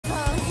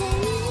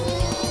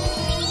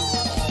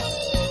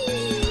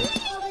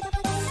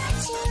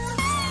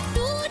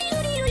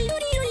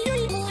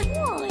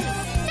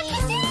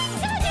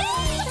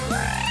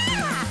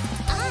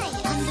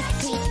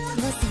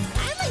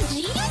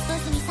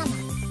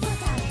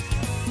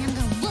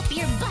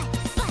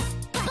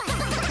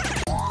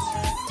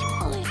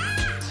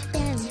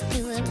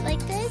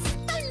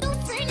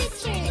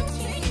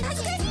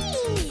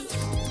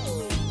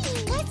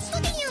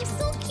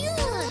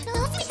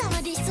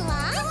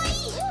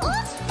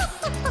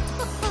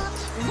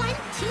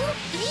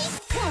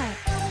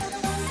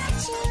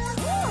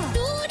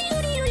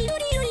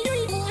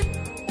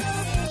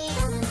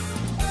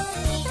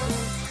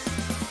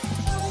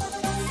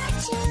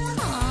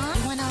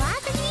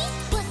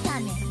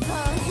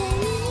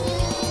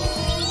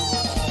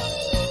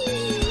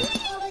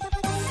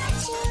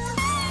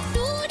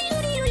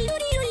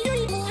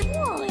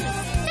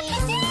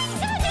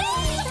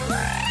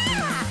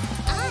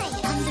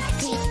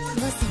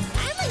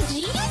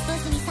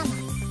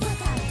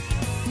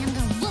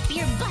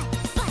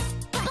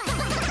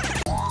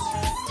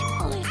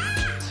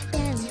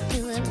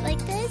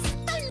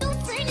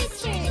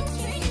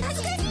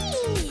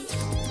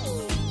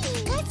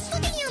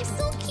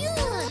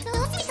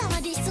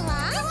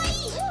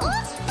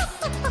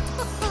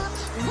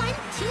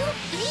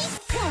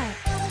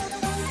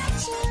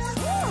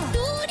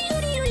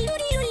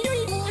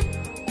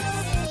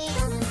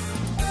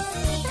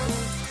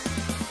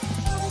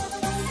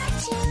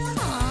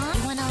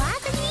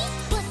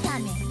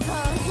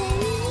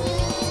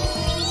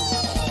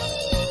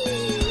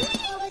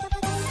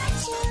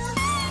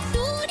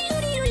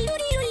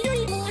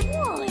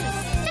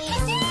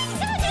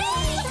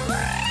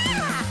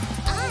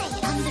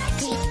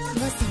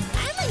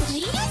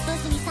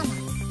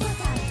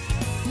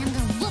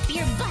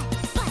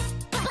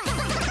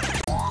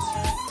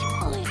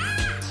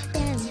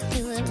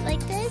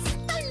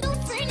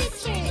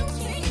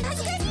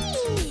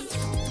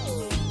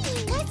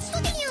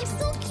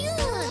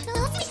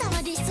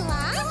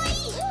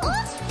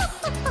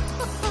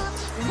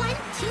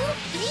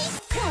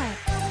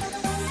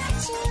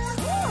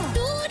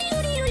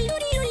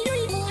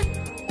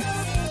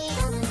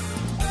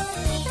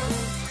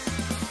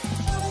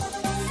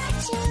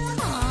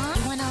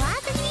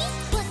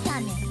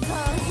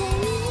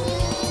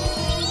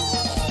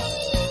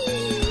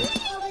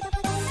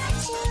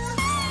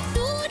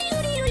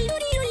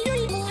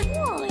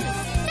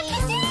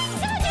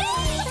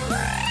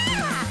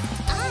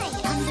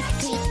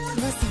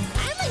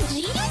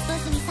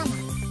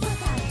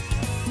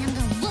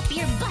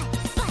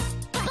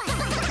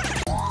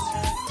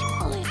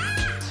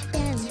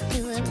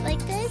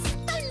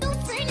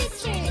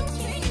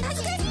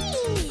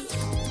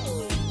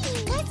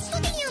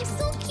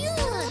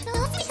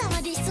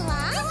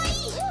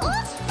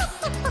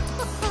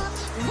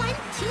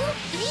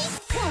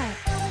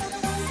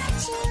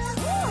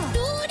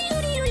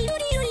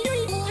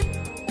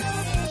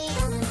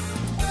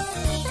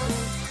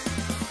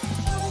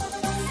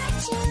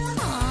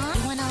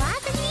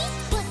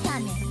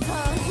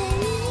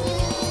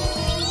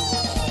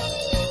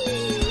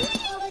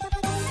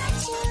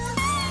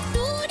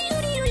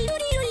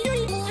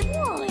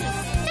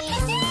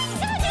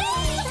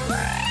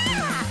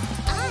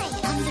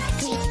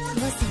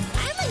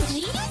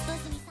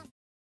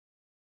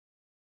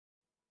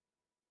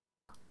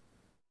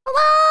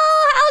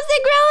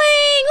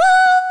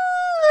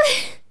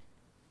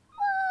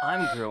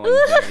growing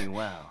very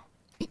well.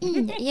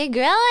 You're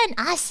growing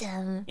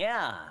awesome.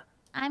 Yeah.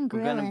 I'm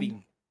We're gonna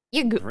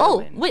grilling. be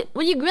Oh, wait,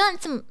 were you grilling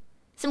some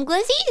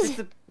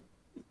glizzies?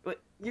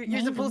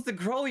 You're supposed to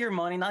grow your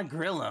money, not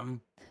grill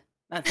them.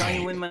 That's how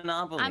you win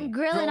Monopoly. I'm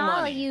grilling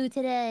all of you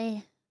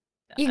today.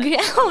 You grill?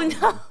 Oh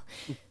no.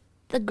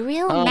 The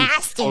grill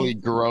master. I'm fully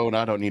grown.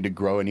 I don't need to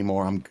grow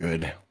anymore. I'm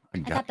good. I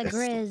got the this.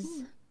 grizz.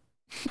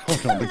 The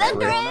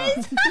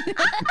grizz?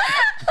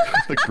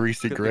 The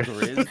greasy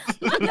grizz.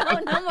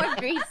 No more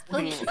grease,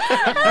 please.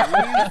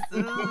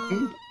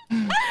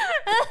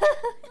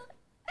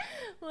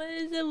 What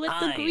is it with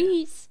the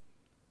grease?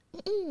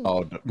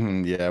 Oh,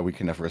 yeah, we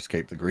can never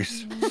escape the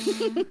grease.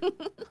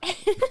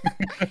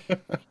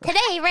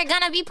 Today we're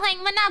gonna be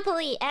playing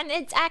Monopoly, and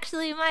it's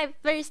actually my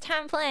first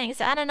time playing,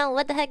 so I don't know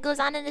what the heck goes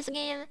on in this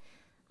game.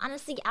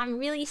 Honestly, I'm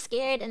really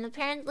scared, and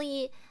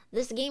apparently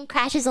this game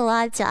crashes a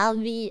lot, so I'll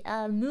be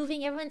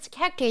moving everyone's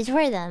characters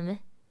for them.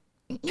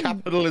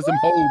 Capitalism,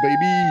 ho,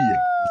 baby!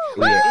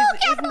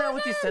 Isn't that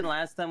what you said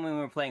last time when we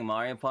were playing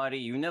Mario Party?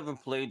 You never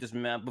played this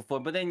map before,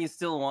 but then you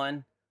still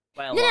won.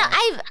 No,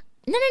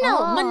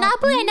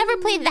 Monopoly, I never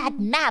played that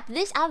map.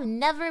 I've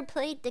never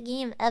played the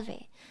game ever.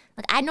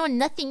 Like, I know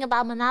nothing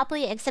about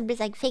Monopoly except it's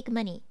like fake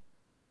money.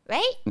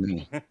 Right?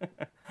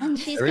 And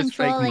she's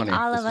controlling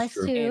all of us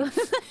too.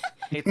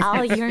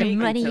 All your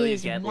money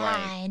is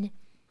mine.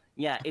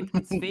 Yeah,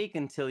 it's fake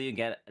until you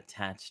get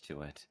attached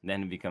to it.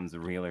 Then it becomes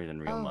realer than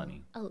real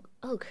money.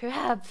 Oh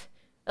crap.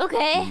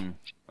 Okay.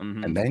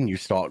 And then you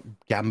start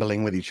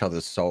gambling with each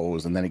other's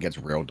souls, and then it gets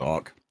real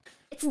dark.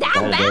 It's that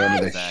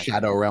bad? The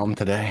Shadow Realm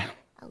today.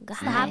 Oh god.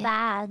 It's not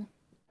bad.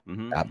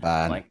 That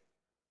bad. Like,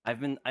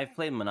 I've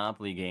played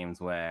Monopoly games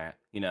where,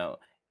 you know,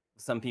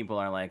 some people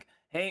are like,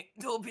 "Hey,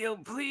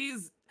 Doppio,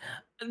 please,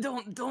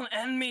 don't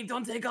end me.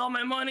 Don't take all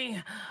my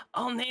money.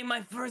 I'll name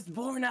my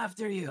firstborn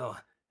after you."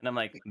 And I'm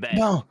like, "Bet."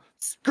 No,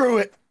 screw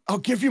it. I'll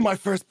give you my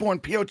firstborn,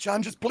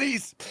 Pio-chan. Just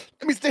please,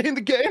 let me stay in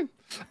the game.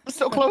 I'm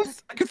so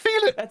close. I can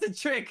feel it. That's a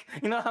trick.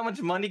 You know how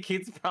much money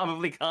kids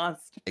probably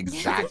cost?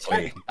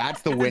 Exactly.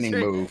 That's the winning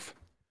move.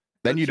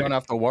 Then you don't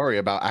have to worry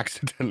about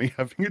accidentally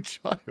having a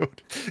child.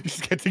 You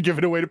just get to give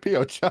it away to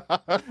Pio-chan.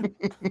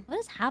 What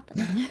is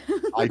happening?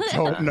 I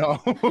don't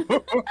know.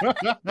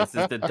 This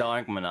is the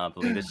dark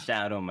Monopoly, the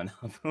shadow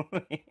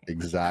Monopoly.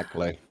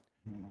 Exactly.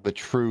 The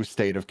true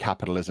state of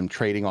capitalism,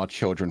 trading our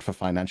children for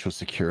financial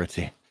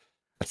security.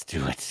 Let's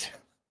do it.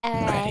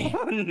 Alright.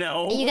 Oh,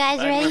 no. Are you guys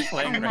ready?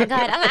 Oh my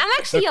god. I'm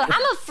actually,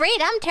 I'm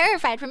afraid. I'm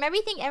terrified from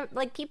everything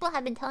like people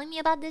have been telling me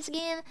about this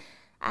game.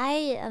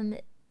 I am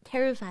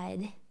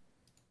terrified.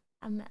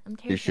 I'm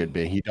terrified. You should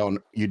be. You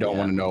don't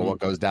want to know what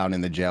goes down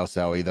in the jail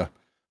cell either.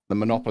 The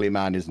Monopoly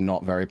man is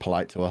not very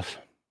polite to us.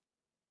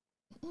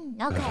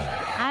 Okay.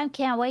 I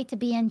can't wait to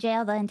be in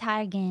jail the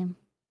entire game.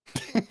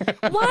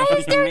 Why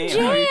is there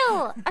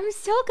jail? I'm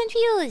so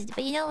confused.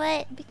 But you know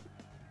what?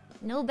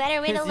 No better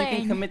way to learn. You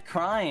can commit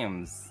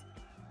crimes.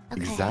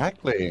 Okay.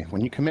 Exactly.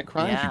 When you commit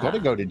crimes, you got to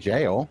go to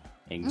jail.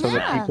 Exactly. So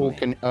that people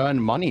can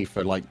earn money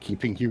for like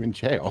keeping you in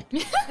jail.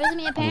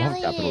 Rosemi,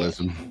 apparently,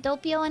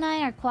 Doppio and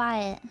I are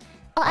quiet.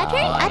 Oh,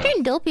 I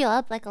turned Doppio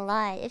up like a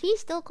lot. If he's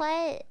still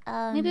quiet,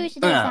 maybe we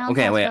should do a sound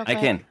okay, test wait. real quick.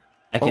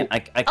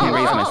 I can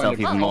raise myself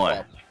even more.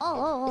 Is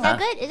that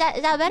good? Is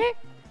that better?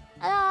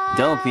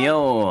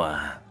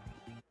 Doppio.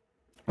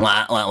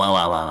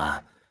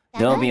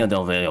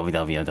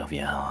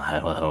 Doppio.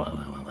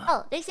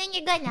 Oh, they're saying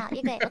you're good now.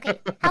 You're good. Okay.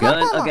 How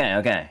about Pomu?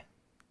 Okay.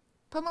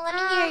 Pomu, let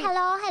me hear you.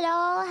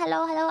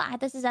 Hello.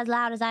 This is as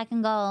loud as I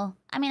can go.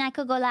 I mean, I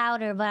could go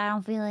louder, but I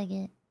don't feel like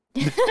it.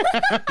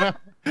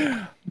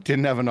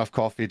 Didn't have enough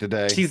coffee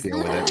today. She's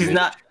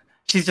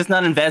just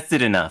not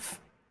invested enough.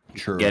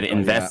 True. Get it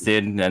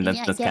invested, and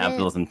that's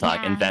capitalism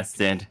talk. Yeah.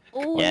 Invested.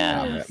 Ooh,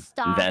 yeah.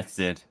 stop.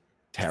 Invested.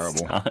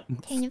 Terrible.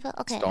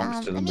 Okay,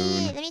 Stomps to the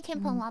moon. let me turn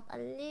Pomu up a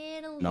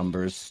little bit.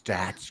 Numbers,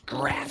 stats,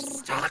 graphs,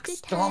 stocks,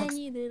 Just a stocks.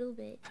 tiny little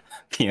bit.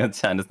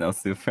 Pio-chan is now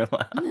super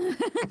loud.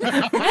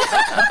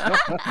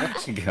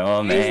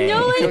 Go, man. There's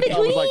no in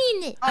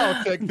between. Like,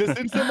 I'll take this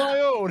into my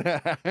own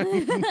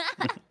hand.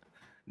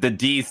 The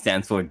D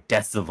stands for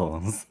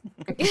decibels.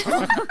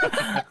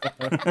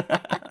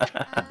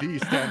 D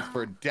stands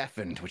for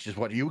deafened, which is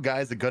what you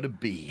guys are gonna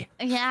be.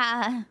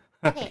 Yeah.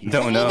 Okay,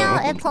 Don't know.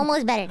 Let me know if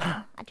Pomu's better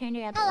now. I turned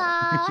her up.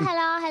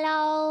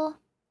 Hello.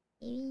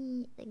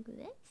 Maybe like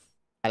this?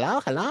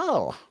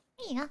 Hello.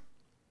 There you go.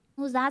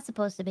 Who's that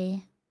supposed to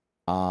be?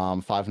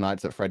 5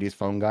 Nights at Freddy's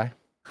phone guy.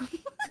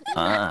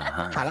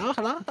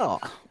 Hello.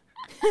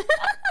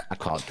 I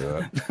can't do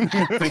it.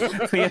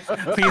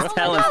 please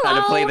tell us how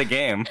to play the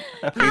game.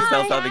 Please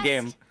tell us how the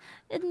game.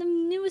 In the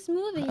newest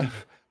movie.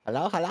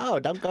 Hello.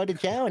 Don't go to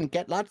jail and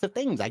get lots of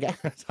things. I guess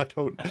I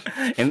don't.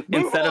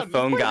 Instead of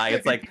phone guy,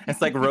 it's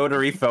like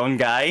rotary phone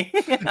guy.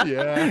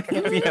 Yeah.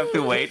 You have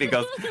to wait. It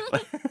goes.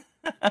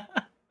 I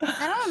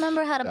don't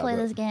remember how to play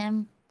this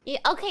game. Yeah,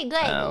 okay,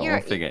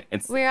 good.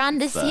 We're on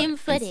the same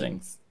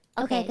footing.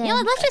 Okay, good. you know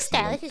what? Let's just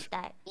start.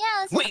 Yeah,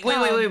 let's Wait.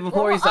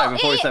 Before we start.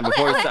 Okay.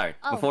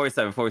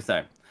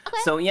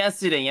 So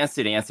yesterday,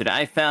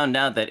 I found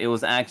out that it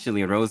was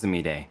actually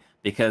Rosemi Day.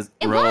 because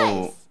It Ro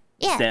was.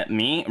 Yeah. sent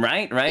me,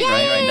 right? Yeah,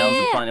 That was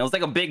yeah. fun. It was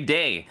like a big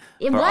day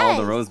It for all the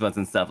was. rosebuds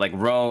and stuff. Like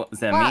Ro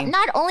sent Well, me.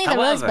 not only the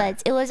However-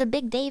 rosebuds, it was a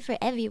big day for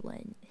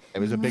everyone. It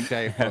was a big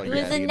day for It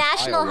was the a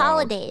national entire world.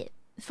 holiday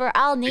for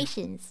all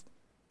nations.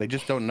 They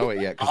just don't know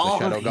it yet because All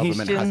the shadow government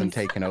nations. hasn't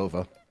taken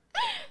over.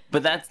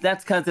 But that's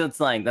because it's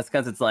like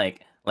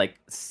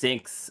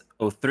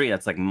 6/03.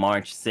 That's like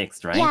March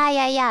 6th, right?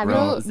 Yeah.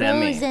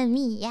 Rosemi.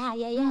 Rosemi. Yeah.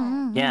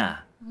 Yeah.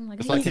 Oh my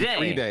It's God. like in Today.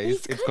 3 days.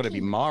 He's It's going to be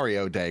cooking.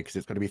 Mario Day because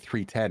it's going to be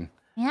 310.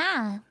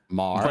 Yeah.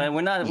 But we're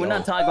not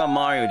talking about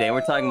Mario Day.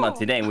 We're talking about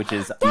today, which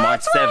is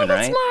March That's 7th, right,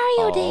 right? it's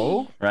Mario Day.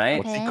 Oh, Right?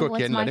 what's he Okay, cooking?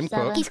 what's Let March him cook.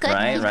 7th? He's cooking.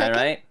 Right, he's right,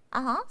 cooking. right.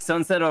 Uh-huh. So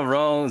instead of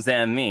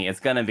Rosemi, it's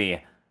gonna be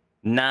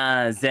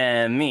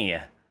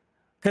Nazemi.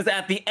 Because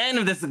at the end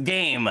of this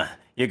game,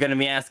 you're gonna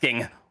be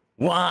asking,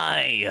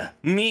 why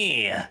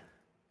me?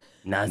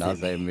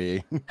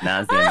 Nazemi. Nazemi.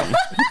 Nazemi.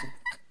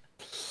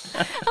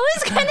 That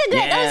was kind of good.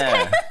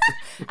 Yeah.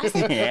 I was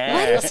like, Yeah.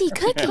 what is he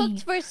cooking?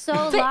 Cooked for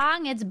so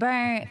long, it's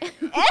burnt.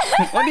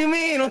 What do you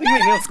mean? What do you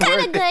mean? It was Kind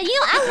worth of good. You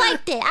know, I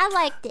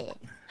liked it.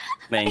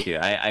 Thank you.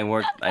 I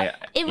worked.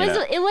 It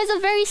was a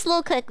very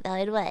slow cook though.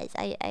 It was.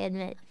 I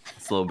admit.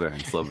 Slow burn.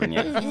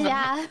 Yeah.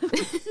 Yeah.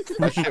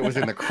 That shit was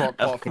in the crock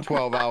pot for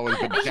 12 hours,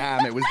 but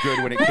damn, it was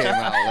good when it came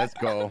out. Let's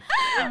go.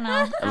 I don't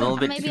know. A little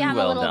bit Maybe too I'm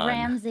well a little done.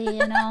 Ramsay,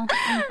 you know.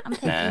 I'm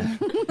picky.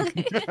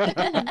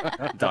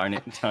 Darn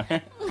it.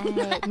 Alright,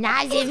 Cooking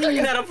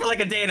Nazemi. that up for like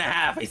a day and a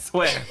half. I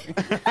swear.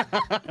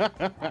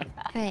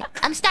 Alright,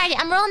 I'm starting.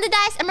 I'm rolling the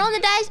dice.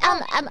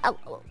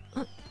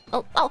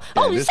 Yeah,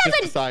 this is 7.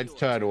 the side's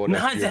turn order.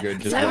 You're Naze. good.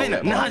 Just 7. roll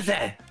it, Marge.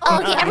 Naze. Oh,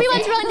 okay,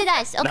 everyone's rolling the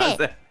dice. Okay.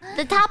 Naze.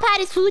 The top hat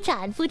is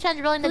Fuchan.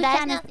 Fuchan's rolling the dice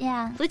Fuchan now. is-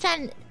 yeah.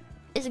 Fuchan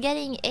is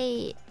getting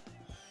a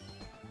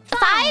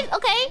 5.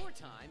 Okay.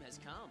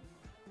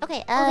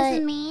 Okay. Oh, this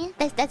is me.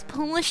 That's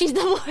POMU. She's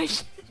the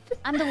warship.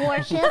 I'm the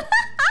warship.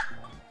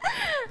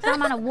 So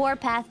I'm on a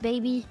warpath,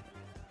 baby.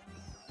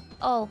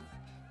 Oh,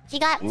 She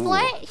got 4.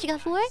 She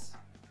got 4.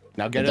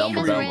 Now get The it game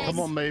is three. rigged. Come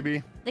on,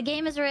 baby. the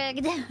game is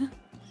rigged.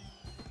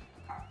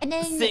 And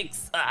then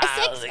 6. a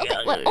 6. Okay.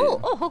 What?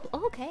 Oh,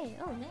 okay.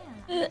 Oh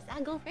man.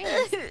 I go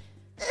first.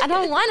 I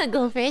don't want to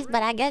go first,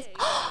 but I guess.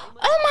 Oh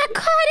my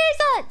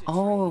God!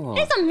 Oh.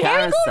 There's a Karasa.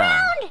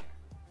 merry-go-round.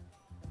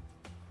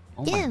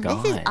 Oh my Damn,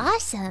 god. this is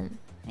awesome.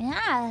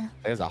 Yeah.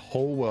 There's a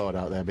whole world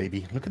out there,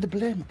 baby. Look at the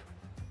blimp.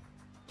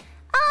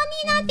 Oh,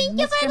 Nina, thank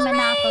you for Mr. the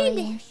Monopoly.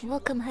 raid.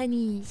 Welcome,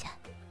 honeys.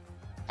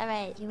 All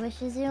right. He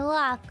wishes you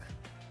luck.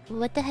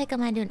 What the heck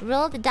am I doing?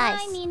 Roll the dice.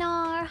 Hi,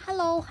 Ninar.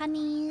 Hello,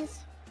 honeys.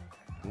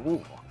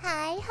 Ooh.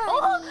 Hi, honey.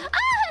 What?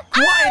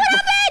 What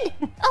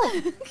happened?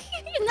 Oh,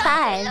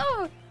 5.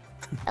 Hello.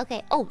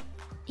 Okay. Oh,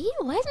 ew,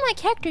 why is my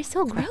character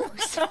so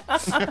gross?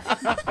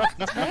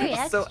 Very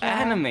So extra.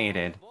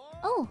 animated.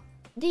 Oh,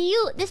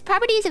 this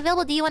property is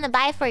available. Do you want to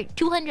buy it for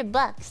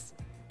 $200?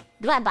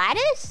 Do I buy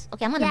this?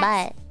 Okay, I'm gonna Yes.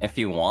 buy it. If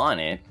you want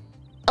it.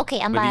 Okay,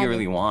 I'm But do buying you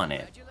really it. want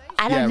it?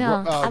 I don't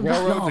know. Yeah, I'm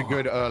Railroad's a No.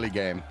 good early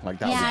game. Like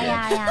that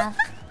Yeah, was yeah.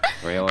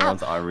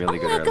 Railroads are really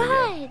good Oh my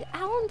early game. god!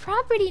 I own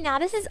property now.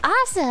 This is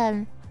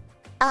awesome.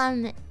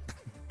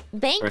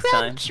 Bankrupt,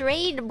 time?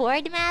 trade,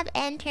 board map,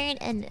 and turn,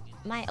 and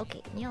my.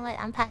 Okay, you know what?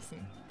 I'm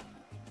passing.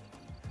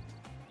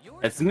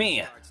 It's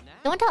me.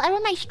 Don't tell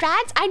everyone my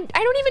strats. I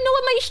don't even know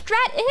what my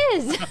strat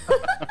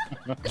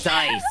is.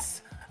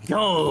 Dice.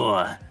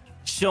 Go.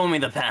 Show me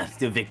the path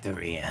to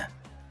victory.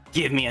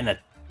 Give me a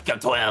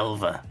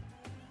 12. A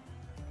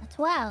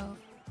 12.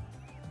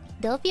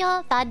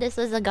 Doppio thought this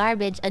was a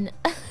garbage and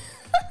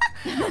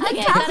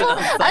Okay, a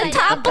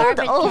toppled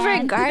garbage over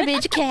can.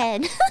 garbage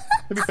can.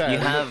 To be fair, You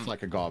it have- looks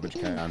like a garbage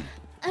can.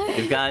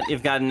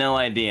 You've got no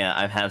idea.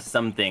 I have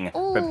something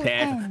Ooh,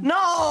 prepared. 10.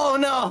 No,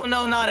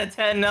 not a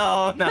 10.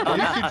 No. You should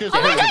just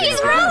Oh my god,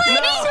 he's rolling!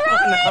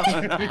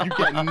 No. You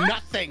get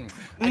nothing.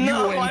 And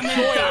No, you I'm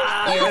enjoy in it.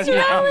 die. He's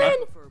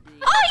rolling!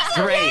 Oh, he's a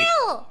Great.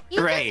 whale! He's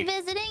Great. just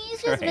visiting.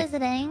 He's just Great.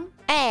 visiting.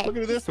 Hey, Look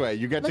at it this way.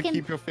 You get to Looking-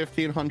 keep your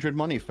 1,500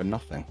 money for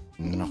nothing.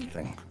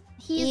 Nothing.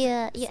 He's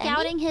you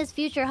scouting his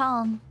future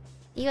home.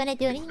 You wanna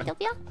do anything,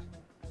 Doppio?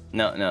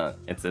 No.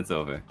 It's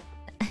over.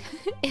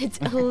 It's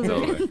It's over.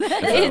 over.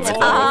 It's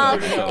over. all,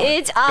 It's over.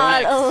 it's Go all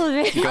next. over.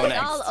 Go It's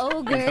next. all Go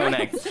ogre.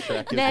 next.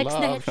 Shrek is Next,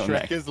 love. next. Go Shrek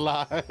next. is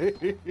life.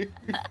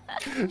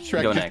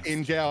 Shrek Go just next.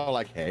 in jail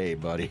like, hey,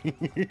 buddy.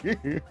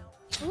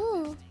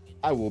 Ooh,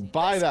 I will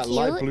buy that That's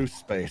light cute. blue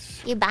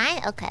space. you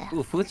buying? Okay.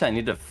 Ooh, Fucha, I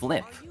need to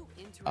flip.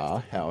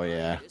 Oh, hell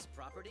yeah.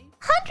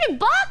 $100?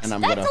 And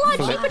I'm That's gonna a lot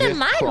flip cheaper this than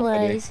mine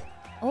property. was.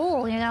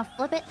 Oh, you're gonna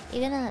flip it?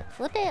 You're gonna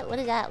flip it? What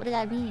does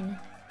that mean?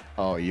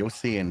 Oh, you'll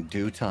see in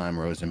due time,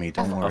 Rosemi.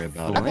 Don't Oh, worry a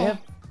about flip? it. Okay.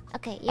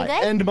 Okay, you I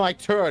good? end my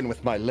turn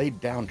with my laid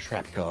down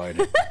trap card.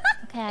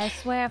 Okay, I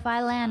swear if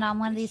I land on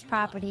one of these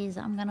properties,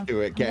 I'm gonna, Do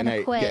it. I'm Get an gonna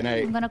 8. quit. Get an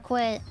 8. I'm gonna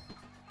quit.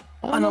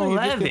 Oh, An no, you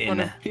just did 11. one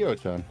of Pio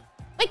turn.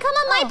 Wait, come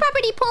on my Oh.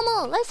 property,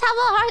 Pomo. Let's have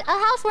a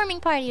housewarming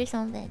party or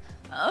something.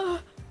 I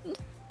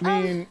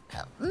mean,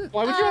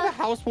 why would you have a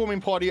housewarming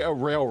party at a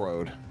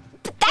railroad?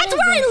 That's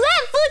where I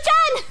live,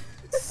 Fuchan!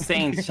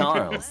 St.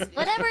 Charles.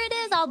 Whatever it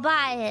is, I'll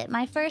buy it.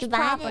 My first You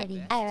buying property.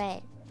 it?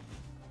 Alright.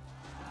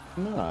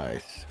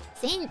 Nice.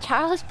 St.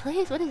 Charles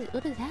Place? What is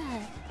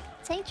that?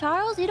 St.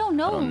 Charles? You don't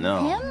know, I don't know.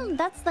 him?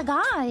 That's the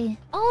guy.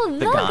 Oh,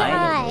 the guy?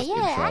 guy. St.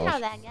 Yeah, I Charles. know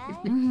that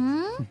guy.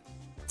 Mm-hmm.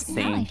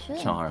 St. should.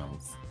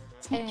 Charles.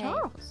 St. Alright.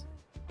 Charles.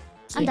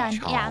 I'm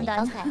St. done. Yeah, I'm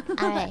done.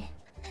 Okay, alright.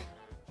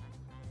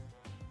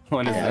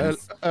 What is Yeah,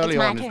 this? early It's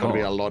my on, there's going to be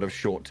turn. a lot of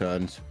short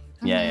turns.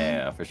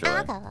 Yeah, for sure.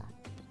 Okay.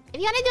 If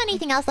you want to do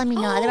anything else, let me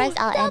know. Otherwise,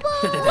 I'll end.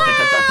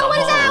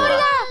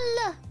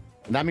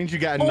 That means you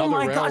get another Oh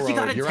my railroad. gosh, you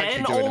got a You're 10?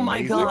 actually doing Oh my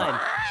amazing.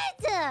 god.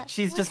 What?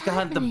 She's just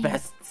got the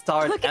best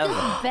start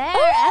ever. Bear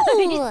Ooh.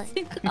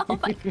 everything. Oh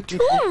my god.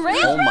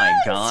 Oh my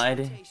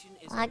god.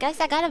 Well, I guess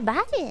I gotta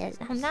buy it.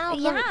 I'm now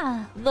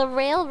Yeah. the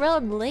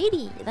railroad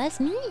lady. That's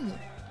me.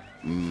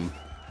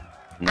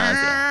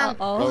 Naze.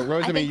 Oh,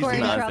 Rosemi, I think you we're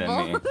in see-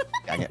 trouble.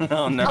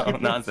 Oh no,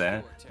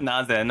 Naze.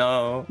 Naze,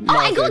 no. Oh,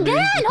 I go Naze,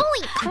 again! Holy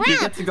You crap!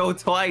 get to go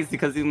twice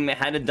because you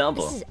had a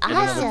double. This is Get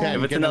another awesome. 10.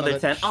 If it's Get another another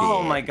 10, oh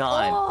shit. my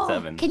god.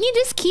 7. Can you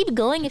just keep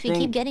going if you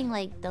Think- keep getting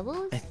like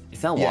doubles?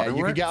 Is that Yeah, waterworks?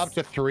 you can get up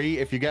to 3.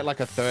 If you get like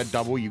a third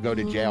double, you go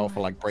to jail for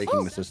like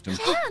breaking the system.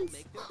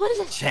 Chance! What is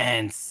it?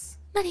 Chance.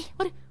 Nani?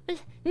 What is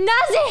it?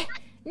 Naze!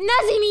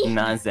 Naze me!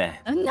 Naze.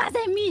 Not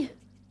that me.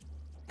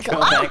 Go Oh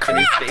back to crap!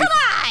 the space.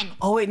 Come on!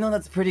 Oh wait, no,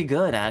 that's pretty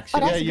good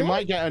actually. Oh, Yeah, that's you good.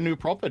 might get a new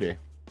property.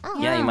 Oh,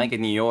 Yeah, you might get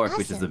New York,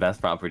 which is Awesome. the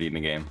best property in the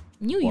game.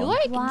 New York?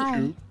 Why?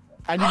 And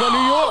you got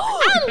New York!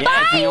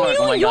 Yeah, it's New York.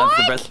 Oh my god, it's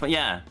the York? best.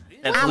 Yeah,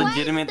 that's Why is it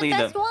legitimately the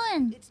best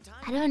one.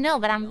 I don't know,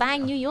 but I'm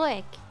buying New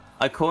York.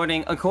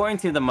 according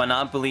to the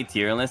Monopoly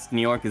tier list.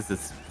 New York is the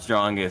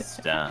strongest.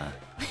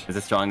 Is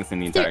the strongest in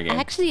the Is there entire game.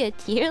 actually a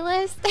tier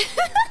list?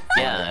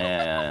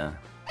 Yeah.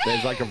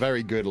 There's like a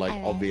very good, like,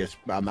 Alright. obvious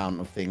amount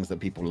of things that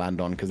people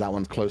land on because that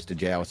one's close to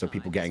jail, so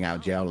people getting out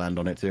of jail land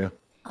on it too.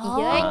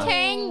 Your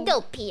turn,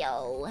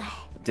 Doppio.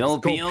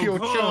 Doppio Doppio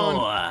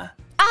go.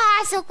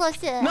 Ah, so close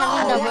to having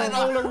doubles.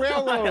 on the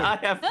railroad! I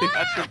have to.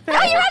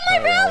 Oh, you're on my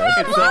railroad!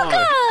 It's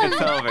over.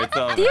 It's over. It's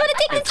over. Do you want to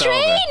take It's the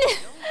train?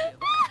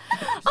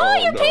 Oh,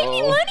 you're paying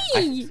me no.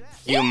 money!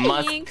 You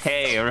must Thanks.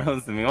 pay,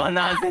 Rosemi. Why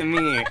not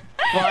me?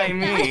 Why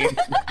me?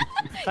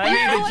 I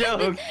need a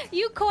joke.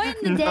 You coined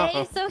the day,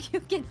 No. so you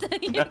get to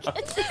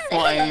say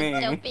Why it, me?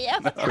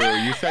 Doppio. True,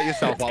 you set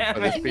yourself up Damn for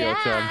this it. Pio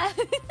turn. Yeah.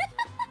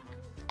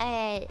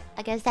 Alright,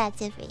 I guess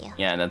that's it for you.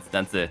 Yeah,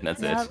 that's it.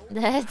 That's Yep, it.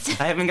 that's...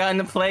 I haven't gotten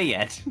to play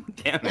yet.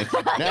 Damn it.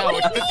 Now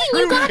it's the You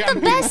true got the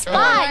champion best turn.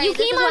 spot! You This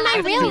is came what on my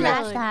happened to you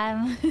last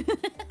railroad! time.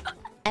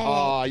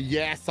 Oh,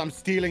 yes, I'm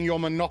stealing your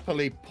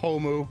Monopoly,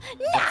 Pomu.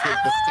 I'll take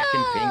the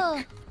second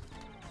pink.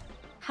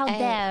 How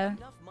dare.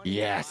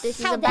 Yes. This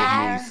is How a dare.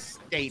 bad...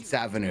 States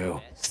Avenue.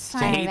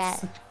 States.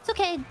 Alright. It's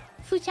okay,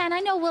 Fu-chan. I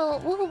know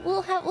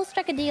we'll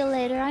strike a deal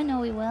later. I know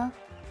we will.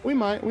 We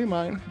might.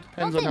 Depends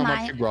Don't on say how much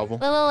might. you grovel.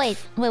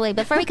 Wait.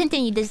 Before we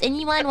continue, does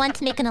anyone want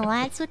to make an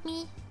alliance with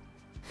me?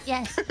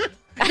 Yes.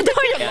 I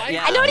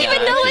don't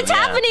even know what's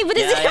happening, but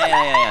is it...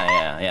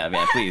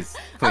 Yeah, please.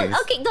 Oh,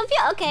 okay, don't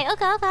feel... Okay.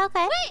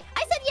 Wait,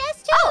 I said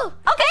yes too. Oh,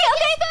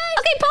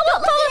 okay,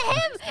 Pomo.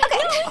 Him. Okay.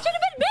 No, it should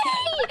have been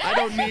me. I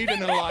don't need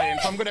an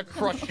alliance. I'm gonna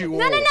crush you all.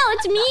 No,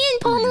 it's me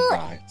and Pomu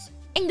Right.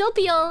 and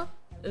Doppio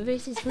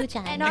versus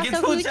Fu-chan. And Against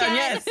also Fu-chan, Fu-chan.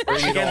 yes. Bring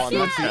it Against on.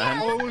 That's the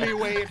Fu-chan. only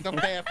way it's a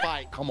fair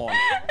fight. Come on.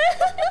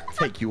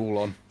 Take you all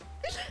on.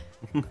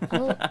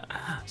 Oh,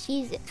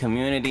 she's...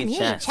 Community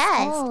chest. chest.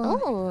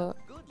 Oh.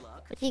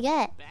 What you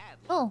get?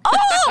 Oh.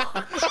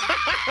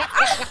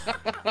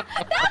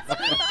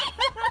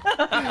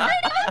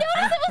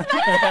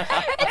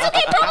 It's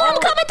okay, Pomo, I'm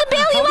coming to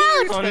bail you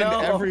out! Oh Spend no.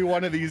 every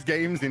one of these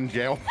games in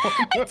jail.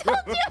 I told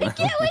you I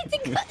can't wait to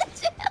go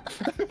to jail.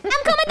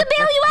 I'm coming to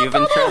bail you out, You've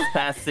been Pomo!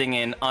 trespassing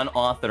in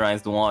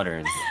unauthorized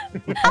waters.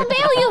 I'll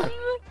bail you!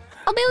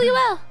 I'll bail you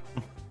out!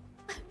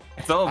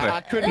 It's over. I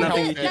couldn't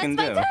Nothing help you it. can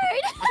That's do. my turn.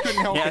 I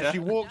couldn't help Yeah. it. She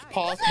walked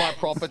past my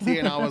property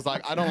and I was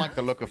like, I don't like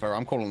the look of her.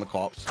 I'm calling the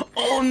cops.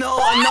 Oh no,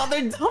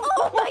 another double.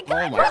 Oh my god,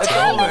 Oh my we're It's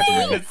God. over.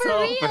 doomed, It's for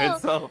over. real.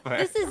 It's over.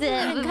 This is it.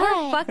 my We're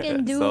God. fucking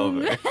It's doomed.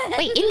 over.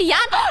 Wait,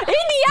 Indiana!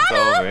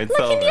 Indiana! It's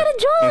Like over. Indiana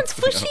Jones! It's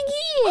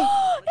Fushigi!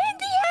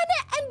 Indiana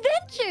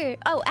Adventure.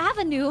 Oh,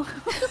 Avenue.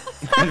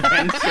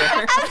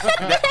 Adventure.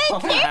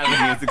 All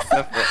avenues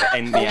except for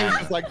Indiana.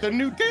 It's like the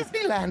new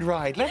Disneyland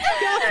ride. Let's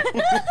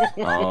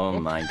go. Oh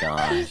my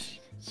gosh.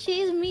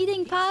 She's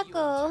meeting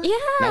Paco. Yeah,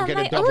 Now get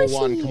my a double Oshi.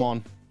 one. Come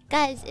on.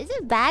 Guys, is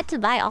it bad to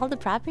buy all the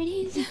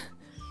properties?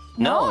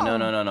 No.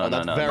 Oh,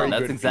 that's very That's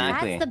good for you.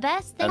 exactly. That's the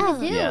best thing Oh, to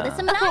do. yeah. It's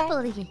a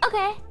monopoly.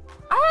 Okay.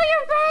 Oh,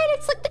 you're right.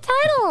 It's like the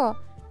title.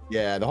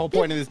 Yeah, the whole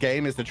point of this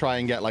game is to try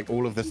and get like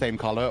all of the same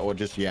color or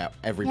just,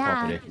 every Yeah.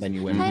 property. Then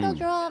you win. Title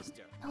drop.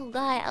 Oh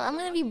god, I'm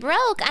gonna be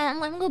broke. I'm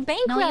gonna go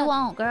bankrupt. No, you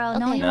won't, girl.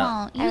 No, Okay. you No.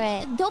 won't. You,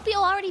 Alright. Doppio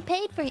already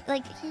paid for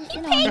like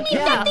you know. Paid me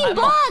Yeah.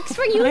 $50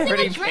 for using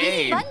already a drink.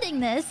 paid. funding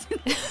this.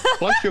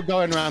 Plus, you're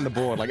going around the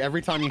board. Like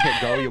every time you hit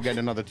go, you'll get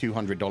another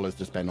 $200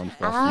 to spend on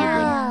stuff. You win.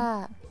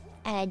 Ah.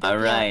 Alright, Doppio.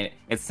 Alright,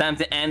 it's time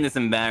to end this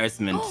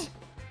embarrassment.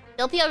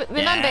 Doppio,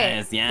 remember,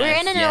 Yes, yes, we're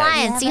in an yes.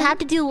 alliance. You have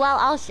to do well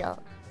also.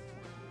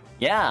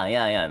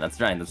 Yeah, that's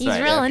right, that's He's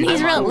right. rolling, Yeah,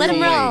 he's I'm rolling. Let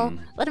him roll. rolling.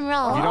 Let him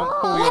roll. If you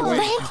don't pull your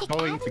weight, she's Atlantic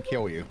going to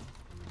kill you.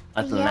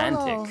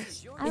 Yellow. Atlantic.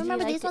 I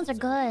remember these ones are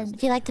good.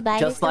 Do you like to buy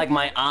Just these like things?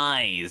 my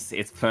eyes.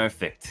 It's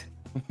perfect.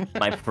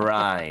 My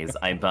prize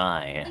I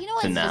buy You know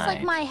what? It's tonight. just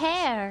like my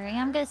hair.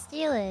 I'm gonna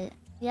steal it.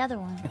 The other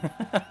one.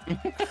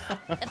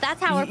 If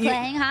that's how we're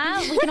playing,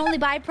 huh? We can only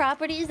buy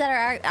properties that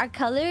are our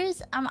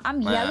colors.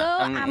 I'm yellow.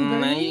 I'm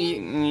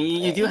green.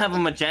 You do have a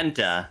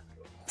magenta.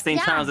 St.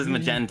 Yeah. Charles is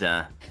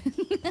magenta.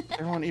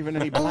 There aren't even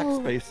any black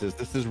spaces.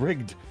 This is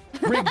rigged.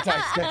 Rigged,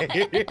 I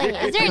say. Wait,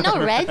 is there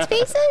no red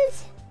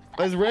spaces?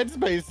 There's red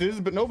spaces,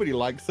 but nobody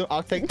likes it.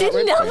 I'll take that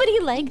red Nobody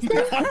likes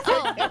them.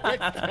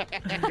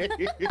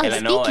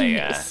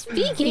 Illinois.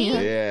 Speaking.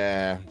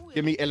 Yeah.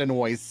 Give me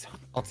Illinois.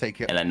 I'll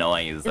take it.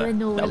 Illinois.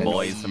 The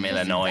boys from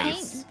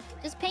Illinois.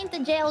 Just paint the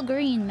jail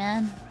green,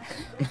 man.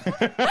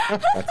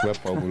 That's where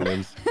POMU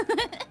lives.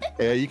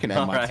 Yeah, you can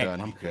end my Alright.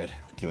 turn. I'm good.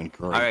 Doing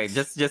great. All right,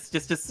 just fast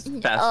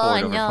Oh,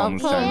 forward over no,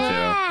 Pomu's turn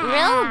too.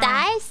 Real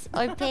dice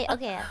or pay?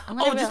 Okay, I'm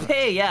gonna Oh, roll. just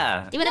pay,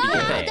 yeah. Do you wanna No,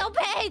 pay? don't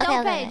pay. Okay, Don't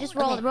okay, pay. Just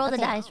roll. okay, Roll the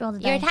okay. dice. Roll the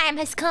Your dice. time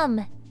has come.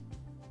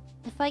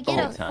 If I get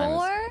Oh, a times.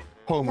 4,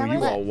 POMU, you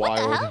What- are what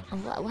the wild. hell?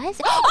 What is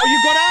it? Oh, you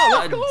got out!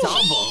 A Let's go!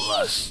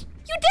 double.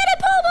 You did it,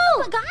 Pomu! Oh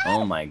my god!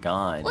 Oh my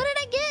god. What did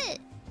I get?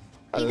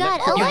 You got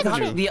You got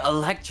electric. the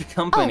electric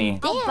company.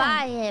 Oh, Oh, damn.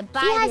 buy it.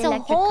 Buy She the has a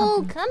electric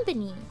whole company.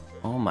 company.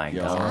 Oh my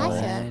Yo. god.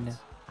 Awesome.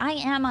 I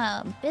am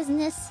a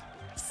business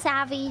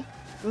savvy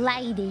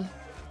lady.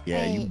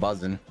 Yeah, you Right.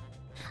 buzzing.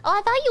 Oh,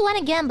 I thought you went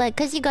again, but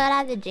because you got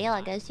out of the jail,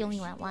 I guess you only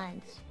went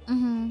once.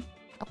 Mm-hmm.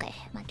 Okay,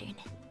 my turn.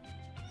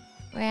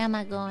 Where am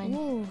I going?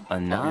 Ooh. A Oh,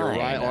 nine. you're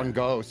right on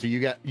go. So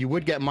you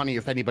would get money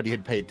if anybody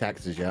had paid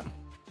taxes yet.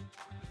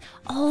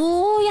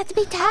 Oh, you have to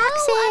pay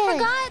taxes. Oh, I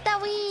forgot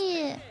that we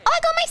Oh, I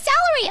got my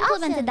salary.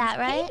 implemented Awesome. that,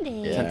 right? Did it?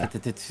 Yeah.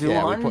 200.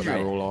 Yeah, we put that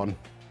rule on.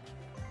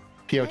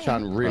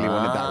 Pio-chan really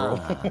wanted that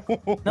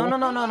rule. No.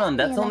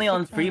 That's The only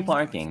on electric free fence.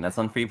 parking. That's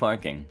on free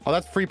parking. Oh,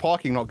 that's free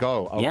parking, not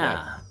go. Okay.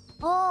 Yeah.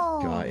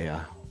 Oh. Got ya.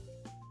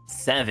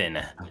 7.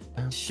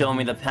 Show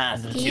me the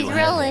path to He's heaven.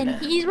 rolling.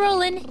 He's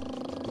rolling.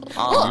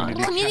 Aw, Oh,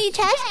 community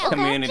chest? Okay.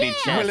 community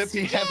Will it chest.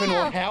 be heaven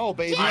or hell,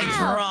 baby? I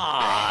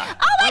draw.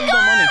 Oh my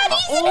god!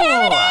 He's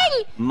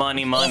inheriting!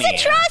 Money.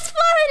 He's a trust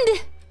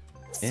fund!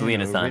 Sweet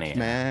In as a honey. rich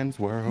man's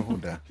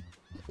world.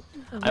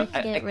 I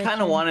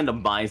kind of wanted to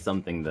buy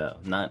something though,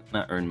 not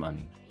earn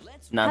money.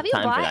 Not Have you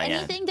time for bought that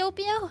yet. anything,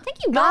 Doppio? I think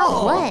you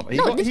bought what? He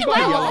No, got- did he you got buy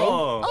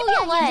yellow. one? Oh, You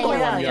got one.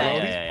 got yeah,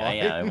 one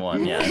yellow. I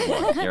won. Yeah, I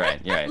won. You're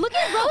right. Look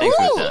at Rose. Thanks,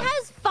 He Rita.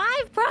 has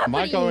 5 properties. Am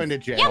I going to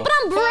jail? Yeah, but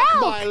I'm Fuck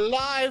broke. my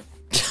life.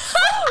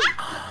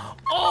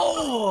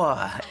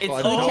 Oh, it's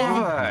Fuck.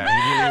 over.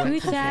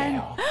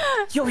 Fuchan.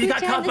 Yo, you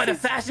got Fuchan, caught by the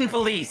this is- fashion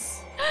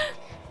police.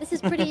 This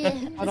is pretty. This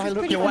I is look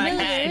pretty at what I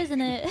familiar, had?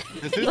 isn't it?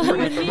 This is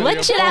pretty familiar.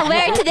 What should I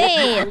wear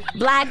today?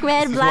 Black,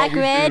 red, This is black, what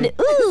we red.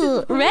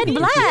 Ooh, red,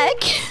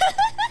 black.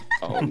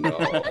 Oh no.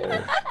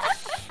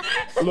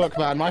 Look,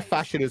 man, my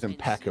fashion is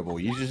impeccable.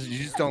 You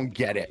just don't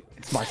get it.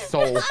 It's my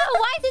soul. Oh,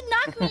 why did it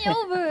knock me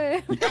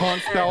over? You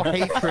can't spell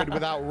hatred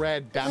without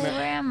red, damn Wait, it.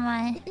 where am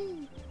I?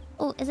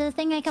 Oh, is it a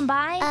thing I can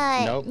buy?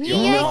 Nope, New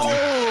you're York. wrong.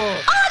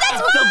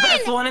 That's the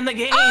best one in the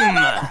game.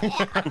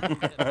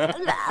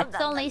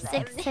 It's only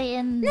 6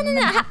 in.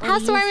 No.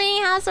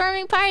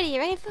 Housewarming party,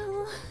 right?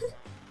 Fool?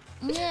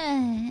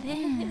 Yeah.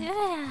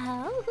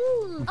 Yeah.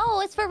 Ooh.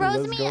 Oh, it's for Let's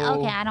Rosemi? go.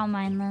 Okay, I don't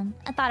mind then.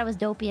 I thought it was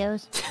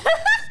Doppio's.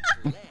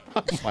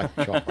 Oh my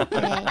god. Okay.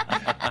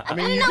 I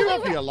mean, you do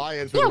have the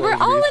alliance with Yeah, we're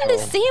all in the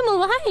so- same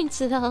alliance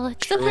though,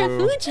 except for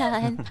True.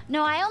 Fuchan.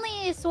 No, I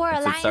only swore It's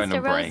alliance starting to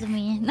to break.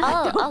 Rosemi. Oh,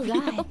 Not oh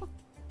Doppio. god.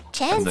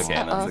 Chance? That's okay,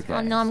 that's Uh-oh. okay.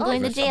 Oh no, I'm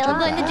going to there's jail.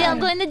 I'm something going to jail. I'm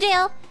bad. going to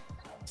jail.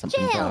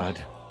 Something Jail.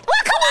 bad.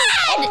 Oh, come on!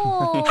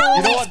 Oh.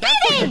 You know what? That's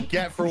what you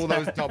get for all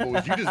those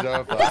doubles. You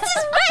deserve that. This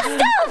is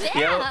messed up!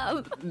 Yo,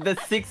 Yeah. the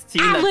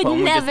 16 I that would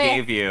Pomu just never-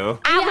 gave you.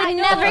 I Yeah, would I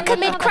know, never I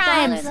commit know,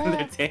 crimes. I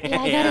know.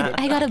 Yeah,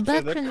 I got a buck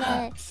To the from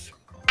that. cops.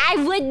 I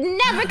would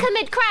never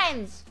commit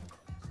crimes.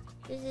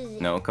 This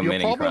is No Your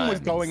committing problem crimes. was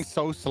going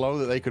so slow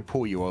that they could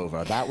pull you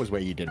over. That was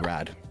where you did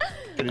rad.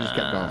 Could have just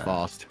kept going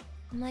fast.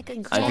 I'm like a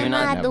I do grandma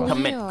at the not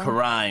commit wheel.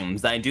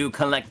 crimes. I do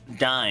collect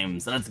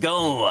dimes. Let's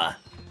go.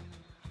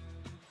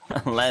 See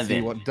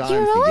 11. what dimes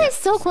You're you always get.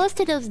 so close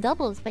to those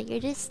doubles, but you're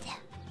just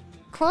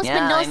close Yeah,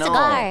 but no I know.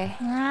 cigar.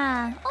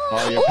 Ah.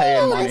 Oh, you're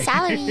paying Ooh, money. the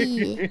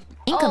salary.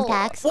 Income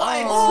tax.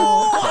 What?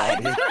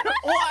 Buddy.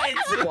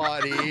 What?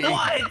 Buddy.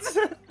 What?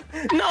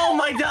 No,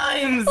 my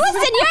dimes.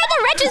 Listen, you're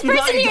the richest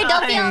person My here,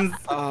 Doppio. dimes.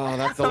 Oh,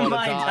 that's a lot of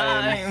My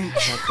dimes.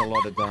 dimes. That's a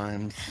lot of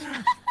dimes.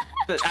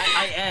 But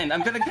I end.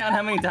 I'm gonna count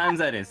how many dimes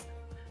that is.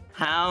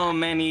 How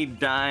many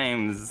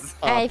dimes?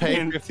 Alright, Pay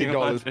fine.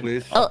 $50,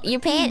 please. Oh, you're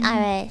paying?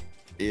 Alright.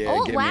 Yeah,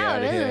 Oh, get me wow,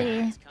 out of here.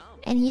 really?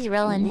 And he's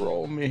rolling.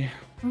 Roll me.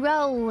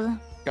 Roll.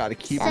 Gotta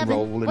keep 7.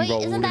 rolling, Wait,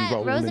 rolling, isn't that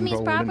rolling, Rosemi's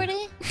rolling.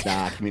 property?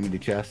 Nah, community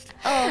chest.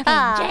 Oh, okay.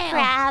 Ah, Jail.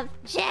 crap.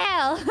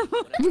 Jail.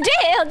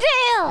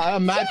 Jail. I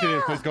imagine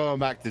if it's going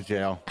back to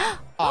jail.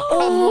 Oh,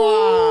 come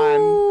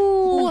on.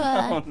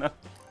 Oh no.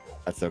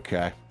 That's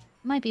okay.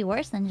 Might be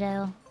worse than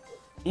jail.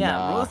 Yeah,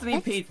 Nah.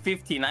 Rosemi paid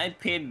 15. I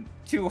paid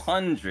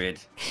 200.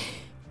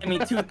 I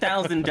mean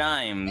 2,000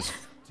 dimes.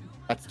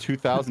 That's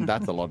 2,000.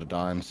 That's a lot of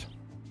dimes.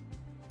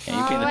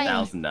 Yeah, you paid Alright.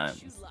 1,000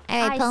 dimes.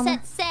 Alright, I Poma.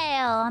 set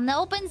sail on the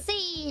open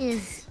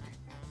seas.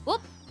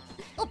 Whoop.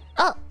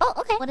 Oh,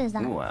 okay. What is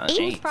that? Ooh,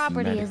 Whose 8.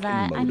 property is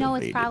that? I know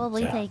it's Motivated.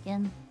 probably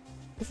taken.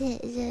 Is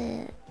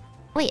it?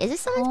 Wait, is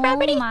this someone's Oh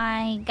property?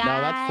 my god.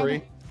 No, that's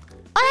free.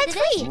 Oh, that's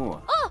free.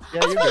 Ooh. Oh,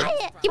 Yeah, I'll you're buy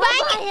good. it. You I'll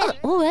buying buy it?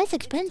 Oh, that's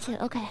expensive.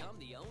 Okay.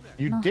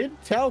 You did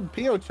tell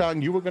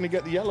Pio-chan you were gonna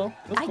get the yellow.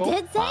 That's I cool.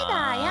 did say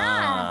that,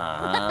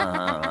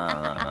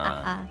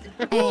 Ah.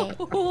 Alright.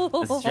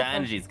 The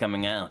strategy's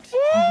coming out.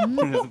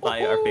 This is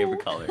by our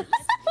favorite colors.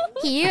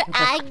 Here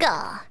I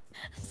go.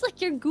 It's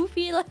like you're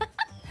goofy.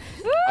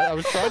 I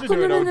was trying to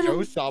do it on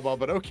Joe-sama,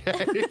 but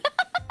okay.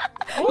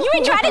 You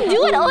were trying to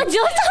do it, oh,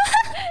 Joseph.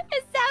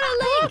 It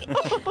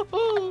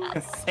sounded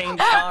like. Saint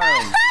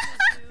Charles.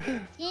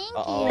 Thank you.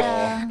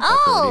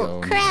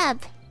 Oh,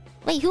 crap.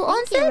 Wait, who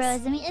owns Thank you,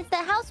 this? Rosemi. It's the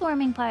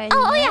housewarming party.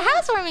 Oh, right? yeah,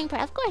 housewarming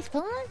part. Of course,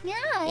 Puma. Yeah.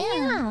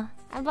 Yeah.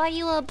 I bought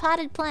you a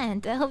potted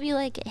plant. I hope you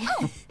like it.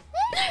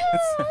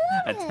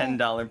 A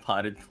 $10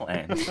 potted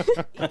plant.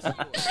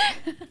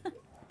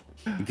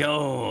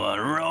 Go,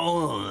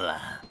 roll.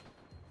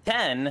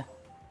 10?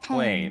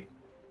 Wait.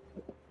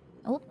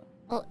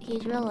 Oh,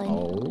 he's rolling.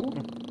 Oh,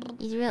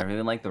 He's I real.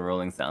 really like the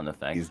rolling sound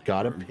effect. he's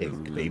got a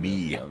pink,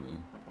 baby.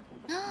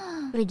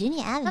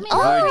 Virginia Avenue. Let me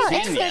Oh,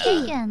 Virginia. extra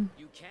key. Chicken.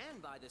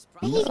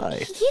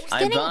 Nice. He keeps I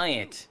getting. buy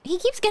it. He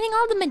keeps getting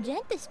all the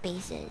magenta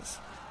spaces.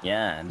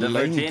 Yeah, the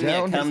Laying Virginia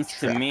down his comes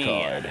to trap me.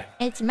 card.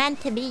 It's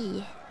meant to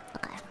be.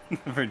 Okay.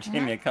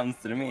 Virginia comes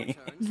to me.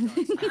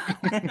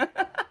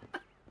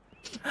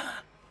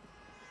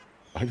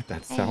 Why did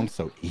that sound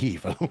so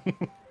evil?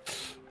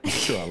 I'm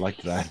sure I like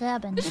that.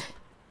 7. Alright,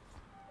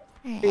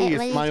 Hey, what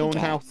did it's my you own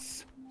get?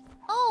 house.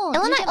 Oh,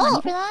 Illinois- you get money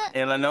oh. for that?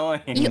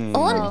 Illinois. You own?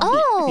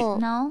 Oh.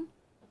 No.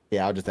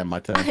 Yeah, I'll just end my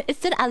turn. It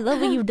said, "I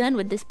love what you've done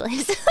with this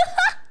place."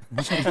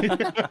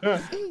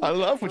 I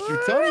love what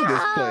you've done with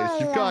this place.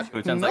 You've got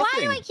Which nothing. sounds like- Why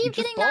do I You keep just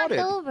getting bought knocked it.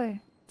 over?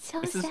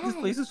 So This sad.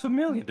 place is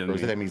familiar to me.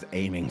 Rosemi's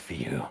aiming for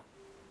you.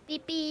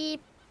 Beep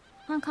beep.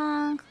 Honk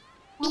honk.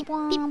 Beep,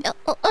 Womp beep. womp.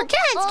 Oh,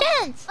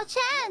 chance. A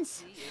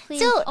chance. Please.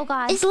 So, oh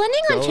god. is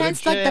landing on Go to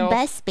chance like the jail.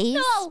 best space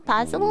No.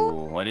 possible?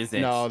 Ooh, what is it?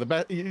 No, the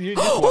best. You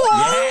just want.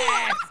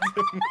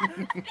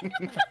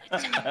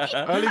 Yes!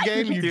 Early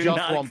game, you Do just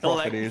not want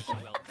collect- properties.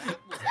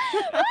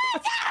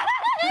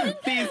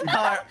 These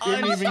are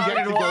Didn't even get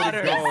uncharted to go to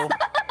waters. go.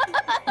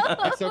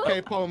 It's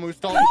okay, Pomu.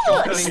 Stop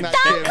shuffling that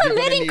Stop shit. You're gonna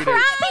committing need it.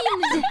 crimes!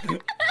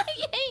 I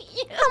hate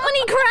you. How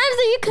many crimes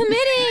are you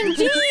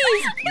committing?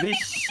 Jeez! This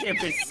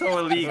ship is so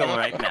illegal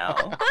right now.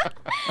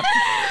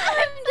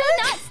 I'm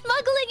not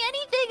smuggling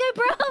anything, I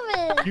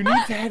promise. You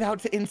need to head out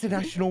to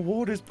international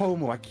waters,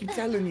 Pomu. I keep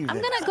telling you I'm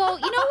this. gonna go.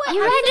 You know what?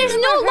 You're Have right. you There's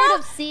ever no heard law.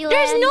 of Sealand?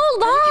 There's no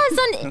laws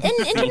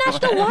in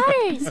international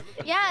waters.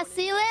 Yeah,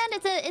 Sealand.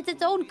 It's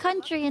its own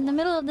country in the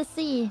middle of the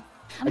sea.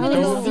 I'm Oh, gonna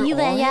the go. sea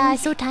land. Yeah,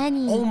 it's so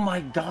tiny. Oh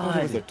my Oh,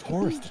 it was a god.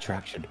 tourist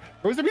attraction.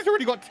 Rosemi's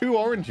already got 2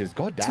 oranges.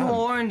 God damn. 2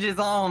 oranges.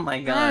 Oh my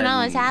god. I don't know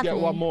what's Get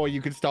happening. one more,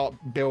 you can start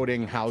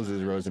building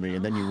houses, Rosemi,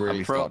 and then you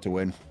really pro- start to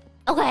win.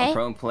 Okay.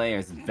 Pro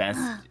player's best.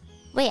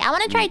 Wait, I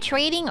want to try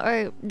trading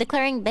or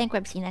declaring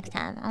bankruptcy next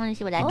time. I want to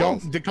see what that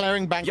does. Don't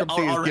declaring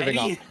bankruptcy is giving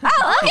up.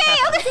 Oh, okay.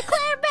 Okay.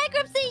 Declare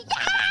bankruptcy.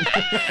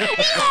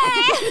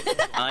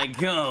 I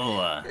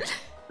go.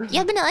 You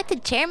have been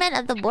elected chairman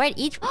of the board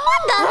each. What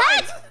the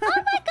heck? Oh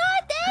my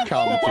god, damn.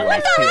 Come to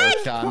us,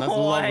 Tio-chan. That's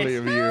lovely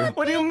of you.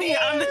 What do you mean?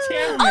 I'm the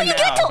chairman Oh, you now.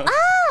 get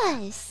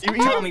to us. You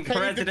Call even me paid the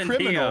President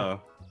criminal.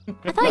 Theo.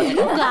 I thought you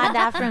got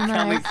that from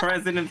Call me us.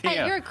 President Theo.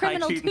 Hey, you're a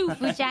criminal I cheat- too,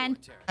 Fuchan.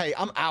 Hey,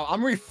 I'm out.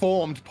 I'm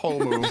reformed,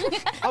 Pomu.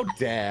 How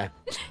dare.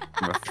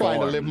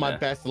 Trying to live my Reformed.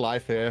 best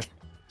life here.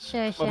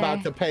 Sure, I'm sure.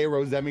 about to pay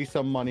Rosemi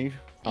some money.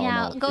 Oh,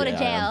 Yeah, no. go to Yeah.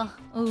 jail.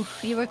 Ooh,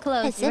 you were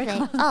close. You were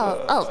Pacific.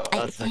 close. Oh.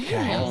 That's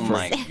okay. Oh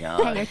my Pay your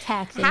god.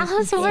 taxes.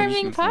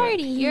 Housewarming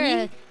party.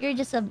 You're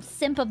just a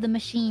simp of the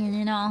machine,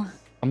 you know.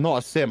 I'm not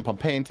a simp. I'm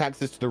paying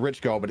taxes to the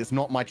rich girl, but it's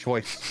not my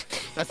choice.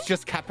 That's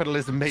just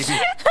capitalism, baby.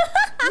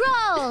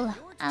 Roll.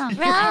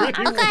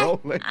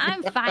 Okay.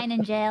 I'm fine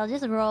in jail.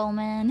 Just roll,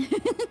 man.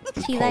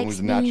 She likes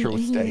Pomu's natural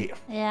me. state.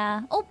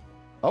 Yeah. Oh,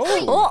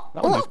 Oh,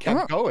 that one just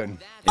kept going. Is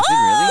it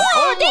really?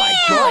 Oh, my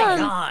damn!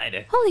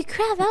 god. Holy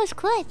crap, that was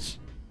clutch.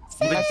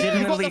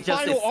 Legitimately the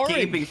just final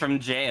escaping orange. from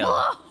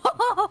jail.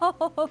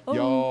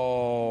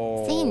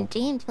 Yo. St.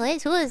 James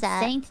Place? Who is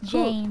that? Saint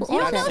James. Who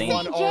You owns don't That's know the that?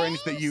 one St.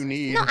 orange that James? you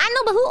need. No, I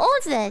know, but who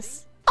owns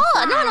this?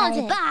 Oh, no one owns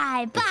it.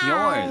 Bye, bye. It's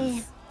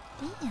yours.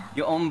 Damn.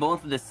 You own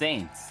both of the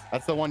Saints.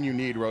 That's the one you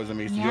need,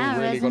 Rosemi. So Yeah,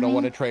 you're really gonna Rosemi.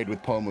 want to trade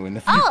with Pomu in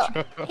the future.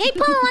 Oh, hey,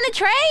 Paul, want to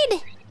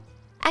trade?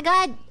 I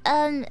got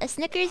a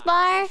Snickers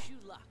bar.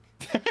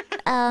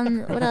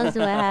 What else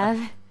do I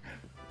have?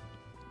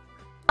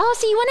 Oh,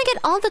 so you want to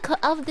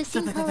get all of the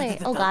same color?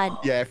 Oh God.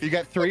 Yeah, if you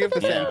get 3 of the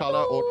same Yeah.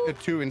 color or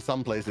 2 in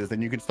some places,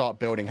 then you can start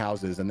building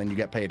houses, and then you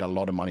get paid a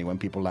lot of money when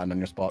people land on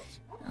your spots.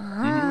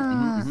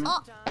 Ah.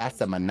 Oh,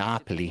 That's a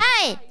monopoly.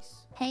 Hey,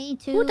 hey,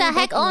 too. who the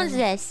heck owns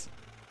this?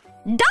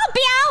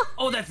 Doppio!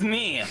 Oh, that's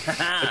me. The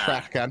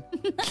trash can.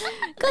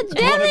 God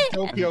damn One of it!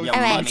 Tokyo's Your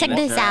All right, money check in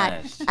the this out.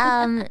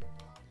 trash.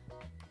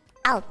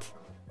 Out.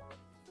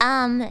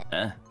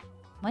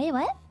 Wait,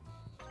 what?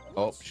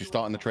 Oh, she's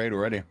starting the trade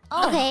already.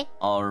 Oh. Okay.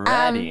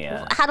 Already.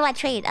 How do I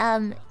trade?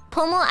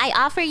 Pomo, I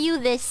offer you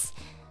the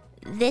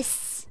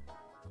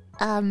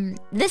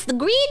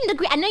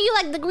green. I know you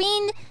like the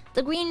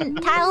green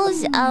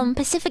tiles.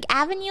 Pacific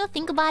Avenue.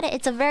 Think about it.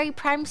 It's a very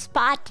prime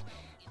spot.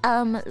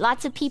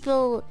 Lots of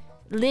people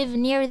live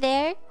near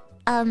there.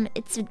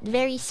 It's a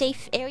very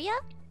safe area.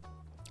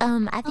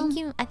 I think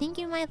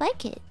you might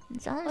like it.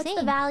 That's all I'm What's saying.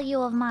 the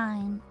value of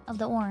mine? Of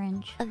the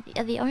orange?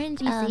 Of the orange?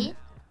 Do you see?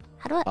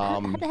 How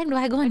the heck do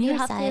I go on your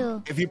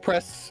side? If you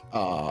press,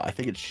 I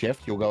think it's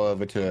shift, you'll go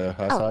over to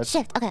her side.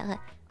 Shift. Okay. And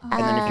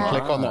then if you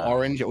click on the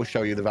orange, it will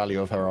show you the value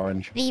of her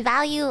orange. The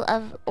value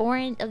of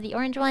the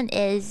orange one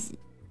is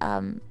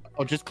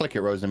Oh, just click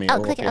it, Rosemi. Oh,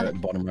 It'll click it. appear at the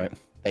bottom right.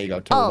 There you go.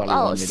 Total value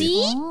 180.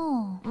 See?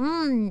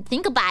 Oh.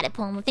 Think about it,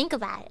 Pomo. Think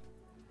about it.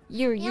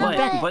 You're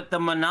But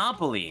the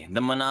Monopoly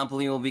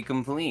will be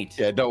complete.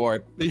 Yeah, don't worry.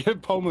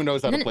 Pomu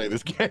knows how to play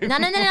this game. No.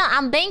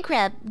 I'm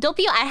bankrupt.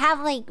 Doppio, I have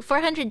like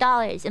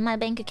 $400 in my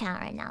bank account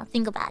right now.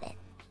 Think about it.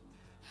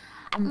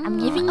 I'm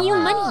giving you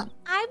money.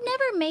 I've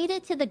never made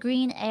it to the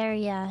green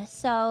area,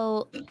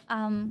 so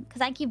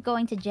because I keep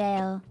going to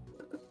jail.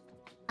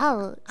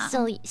 Oh,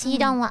 so you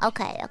don't want?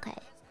 Okay.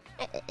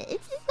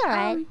 It's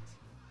alright.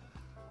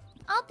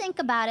 I'll think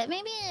about it.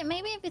 Maybe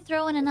if you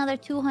throw in another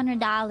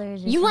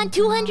 $200. You want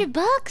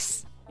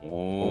 $200?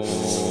 Oh.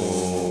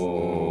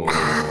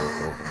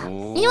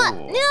 You know what?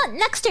 No,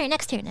 next turn.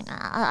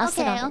 I'll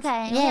sit on this.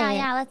 Okay.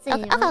 Yeah. Let's see.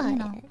 Okay. Well, you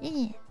know.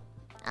 Yeah.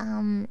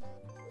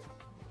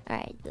 All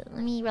right. Let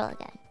me roll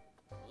again.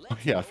 Oh,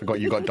 yeah, I forgot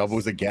you got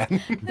doubles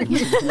again. I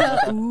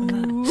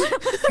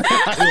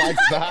like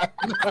that.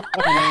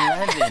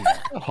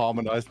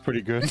 Harmonized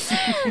pretty good.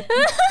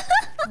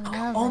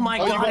 Oh my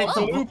god, You got it's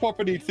a a blue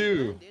property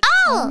too.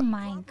 Oh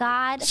my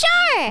god.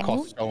 Sure.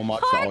 Costs so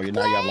much. Oh,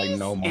 now you have like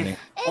no money.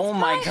 Oh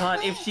my god,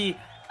 if she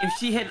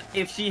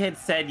had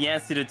said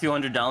yes to the $200, she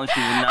would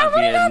not have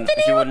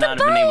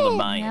been able to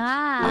buy it.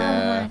 Yeah. Oh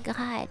my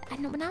god. I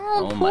know, but now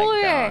I'm Oh my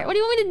poor. God. What do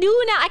you want me to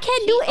do now? I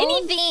can't do So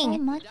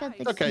anything. much of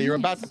the Okay, you're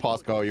about to keys.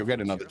 pass go. You'll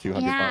get another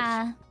 200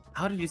 Yeah. bucks.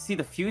 How did you see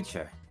the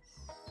future?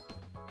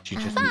 She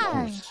just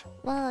Fine. knows.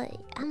 Well,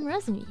 I'm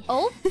Rosemi.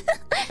 Oh.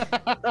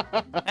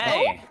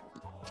 Hey,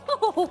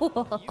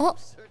 Oh.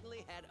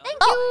 Thank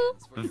you.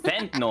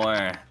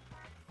 Ventnor.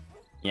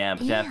 Yeah,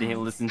 but you have to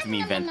listen to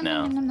me vent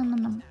now.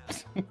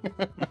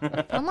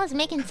 Almost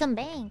making some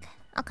bank.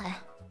 Okay.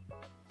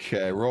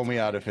 Okay, roll me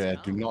out of here.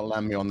 Do not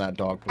land me on that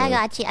dark blue. I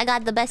got you. I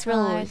got the best Dark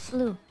rolls.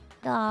 blue.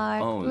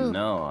 Dark Oh blue.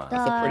 no.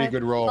 That's a pretty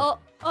good roll. Oh.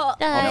 I'll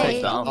Dark take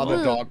the Dark other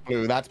blue. dark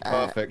blue. That's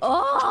perfect.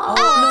 Oh.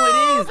 No, it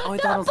is. Oh, I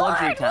thought it was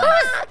luxury time.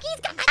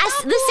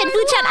 Listen,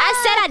 Fuchan, I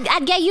said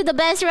I'd get you the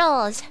best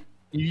rolls.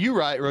 You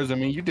right,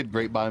 Rosemi. You did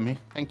great by me.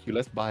 Thank you.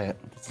 Let's buy it.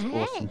 This is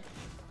Alright. awesome.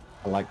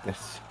 I like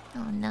this.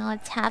 Oh no,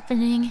 it's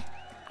happening.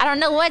 I don't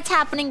know what's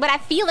happening, but I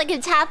feel like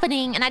it's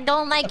happening, and I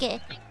don't like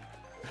it.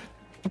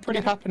 It's a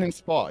pretty happening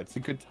spot. It's a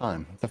good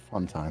time. It's a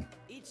fun time.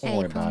 Don't Hey,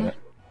 worry about Pomo. it.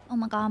 Oh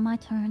my god, my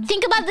turn.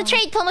 Think about the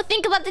trade, Pomo.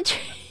 Think about the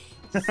trade.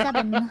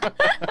 7.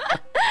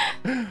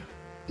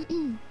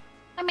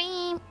 I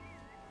mean...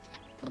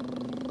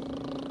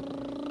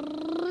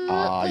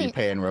 You're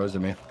paying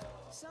Rosemi.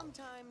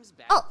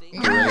 Oh, You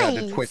really had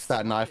to nice. twist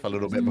that knife a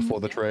little bit before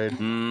the trade.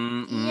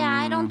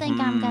 Yeah, I don't think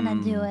I'm gonna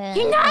do it.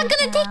 You're not right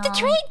gonna take the now.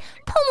 trade,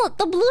 Pomo.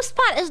 The blue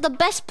spot is the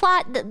best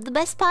spot. The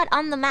best spot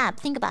on the map.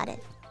 Think about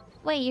it.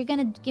 Wait, you're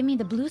gonna give me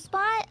the blue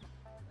spot?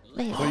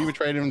 Wait. So you were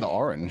trading the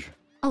orange.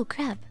 Oh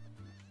crap.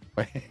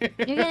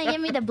 You're gonna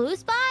give me the blue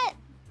spot?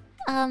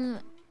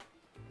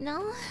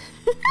 No.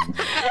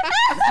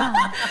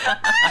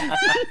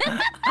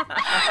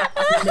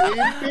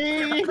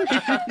 Maybe.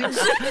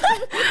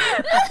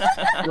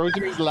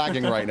 Rosemi's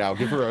lagging right now.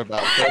 Give her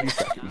about 30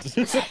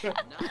 seconds.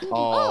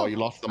 Oh, you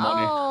lost the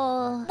money.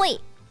 Oh. Wait.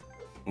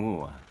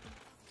 Ooh.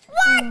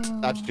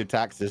 That's your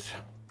taxes.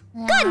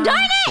 God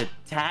darn it!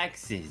 The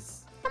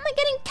taxes. How am I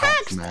getting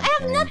taxed? man, I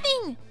have man.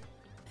 nothing.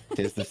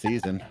 Tis the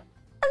season.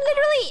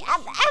 I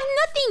have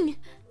nothing.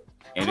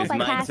 It hope is I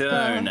my pass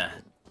turn. go.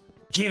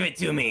 Give it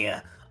to me.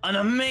 An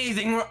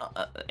amazing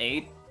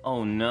 8.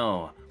 Oh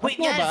no. Wait,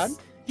 not yes.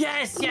 bad.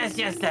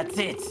 Yes, that's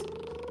it.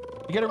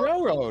 You get a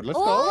railroad. Let's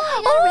Oh, go.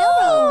 I got a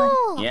railroad.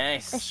 Oh. The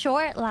Yes.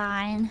 short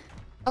line.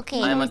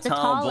 Okay. I'm a the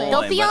tall boy,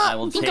 tallest. but I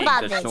will Doppio, think take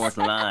about the this. short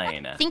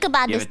line. Think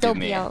about Give this, it to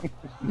me. Doppio.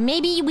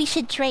 Maybe we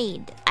should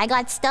trade. I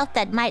got stuff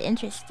that might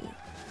interest you.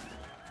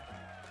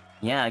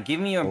 Yeah, give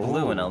me your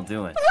blue and I'll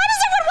do it. Why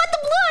does everyone want the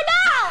blue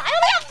now? I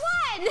only have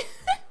one.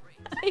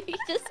 You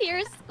just hear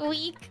a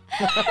squeak.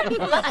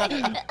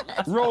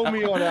 Roll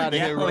me on out of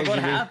Yeah, here, like what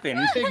Rosemi.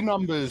 happened? Big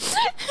numbers.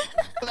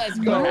 Let's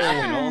What go.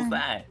 happened? What was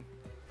that?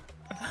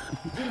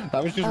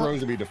 That was just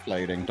Rosemi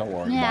deflating. Don't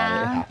worry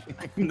Yeah. about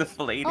it.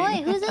 Deflating. Oh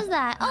wait, whose is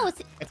that? Oh,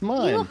 it's It's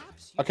mine. You-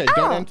 Okay, Oh.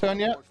 don't end turn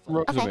yet.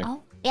 Rosemi, Okay.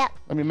 Oh, yeah.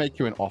 let me make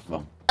you an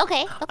offer.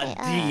 Okay.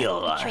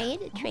 deal.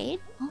 Trade.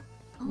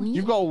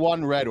 You've got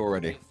 1 red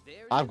already.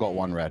 I've got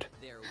 1 red.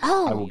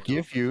 I will Oh.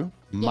 give you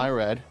my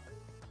red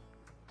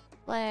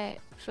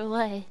For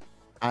what?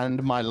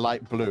 and my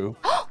light blue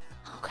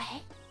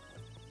Okay.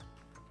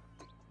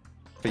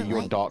 for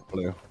your dark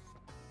blue.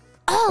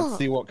 Oh. Let's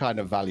see what kind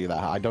of value that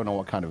has. I don't know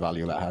what kind of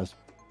value that has.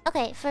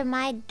 Okay, for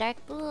my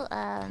dark blue,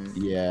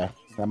 Yeah,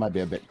 that might be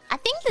a bit. I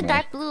think the small.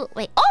 dark blue.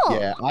 Wait. Oh.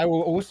 Yeah, I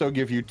will also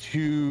give you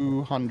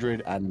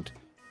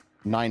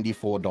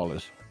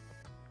 $294.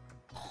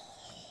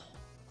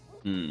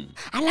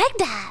 I like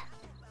that.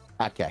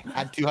 Okay,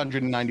 add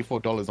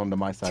 $294 onto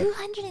my side.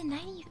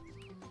 290.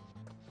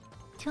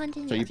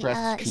 200. So you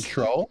press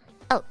Control.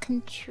 Oh,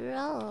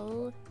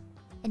 Control.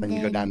 And Then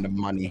you go down to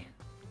money.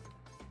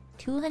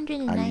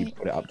 290. And you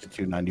put it up to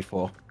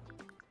 294.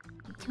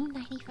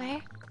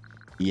 294.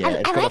 Yeah,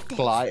 it's I got like a this.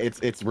 fly.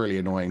 It's really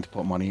annoying to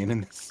put money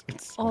in this.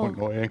 It's so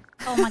annoying.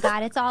 Oh my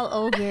god, it's all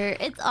ogre.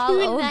 It's all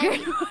ogre.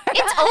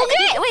 It's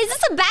ogre. Wait, is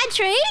this a bad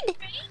trade?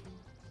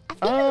 I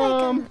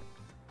feel like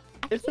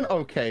It's an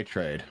okay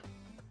trade.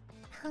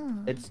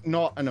 It's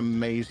not an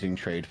amazing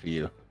trade for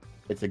you.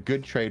 It's a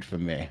good trade for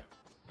me.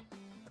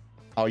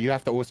 Oh, you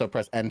have to also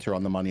press enter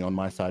on the money on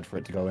my side for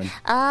it to go in.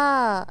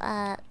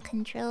 Oh,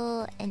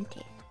 Control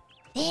Enter.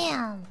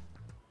 Damn.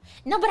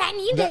 No, but I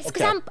need this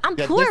because I'm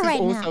poor right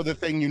now. This is also the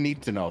thing you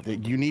need to know.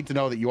 You need to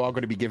know that you are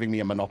going to be giving me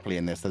a monopoly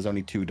in this. There's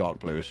only 2 dark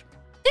blues.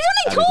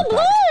 There's only 2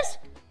 blues.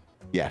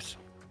 Yes.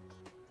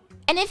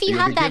 And if you You'll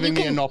have be that, giving you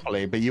me can. a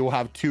monopoly, but you will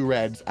have 2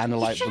 reds and a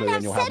light blue,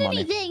 and you'll have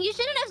money. You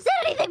shouldn't have said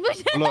anything.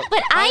 Look,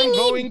 But I'm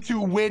going to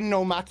win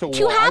no matter what.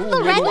 To have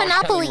the red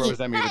monopoly.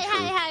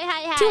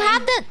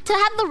 Hi. To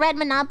have the red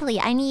monopoly,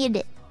 I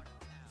need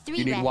 3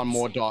 You need reds. 1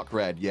 more dark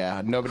red.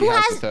 Yeah, nobody Who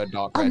has has the 3rd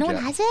dark Oh, red no yet.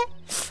 one has it.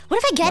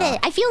 What if I get it?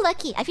 I feel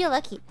lucky. I feel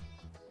lucky.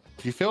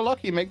 If you feel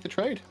lucky, make the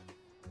trade.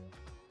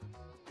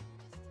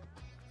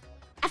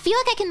 I feel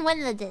like I can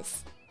win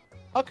this.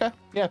 Okay.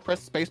 Yeah,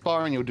 press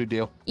spacebar and you'll do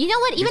deal. You know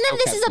what? You Even still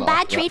if this can't is a bad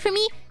block, yeah. trade for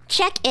me,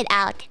 check it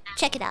out.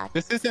 Check it out.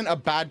 This isn't a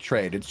bad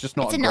trade. It's just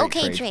not It's a an great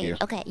okay trade. For you.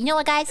 Okay, you know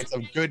what, guys? It's a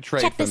good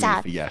trade Check for this me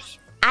out. for yes.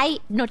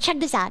 No, check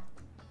this out.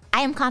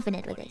 I am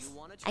confident with this.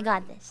 I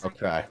got this.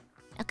 Okay.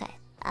 Okay.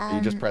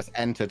 You just press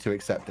enter to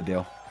accept the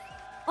deal.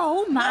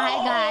 Oh my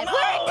god.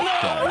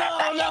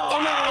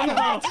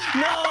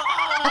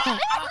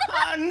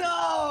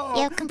 No!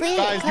 Yeah, completely.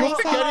 Guys, you're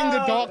getting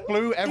the dark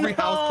blue. Every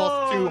house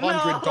costs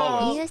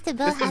 $200. You used to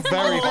This is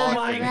very hard.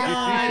 Oh my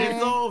god,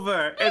 it's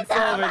over. It's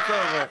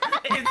over.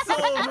 It's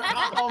over.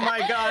 Oh my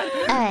god.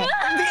 Alright.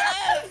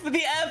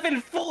 The F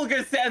in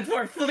Fulgur stands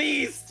for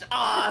fleeced.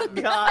 Oh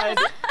god.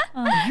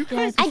 You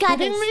guys I got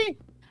kidding this. me?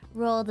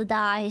 Roll the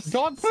dice.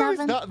 Dark blue is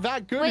 7. not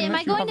that good. Wait, am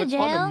I unless you going have to a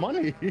ton of jail?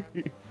 money.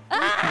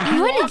 You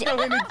going to jail?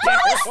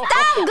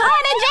 Stop going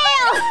to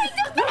jail!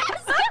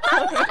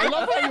 I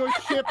love how your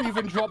ship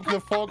even dropped the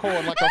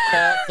foghorn like a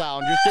fart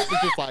sound. Your ship was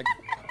just like.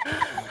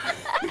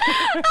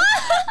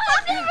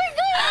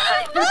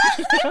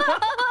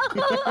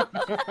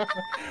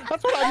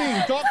 That's what I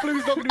mean. Dark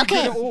blue's not going to be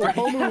good at all.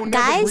 POMU will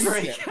Guys, never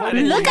reach it.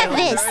 look at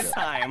this.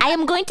 I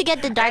am going to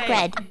get the dark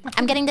red.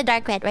 I'm getting the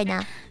dark red right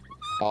now.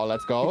 Oh,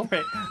 let's go.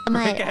 Am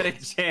I- Break out of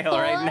jail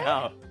right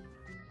now.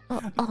 Oh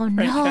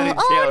Break no! out of jail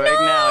Oh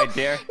right now, I no!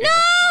 dare.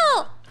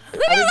 No!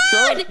 Leave me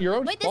alone! Your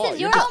own Wait, this fault. is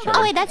You your just own chose.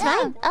 Oh wait, that's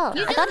mine. Oh,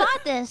 You I just thought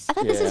bought this. I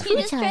thought this was Yeah. You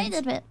food just challenge.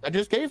 traded it. I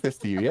just gave this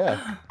to you,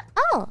 yeah.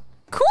 Oh,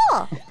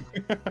 cool.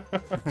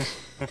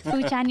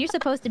 Fuchan, you're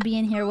supposed to be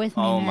in here with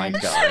me, Oh man. my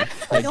god.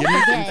 Hey, give me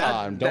some forget.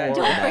 time. Don't That- worry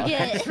Don't about it.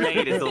 forget. That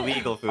trade is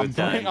illegal, food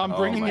time. I'm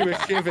bringing you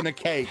a shiv and a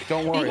cake.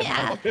 Don't worry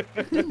Yeah. about it.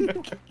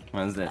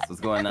 What's this? What's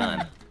going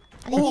on?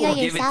 I think you got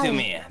your Give it to salad.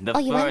 me. The Oh,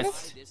 you want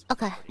first. this?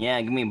 Okay. Yeah,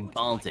 give me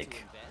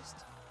Baltic.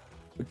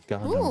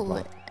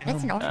 Ooh,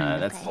 that's an orphan.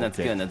 That's Okay. that's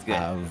good. That's good.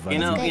 That's You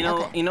know, good,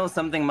 okay. you know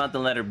something about the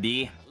letter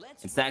B?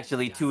 It's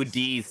actually 2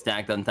 D's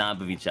stacked on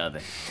top of each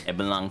other. It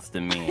belongs to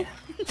me.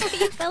 You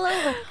fell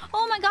over.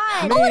 Oh my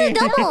god. Oh, and a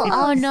double!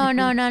 Oh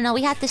no!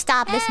 We have to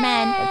stop this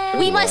man.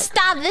 We must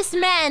stop this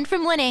man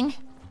from winning.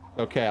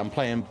 Okay, I'm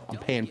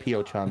paying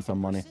Pio-chan some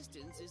money.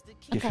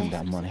 Give him Okay.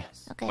 that money.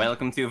 Okay.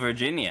 Welcome to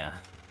Virginia.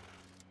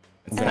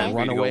 It's I'm time gonna for you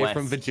run to go away west.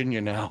 from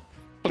Virginia now.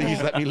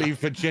 Please let me leave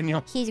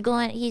Virginia. He's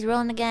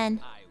rolling again.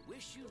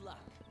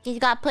 He's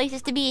got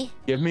places to be.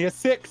 Give me a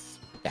 6.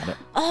 Got it.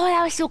 Oh,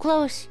 that was so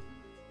close.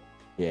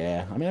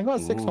 Yeah, I mean, I got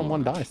a 6 on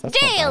 1 dice. That's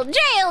Jail!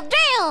 not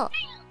Jail!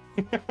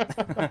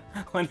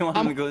 Why do you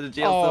want me to go to bad.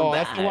 jail Oh, so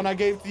bad? that's the one I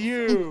gave to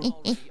you.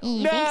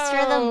 Thanks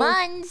for the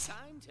buns.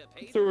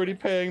 It's already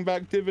paying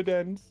back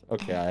dividends.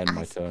 Okay, I end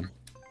my turn.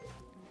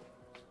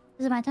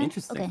 Is it my turn?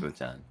 Interesting, Okay.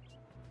 Fuchan.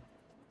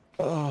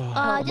 Oh,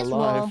 I'm just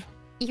alive. roll.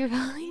 You're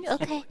rolling?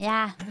 Okay.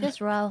 Yeah,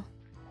 just roll.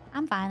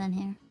 I'm fine in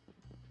here.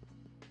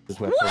 This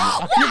is where POMU-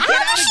 How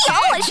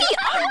did she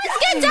almost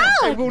get I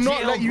down? will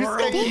not let you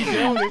Jailbroke. stay in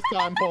jail this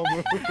time,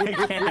 POMU. You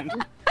can't.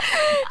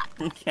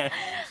 You can't.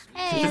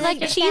 Hey, She's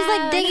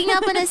like digging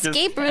up an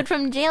escape route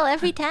from jail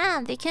every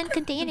time. They can't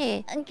contain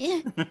it.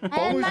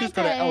 POMU's just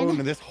gonna own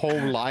this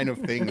whole line of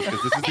things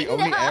because this is the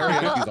only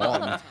area that he's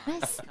on.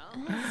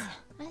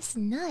 That's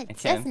nuts. I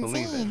That's can't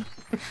believe insane.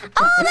 it.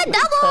 Oh, the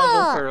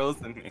Double for double!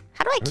 Rosemi.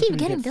 How do I keep Rosemi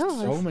getting gets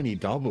doubles? So many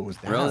doubles.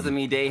 Damn.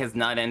 Rosemi Day has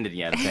not ended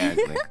yet,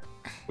 apparently.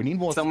 We need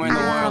more. Somewhere in the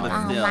speed. world, it's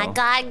Oh still. my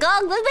god, go!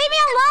 Leave me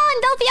alone,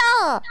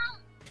 Doppio!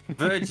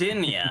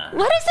 Virginia.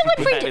 What is it with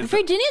That Virginia? is-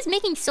 Virginia's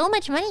making so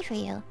much money for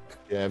you.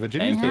 Yeah,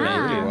 Virginia's doing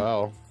Yeah. really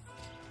well.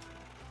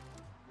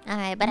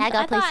 Alright, but I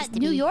got places thought to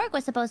New be. York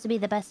was supposed to be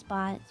the best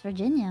spot. It's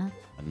Virginia.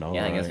 I know,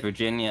 Yeah, I guess right?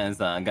 Virginia is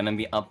gonna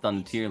be upped on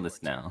the tier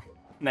list now.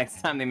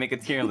 Next time they make a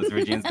tier list,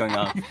 Virginia's going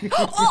up.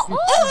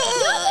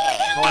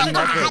 Oh,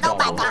 another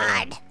double.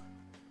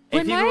 If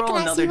One you more? roll Can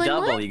I see another one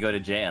double, more? you go to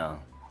jail.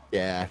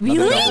 Yeah. Really?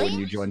 another double when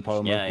you join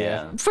POMU.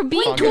 Yeah. For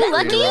being Oh, too good for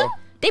lucky? you.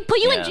 They put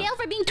you in Yeah. jail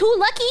for being too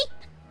lucky?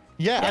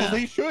 Yeah, Yeah. as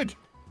they should.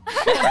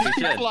 Yeah, you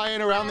should.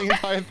 Flying around the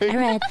entire thing.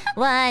 Alright,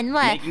 one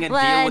more. Making a deal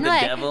one with the more.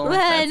 devil. One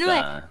That's,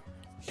 more.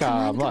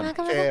 Come on,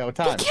 jail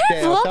time. Be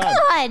careful, Jail come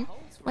time. on.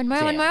 One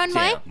more, one more, one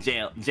more.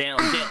 Jail.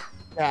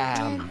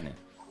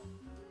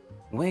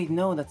 Wait,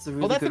 no, that's a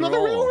really Oh, that's good another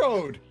roll.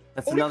 railroad.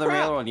 That's Holy another crap.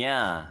 railroad,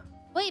 yeah.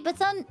 Wait, but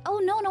son. Oh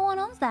no, no one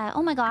owns that.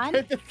 Oh my god.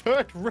 The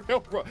third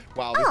railroad.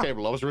 Wow, this game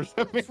loves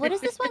Rosemi. What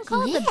is this one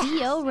called? The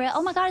BO rail.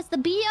 Oh my god, it's the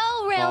BO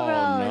Oh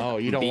railroad. no,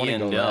 you don't want to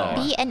go B&O. there.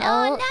 B and Oh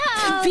O.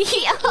 no.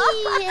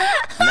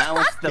 B-O. Now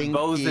it's the Stinky,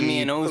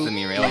 Bozemi and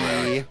Ozemi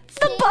railroad. It's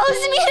the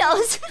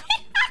Bosmios.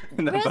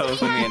 The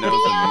Bozemi and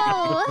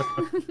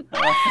Ozemi.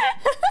 BO.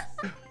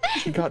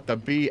 You got the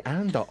B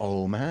and the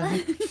O,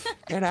 man.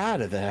 Get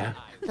out of there.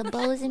 The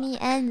Bosmi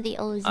and the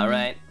Ozmi. All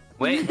right.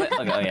 Wait. Okay.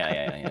 Oh,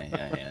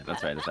 yeah.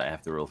 That's right. I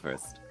have to roll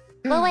first.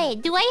 But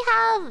wait, do I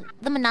have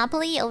the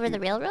monopoly over the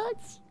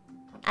railroads?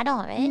 I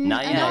don't, right?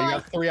 Not yet. No, you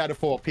got 3 out of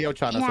 4.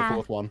 Pio-chan has Yeah. the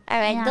 4th one.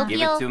 Alright, Yeah.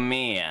 Give it to Doppio.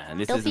 me.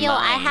 This is mine. Doppio,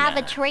 I have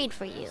a trade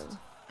for you.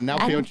 Now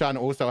I'm- Pio-chan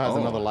also has Oh.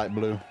 another light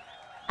blue.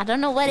 I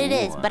don't know what it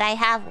is, Ooh. but I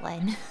have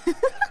one.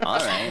 All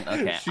right.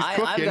 Okay. She's I've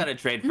cooking. got a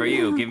trade for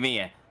you. Give me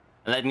a.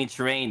 Let me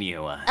train you.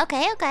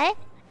 Okay.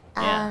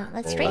 Yeah.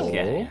 Let's trade.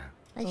 Okay.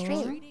 Let's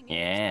trade.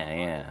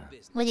 Yeah.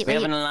 What do you, We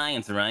have what an do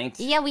alliance, right?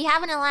 you- yeah, we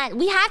have an alliance.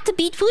 We have to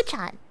beat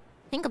Fuchan.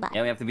 Think about Yeah,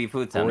 it. we have to be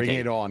food time. Bring Okay,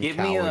 it on, give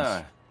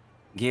cowards.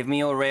 Give me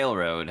your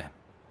railroad.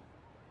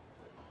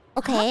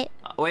 Okay.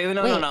 Wait,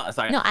 no.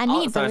 Sorry. No, I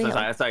need sorry, the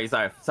rail. sorry. I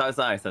thought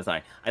I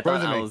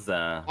Rosemi, was.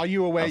 Are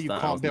you aware you I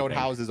was can't build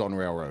thinking. houses on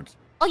railroads?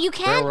 Oh, you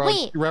can?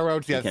 Wait.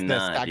 Railroads, yes, cannot, they're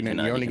you stagnant.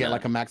 cannot, You only you get cannot.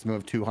 like a maximum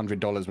of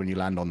 $200 when you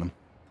land on them.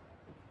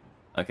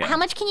 Okay. How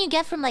much can you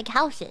get from like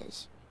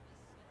houses?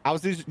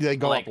 Houses, they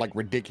go Like- up like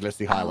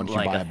ridiculously high once you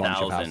Like buy a 1,000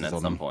 bunch of houses at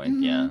on some them.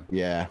 point. Yeah.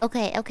 Yeah.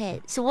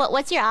 Okay. So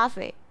what's your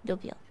offer,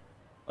 Doppio?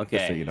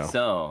 Okay. so you know.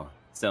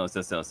 So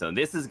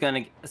this is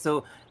gonna.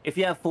 So if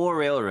you have 4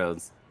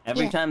 railroads,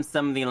 every Yeah. time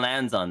somebody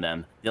lands on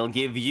them, they'll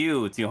give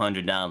you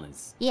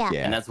 $200. Yeah.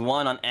 Yeah. And that's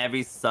 1 on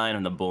every side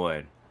of the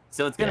board.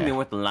 So it's gonna be Yeah.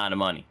 worth a lot of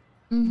money.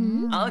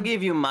 Mm-hmm. I'll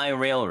give you my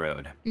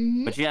railroad,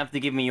 Mm-hmm. but you have to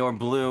give me your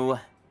blue,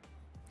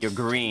 your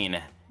green,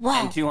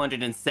 Wow. and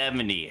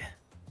 270. Dude,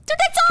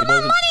 that's all my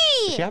Does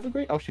money! she have a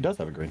green? Oh, she does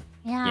have a green.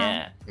 Yeah.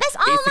 Yeah. That's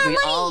all my Basically,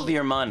 money! all of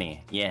your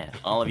money. Yeah,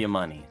 all of your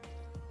money.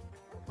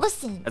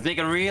 Listen, Let's make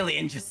it really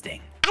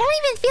interesting. I don't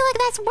even feel like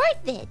that's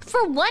worth it.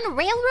 For one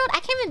railroad,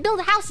 I can't even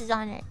build houses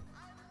on it.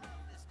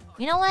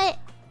 You know what?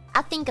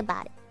 I'll think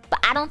about it. But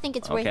I don't think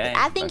it's worth Okay, it.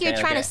 I think you're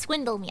okay, trying okay. to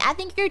swindle me. I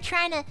think you're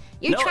trying to...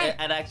 No, it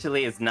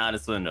actually is not a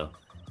swindle.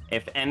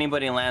 If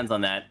anybody lands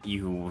on that,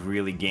 you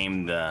really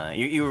game the...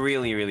 You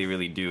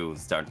really do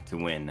start to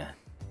win.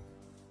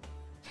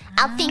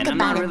 I'll think And I'm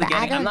about not it, really but I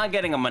getting... I'm don't... not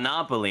getting a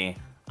monopoly.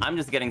 I'm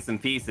just getting some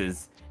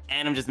pieces.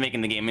 And I'm just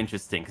making the game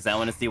interesting, because I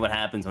want to see what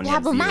happens when you Yeah,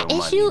 have but my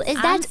zero issue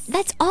money. is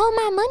that's all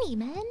my money,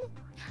 man.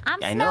 I'm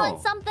I smelling know.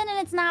 something and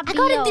it's not I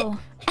gotta BO.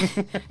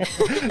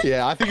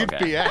 Yeah, I think it's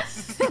Okay.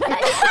 BS.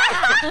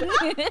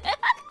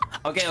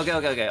 Okay.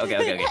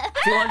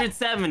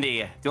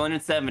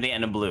 270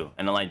 and a blue,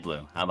 and a light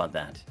blue. How about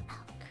that?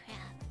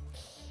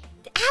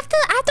 I have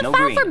to No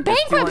file green. for It's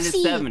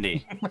bankruptcy.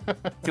 270.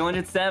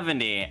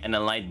 270 and a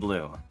light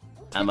blue.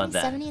 How about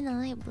that? 70 in the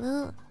light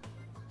blue.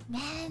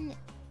 Man.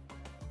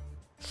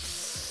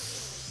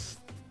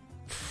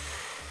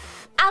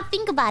 I'll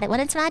think about it. When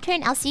it's my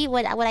turn, I'll see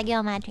what I get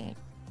on my turn.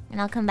 And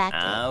I'll come back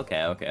to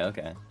it.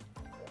 Okay.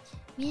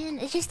 Man,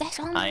 it's just that's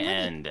all my I money.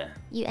 end.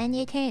 You end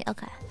your turn?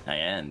 Okay. I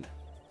end.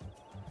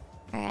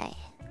 Alright.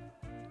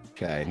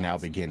 Okay, now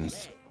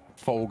begins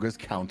FULGUR's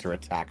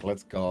counterattack.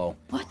 Let's go.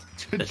 What?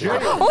 To The jail.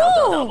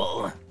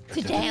 double.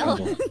 To jail.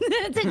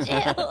 To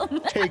jail.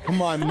 Take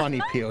my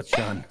money,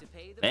 Pio-chan.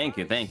 Thank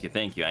you.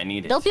 I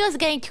need it. Doppio's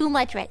getting too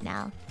much right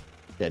now.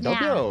 Yeah,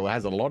 Doppio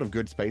has a lot of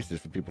good spaces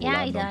for people to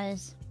Yeah, he land on.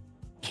 does.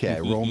 Okay,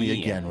 roll me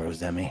again,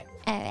 Rosemi.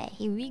 Alright,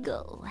 here we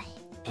go.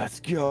 Let's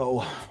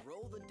go.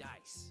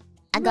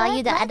 I got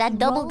you that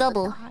double.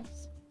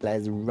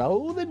 Let's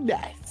roll the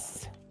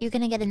dice. You're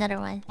gonna get another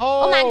one.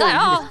 Oh, my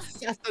god!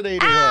 you Oh!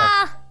 assassinated her.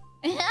 Ah!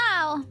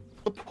 Ow.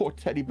 The poor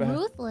teddy bear.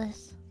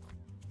 Ruthless.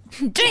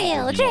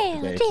 Jail! The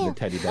teddy bear. Jail!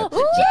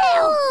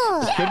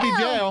 Could be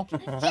jail.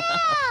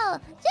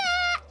 Jail.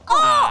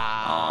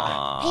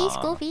 Aw. Pay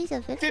school fees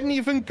of 50. Didn't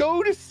even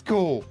go to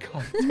school.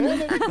 God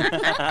damn it.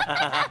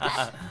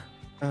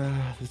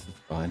 This is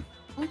fine.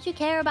 Don't you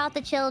care about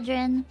the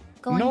children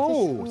going to No,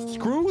 school?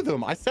 screw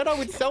them. I said I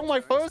would sell my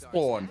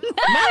firstborn.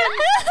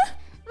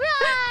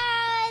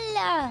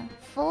 Roll.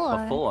 4.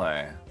 A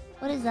 4.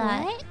 What is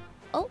that? What?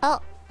 Oh. Oh,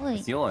 Wait.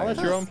 It's yours. Oh,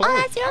 that's your own Oh,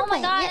 place. that's your Oh my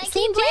place. god, Yeah, I St.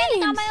 keep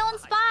landing on James. my own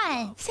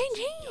spot. St.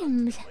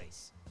 James.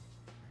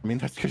 I mean,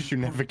 that's because you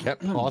never get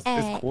past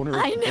this corner of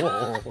I the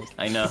know. wall.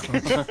 I know.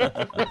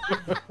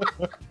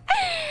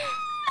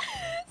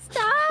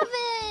 Stop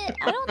it!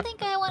 I don't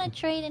think I want to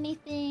trade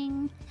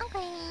anything.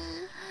 Okay.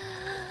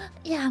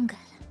 Yeah, I'm good.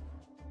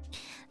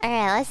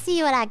 Alright, let's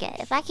see what I get.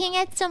 If I can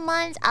get some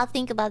ones, I'll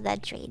think about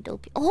that trade.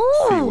 Dope. See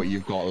Oh! what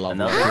you've got, love.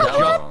 Another Just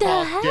double. the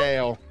past heck?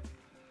 jail.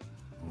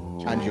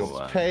 And Ooh.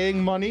 you're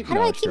paying money. How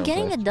do I keep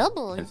getting the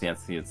doubles?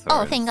 Yes, it's Oh,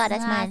 yours. thank God,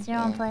 that's Nah, mine. it's your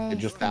own Yeah. place.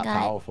 You're just that God.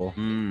 powerful.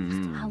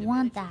 I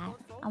want that.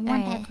 I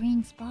want that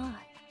green spot.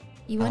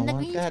 You want the I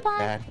green that spot?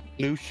 bad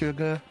blue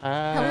sugar.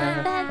 I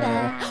want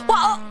that.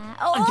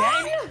 Oh,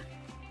 Again?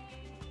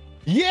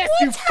 Yes,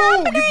 you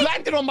fool! You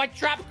landed on my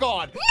trap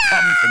card.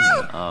 Come to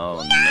me.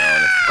 Oh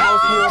no.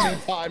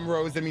 Housewarming time,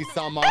 Rosemi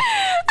Summer. $100.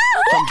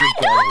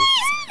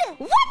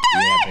 What the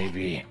Yeah, heck?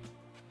 baby.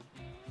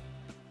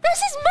 This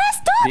is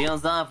messed up!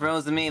 Deals off,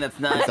 Rosemi. That's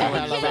not That's a what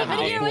hell you of a said. I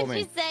house. hear what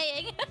Housewarming. she's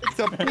saying. It's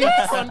a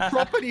beachfront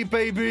property,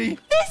 baby.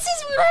 This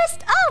is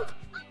messed up!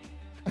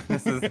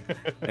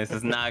 This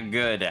is not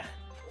good.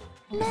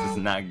 This is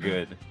not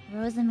good.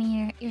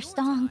 Rosemi, you're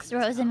stonks,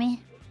 Rosemi.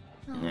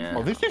 Yeah.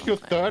 Oh, this is your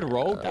third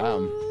roll?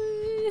 Damn.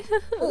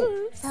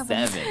 Oh,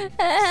 7.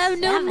 I have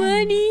no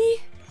money.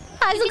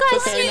 How's it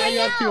going? Okay, now you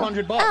have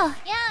 200 bucks. Oh,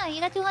 Yeah, you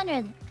got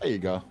 200. There you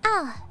go.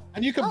 oh.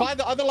 And you can buy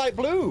the other light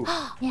blue.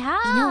 Yeah.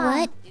 You know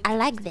what? I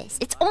like this.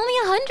 It's only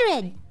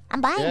 100.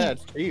 I'm buying Yeah, it.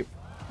 it's cheap.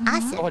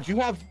 Awesome. God, you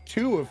have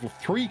 2 of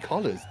 3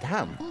 colors.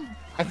 Damn.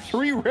 And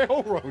 3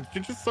 railroads.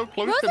 You're just so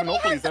close to Rosemi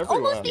monopolies has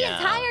everywhere. almost the Yeah.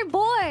 entire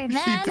board,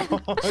 man. She does.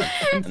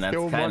 And that's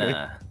Still kind money.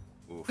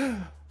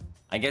 of.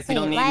 I guess you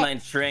Wait, don't need why- my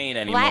trade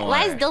anymore.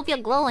 Why is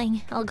Doppio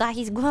glowing? Oh god,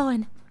 he's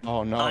glowing.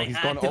 Oh no, I he's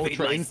gone activate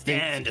ultra my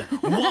instinct.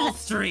 stand. Wall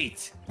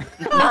Street.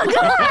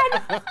 Oh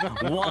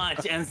god!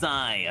 Watch as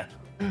I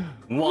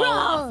wall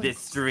off this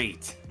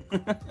street.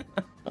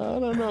 I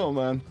don't know,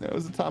 man. There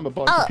was a time a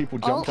bunch Oh, of people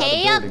jumped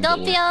okay, out up, of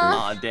buildings. Doppio.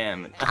 Aw,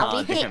 damn it.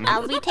 Aw, damn it.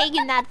 I'll be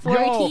taking that Yo,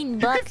 14 you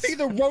bucks. can see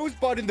the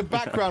rosebud in the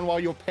background while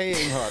you're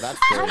paying her. That's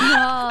great.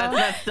 That's No.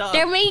 messed up.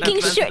 They're making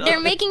That's sure messed they're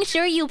up. making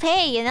sure you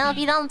pay. You know, if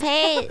you don't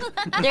pay,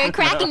 they're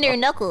cracking their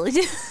knuckles.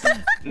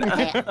 A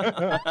bunch of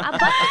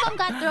them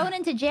got thrown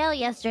into jail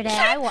yesterday.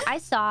 I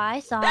saw.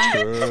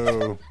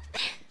 True.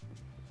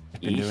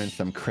 Been doing Yeesh.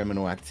 some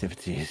criminal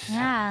activities.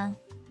 Yeah.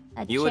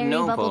 A You would cherry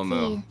know, bubble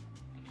Pomu. tea.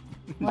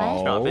 What?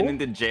 No. Dropping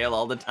into jail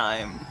all the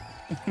time.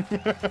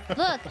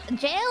 Look,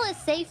 jail is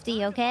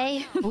safety,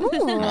 okay? Ooh,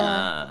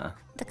 Ah.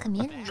 the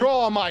community.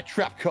 Draw my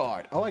trap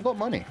card. Oh, I got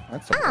money.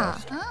 That's a Ah.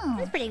 first. Oh.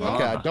 That's pretty good.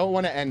 Okay, I don't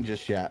want to end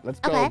just yet. Let's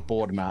go Okay.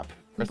 board map.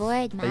 Press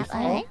Board map. space.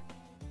 Alright.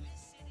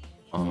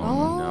 Oh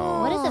no.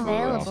 What is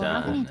available?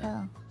 How can you Chan.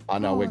 tell? Oh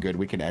no, we're good.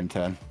 We can end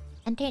turn.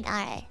 Entered.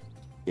 Alright.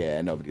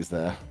 Yeah, nobody's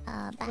there.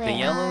 Back. The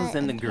yellows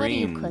and the What are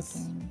you greens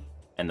cooking?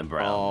 and the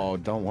brown. Oh,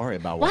 don't worry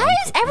about what Why I'm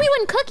is cooking.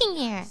 everyone cooking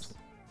here?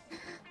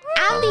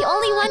 I'm the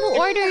only one who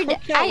ordered.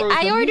 Cook out, I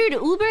Rosemary. ordered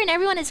Uber and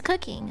everyone is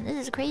cooking. This is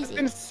There's crazy.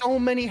 been so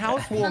many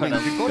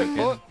housewarmings. You gotta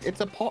cook. It's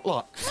a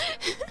potluck.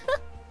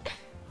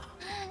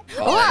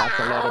 Oh, that's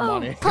a lot of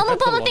money.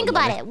 Pomo, think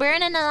about it. We're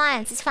in an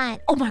alliance. It's fine.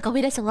 Oh my god,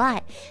 wait, that's a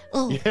lot.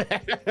 Oh.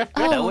 That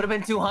Oh. would have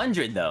been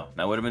 200 though.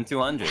 That would have been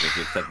 200 if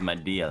you accepted my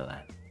deal.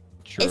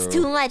 It's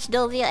too much,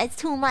 Dovia. It's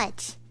too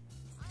much.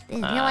 You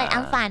know what?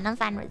 I'm fine. I'm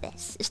fine with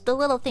this. It's the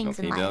little things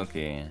in Okie life.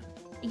 dokie.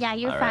 Yeah,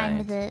 you're All fine right.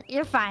 with it.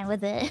 You're fine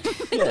with it.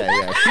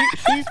 Yeah.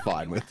 She's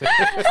fine with it.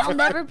 I'll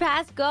never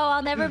pass go.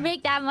 I'll never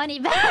make that money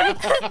back.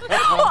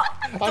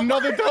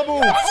 Another double.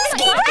 This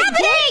keep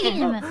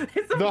happening!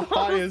 The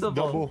highest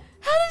double.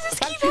 How does this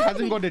The keep fact she hasn't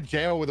happening? gone to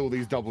jail with all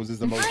these doubles is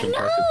the most I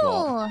impressive part.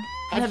 know. And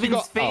she Heaven's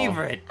got-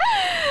 favorite.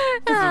 Oh,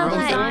 Rose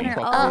my on honor.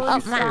 her Oh, own my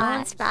spot.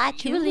 own spot.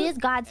 She really is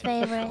God's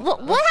favorite. What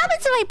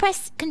happens if I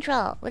press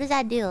control? What does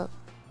that do?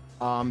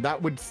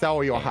 That would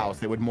sell your house.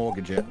 They would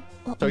mortgage it.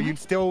 So you'd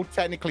still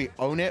technically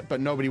own it,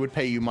 but nobody would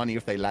pay you money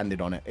if they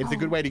landed on it. It's a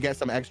good way to get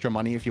some extra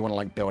money if you want to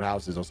like build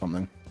houses or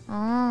something.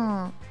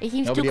 Oh, it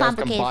seems Nobody too else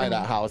can complicated buy for me.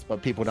 that house,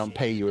 but people don't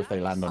pay you if they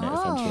land on it,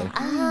 essentially.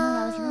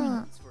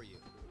 Oh.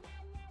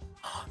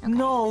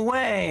 No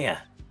way.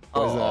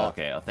 What is Oh, that?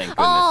 okay. Oh, thank goodness.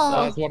 Oh.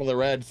 Oh, that's one of the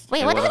reds.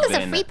 Wait, It what would've happens to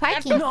been- free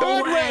That's the parking? No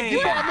third way. red.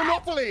 You got a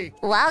monopoly.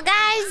 Well,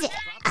 guys,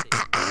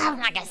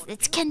 I guess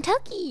it's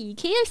Kentucky,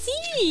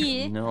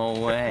 KFC, No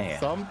way.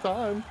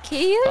 Sometime.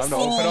 KFC. Time to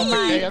open up the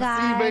my KFC,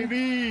 God.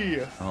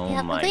 baby. Oh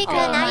Yeah, my quick,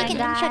 god. now my you can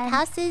God. construct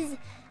houses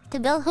to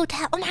build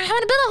hotel. Oh my, I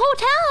want to build a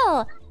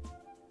hotel.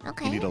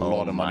 Okay. You need a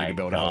lot of money to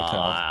build a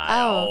hotel.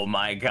 Oh. Oh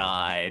my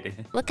god.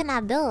 What can I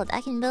build?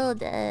 I can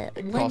build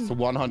It costs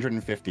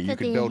 150. You could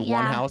 50, build one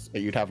yeah. house,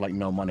 but you'd have like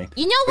no money.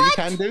 You know What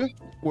what? you can do?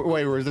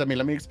 Wait, let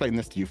me explain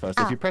this to you first.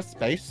 Oh. If you press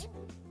space,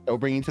 it'll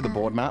bring you to the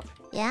board map.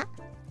 Yeah.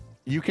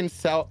 You can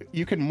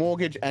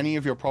mortgage any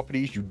of your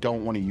properties you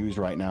don't want to use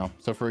right now.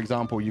 So for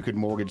example, you could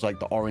mortgage like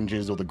the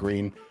oranges or the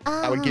green.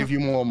 That would give you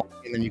more money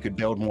and then you could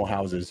build more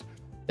houses.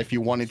 If you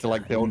wanted to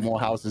like build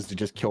more houses to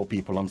just kill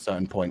people on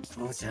certain points.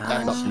 That's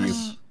up to you.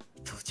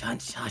 I'm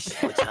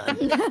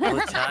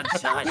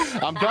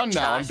done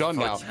now. I'm done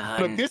now.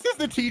 Look, this is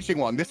the teaching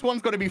one. This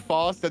one's gonna be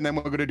fast, and then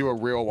we're gonna do a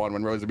real one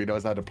when Rosemi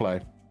knows how to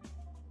play.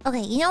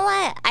 Okay, you know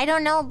what? I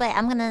don't know, but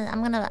I'm gonna.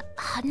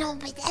 Oh, no,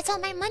 but that's all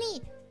my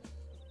money.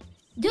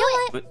 Do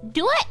it.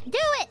 Do it. Do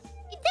it.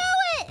 Do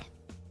it.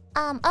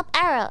 Up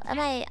arrow.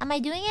 Am I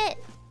doing it?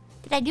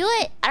 Did I do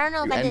it? I don't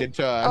know if I did.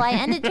 Turn. Oh, I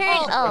ended turn.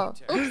 Oh,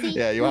 oopsie.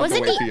 Yeah, you have to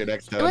wait for your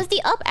next turn. It was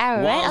the up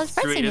arrow, right? I was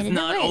pressing it. Wall Street is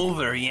not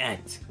over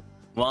yet.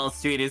 Wall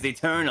Street is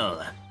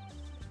eternal.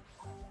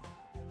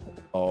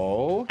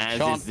 Oh, as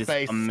is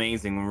this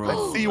amazing room.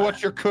 Let's see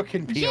what you're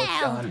cooking,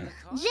 Pio-chan.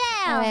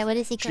 All right, what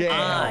is he cooking?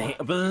 I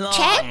belong.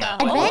 Check.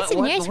 Advance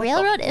in nearest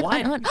railroad if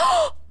unknown.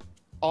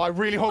 Oh, I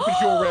really hope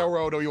it's your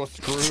railroad or you're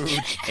screwed.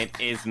 It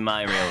is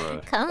my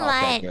railroad. Come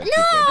on. Okay, No, Are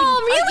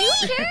really? you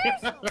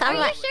sure? Come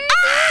on.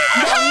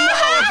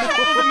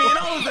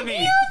 Rosemi!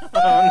 You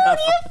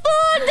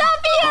fool,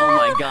 Doppio! Oh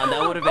my god,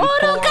 that would have been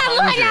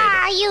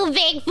 400. You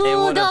big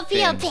fool,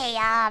 Doppio, pay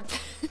up.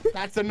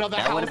 That's another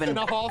house and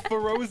a half for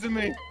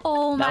Rosemi.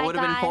 Oh my god. That would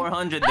have been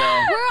 400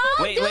 though.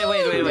 Wait,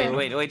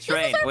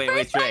 trade.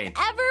 Wait, trade.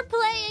 Ever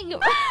playing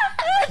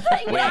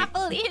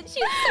Monopoly and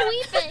she's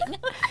sweeping.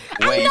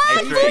 Wait, I'm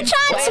not blue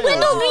chat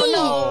swindle me.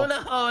 No,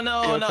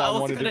 I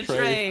was gonna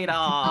trade.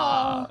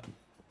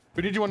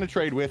 Who did you want to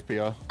trade with,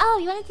 Pio? Oh,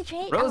 you wanted to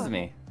trade?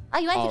 Rosemi. Oh,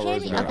 you wanted to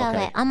trade me? Rosemi,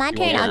 Okay. On my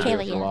turn, I'll trade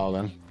with you.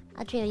 Then.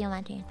 I'll trade with you on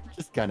my turn.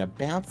 Just gonna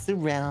bounce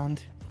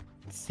around,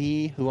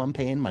 see who I'm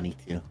paying money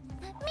to.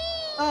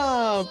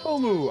 Ah,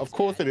 POMU. Of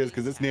course it is,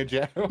 because it's near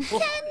jail. $10.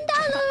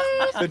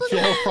 The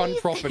jail front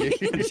property.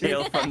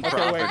 Jail front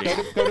property.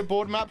 Wait, go to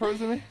board map,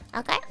 Rosemi.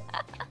 Okay.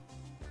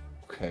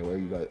 Okay, where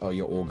you guys? Oh,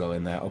 you're all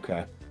going there.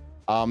 Okay.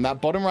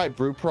 That bottom right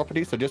brew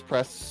property. So just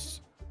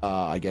press,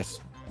 I guess,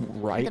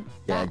 right.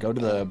 Yeah, go to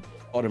the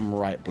bottom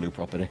right blue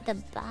property. The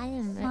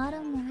bottom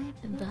right.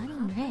 The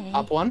bottom right.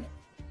 Up one.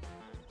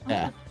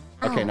 Yeah.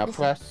 Okay, now this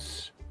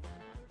press.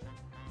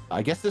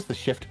 I guess this is the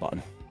shift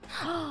button.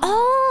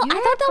 Oh, I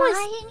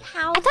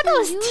thought that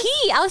was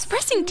T. I was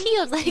pressing T.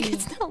 I was like,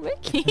 it's not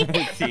working.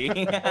 T.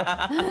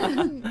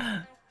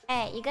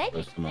 Alright, you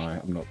good?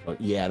 I'm not.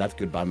 Yeah, that's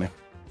good by me.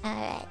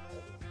 Alright.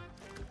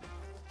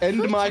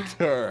 End my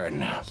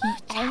turn.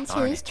 Ends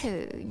his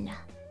turn.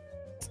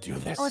 Let's do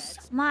this. Oh,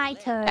 it's my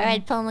turn.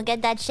 Alright, POMU,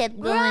 get that ship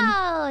going.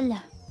 Roll.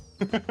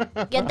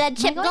 Get that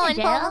chip going,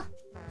 POMU.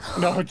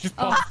 No, just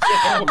pause.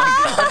 Oh my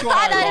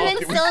god. That would have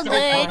been so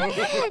good. No,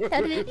 this should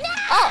have been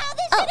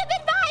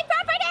my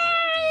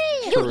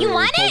property! You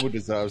want it? POMU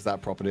deserves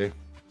that property.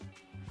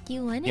 Do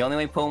you want it? The only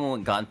way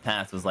POMU got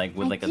past was like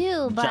with like a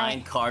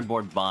giant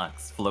cardboard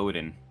box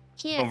floating.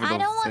 Here, I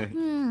don't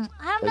want.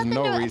 I have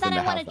nothing that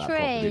I want to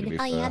trade.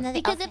 Oh, you have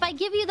nothing? Because if I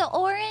give you the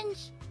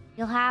orange,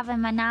 you'll have a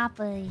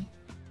monopoly.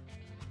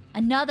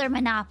 Another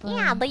monopoly.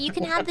 Yeah, but you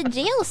can have the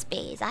jail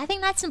space. I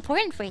think that's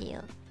important for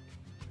you.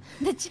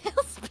 The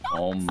jail space.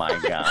 Oh my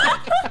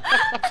god.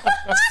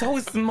 So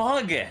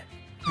smug.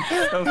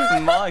 So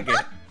smug.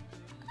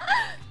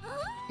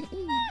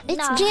 It's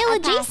No, jail I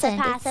adjacent.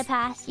 I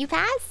pass. You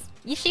pass?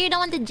 You sure you don't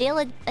want the jail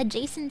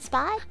adjacent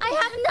spot? I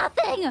have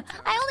nothing.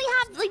 I only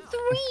have like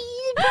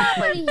 3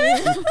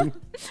 properties.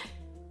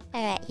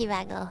 Alright, here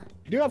I go.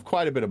 You do have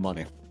quite a bit of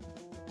money.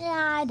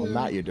 Yeah, I do. On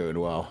that, you're doing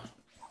well.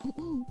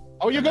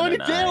 Oh, you're going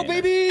to jail,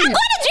 baby! I'm going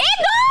to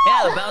jail!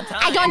 Yeah, about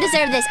time. I don't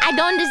deserve this. I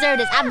don't deserve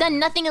this. I've done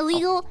nothing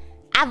illegal.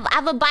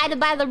 I've abided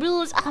by the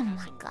rules. Oh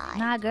my god.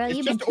 Nah, girl, It's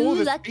you've been just all too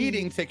the lucky.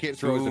 speeding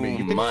tickets, Rosemi.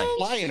 You've been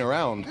flying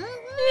around.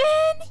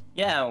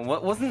 Yeah,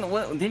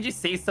 didn't you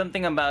say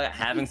something about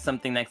having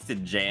something next to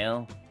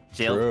jail?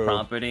 Jail True.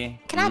 property?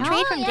 Can I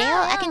trade from jail?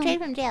 yeah. I can trade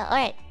from jail.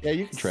 Alright. Yeah,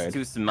 you can trade.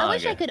 Too smug. I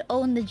wish I could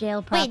own the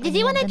jail property. Wait, did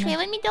you want to trade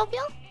with me,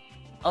 Doppio?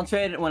 I'll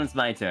trade it when it's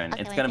my turn.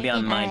 Okay, It's gonna be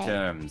on my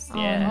terms.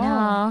 Yeah.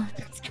 No.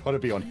 It's got to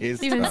be on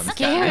his Even terms.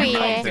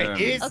 scarier. Terms.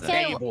 His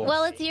Okay, table.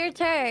 well, it's your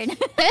turn.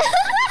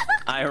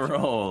 I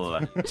roll.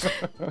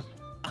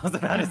 I was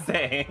about to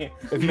say.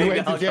 If you maybe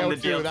went to I'll jail come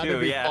too, that'd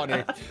be yeah.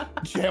 funny.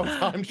 Jail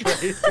time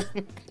trade.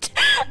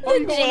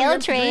 The jail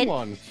trade.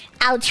 One.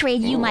 I'll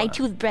trade you my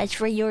toothbrush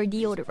for your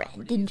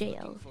deodorant in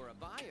jail.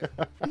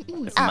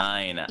 It's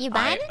mine. you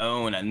buying it? I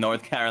own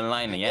North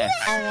Carolina, yes.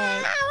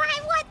 Alright. Oh,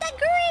 I want the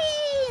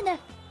green.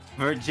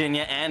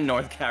 Virginia and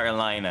North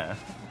Carolina.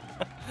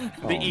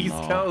 The East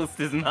Coast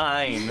is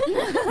mine.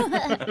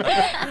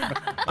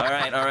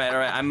 Alright.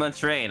 I'm gonna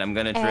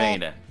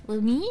trade. trade.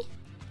 With me?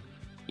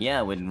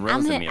 Yeah, with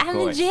Rosemi, of I'm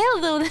course. in jail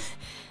though.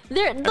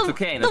 That's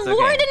okay. The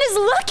warden is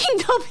looking,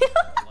 Doppio.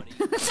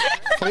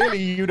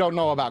 Clearly, you don't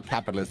know about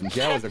capitalism.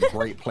 Jail is a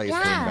great place to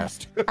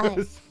invest.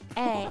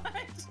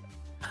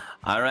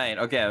 Alright.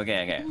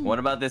 Okay. What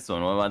about this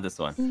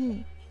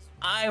one?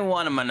 I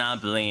want a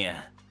monopoly.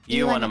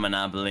 You want a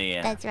monopoly.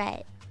 That's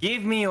right.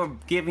 Give me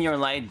your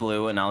light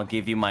blue, and I'll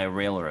give you my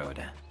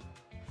railroad.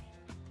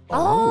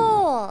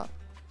 Oh.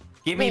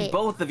 Give me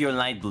both of your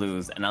light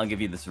blues, and I'll give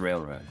you this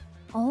railroad.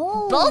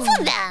 Oh. Both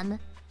of them?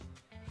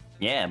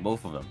 Yeah,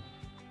 both of them.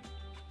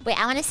 Wait,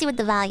 I want to see what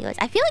the value is.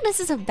 I feel like this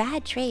is a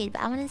bad trade,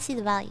 but I want to see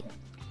the value.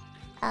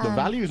 The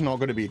value is not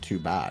going to be too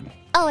bad.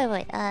 Oh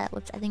wait.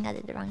 Whoops! I think I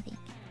did the wrong thing.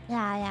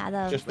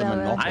 Yeah. Just the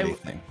monopoly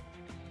thing.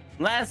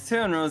 Last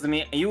turn,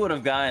 Rosemi, you would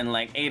have gotten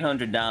like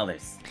 $800. Yeah,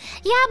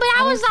 but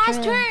I was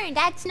last turn.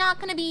 That's not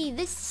gonna be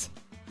this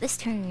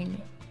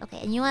turn. Okay,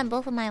 and you want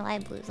both of my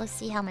light blues. Let's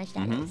see how much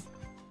that is.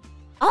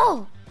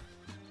 Oh.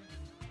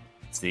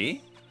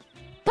 See?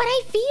 But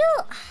I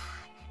feel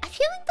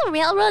like the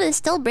railroad is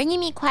still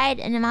bringing me quite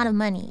an amount of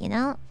money. You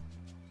know.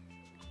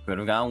 Could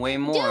have gotten way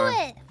more. Do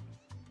it.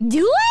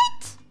 Do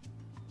it?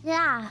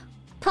 Yeah.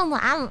 Come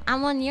on,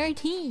 I'm on your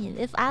team.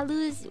 If I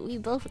lose, we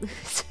both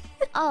lose.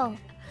 Oh.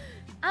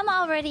 I'm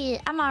already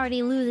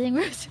losing.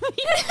 Wait.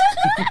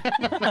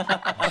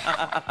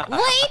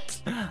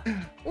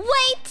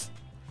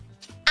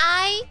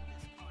 I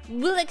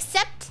will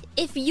accept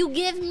if you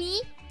give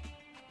me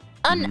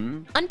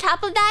on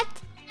top of that,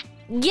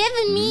 give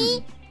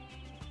me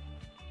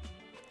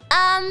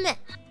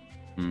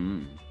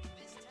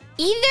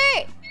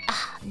either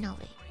no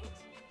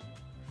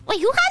wait,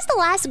 who has the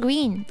last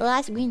green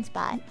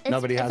spot?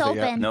 Nobody has it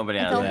yet. Nobody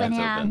has it. Open,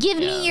 yeah. Give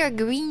me your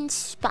green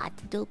spot,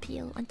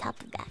 Doppio, on top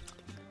of that.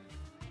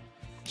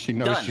 She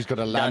knows she's got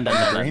to land done, on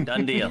the done, green.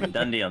 Done deal.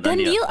 Done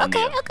deal?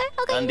 Okay.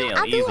 Done deal.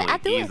 I'll do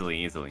it.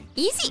 Easily.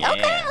 Easy? Yeah.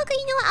 Okay,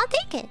 you know what? I'll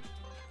take it.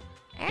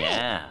 Alright.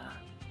 Yeah.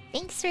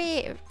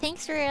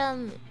 Thanks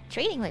for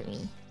trading with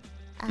me.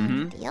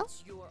 Deal?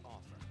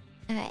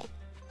 Alright.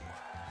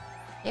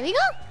 Here we go.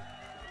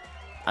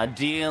 A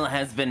deal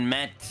has been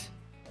met.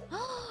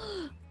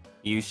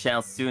 You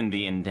shall soon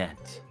be in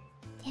debt.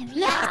 Damn,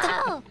 he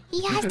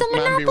has the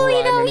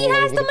monopoly though. He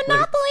has the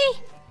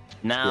monopoly.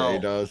 Now, yeah, he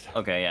does.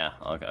 Okay, yeah.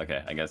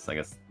 Okay. I guess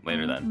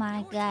later then.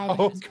 My God.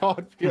 Oh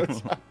God,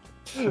 Petra.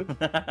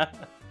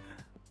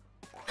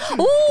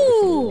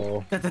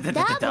 Ooh!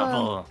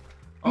 Double.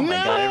 Oh my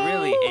God, it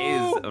really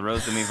is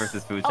Rosemi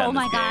versus Fuchan. Oh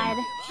my God.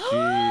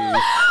 Jeez.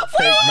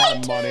 Take my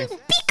money.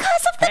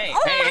 Because of the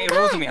Hey,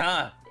 Rosemi,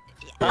 huh?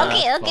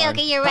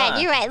 Okay, you're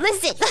right.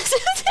 Listen.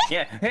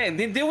 Yeah. Hey,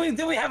 did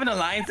we have an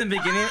alliance in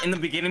the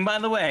beginning, by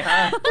the way,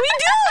 huh? We do.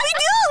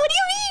 What do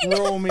you mean?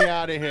 Roll me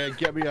out of here.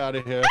 Get me out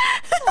of here.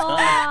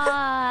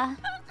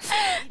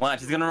 Watch,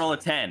 he's gonna roll a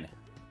 10.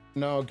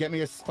 No, get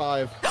me a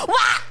 5.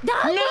 What?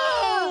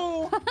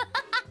 No!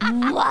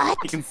 What?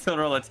 He can still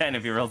roll a 10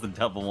 if he rolls a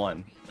double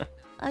 1.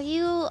 Are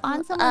you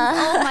on someone?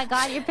 Oh my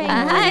God, you're paying.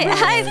 Hi,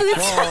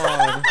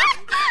 God.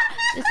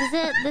 This is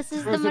it. This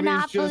is the Rosemi's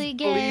Monopoly just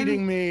game.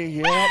 bleeding me.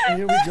 Yep,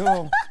 here we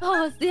go.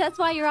 Oh, see, that's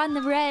why you're on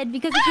the red,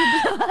 because of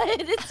your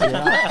blood.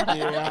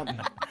 Yeah.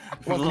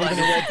 Blood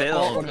is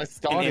spilled when I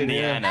started in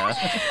Indiana.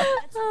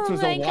 Oh This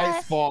was a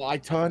white spot. I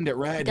turned it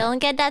red. Don't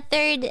get that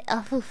third.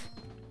 Oh.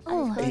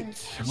 Wait,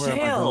 where am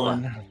I Jail.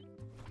 going?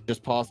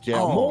 Just past jail.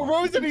 Oh. More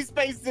Rosemi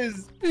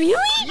spaces. Really?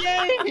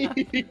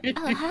 Yay!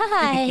 Oh,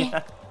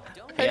 hi.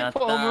 Hey,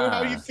 POMU,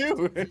 how you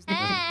doing?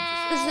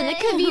 Listen, it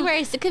could be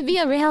worse. It could be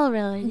a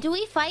railroad. Do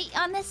we fight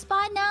on this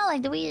spot now?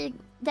 Like, do we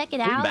deck it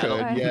out? Battle,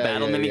 or...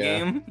 battle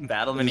minigame?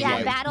 Battle minigame.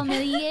 Yeah, battle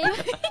minigame.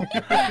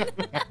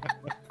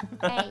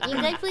 Alright, you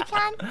good,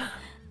 Fuchan?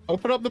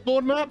 Open up the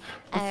board map.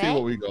 Let's see Alright.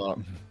 what we got.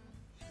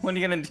 What are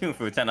you gonna do,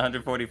 Fuchan?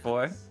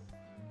 144?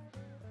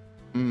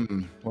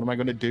 What am I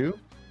gonna do?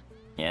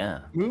 Yeah.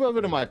 Move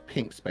over to my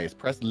pink space.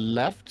 Press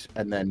left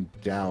and then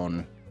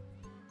down.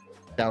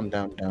 Down.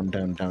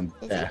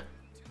 There.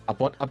 Up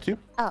what? Up 2?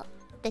 Oh,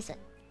 this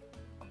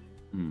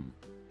one.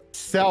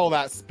 Sell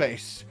that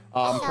space.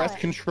 Press it.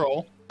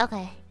 control.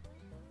 Okay.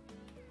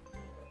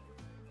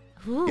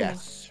 Ooh.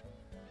 Yes.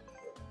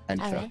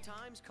 Enter. Alright.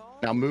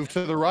 Now move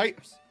to the right.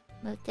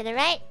 Move to the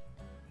right.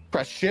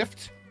 Press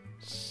shift.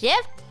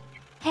 Shift.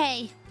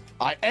 Hey.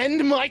 I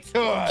end my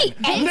turn. He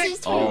ends his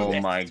turn. Oh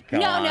my God.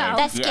 No.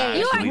 That's scary.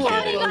 You are actually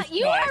counting did. on.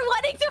 You are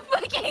wanting to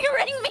fucking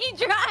wring me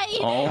dry.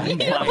 Oh my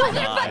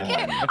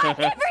Motherfucker. God. I've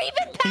never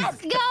even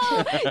passed go.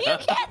 You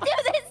can't do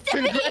this to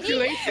me.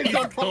 Congratulations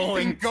on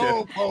passing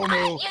go,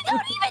 POMU. You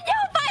don't even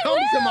know if I Come will.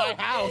 to my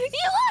house.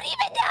 You won't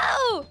even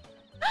know.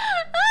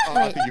 Oh,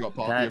 I think you got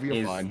popped. That You're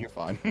is- fine. You're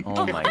fine.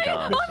 Oh my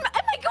God.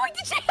 Am I going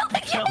to jail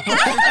again?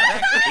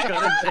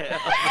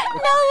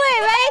 No way,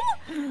 right?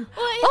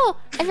 Oh,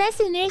 unless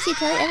the nearest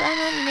utility if I'm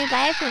on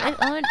nearby from my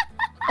own.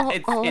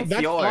 It's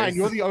That's yours. fine.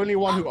 You're the only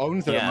one who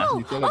owns it. Yeah.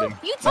 On this utility.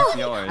 You It's told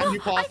me. yours. And you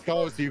passed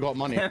go, so you got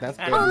money. That's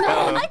good. Oh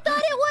no, I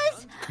thought it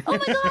was. Oh my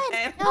God.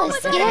 That was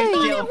scary.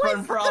 Steal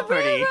from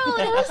property.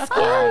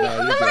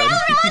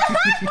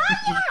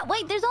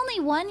 Wait, there's only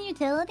one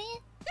utility?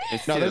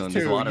 It's No, two. there's and 2.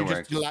 there's You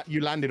waterworks. just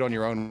you landed on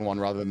your own one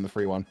rather than the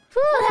free one. That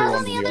Free was on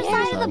one's the the other other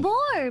side of the side.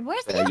 board.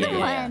 Where's the other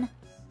Yeah. one?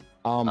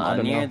 I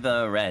don't Near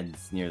know. the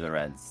reds. Near the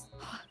reds.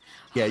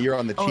 Yeah, you're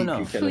on the cheap no.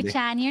 utility.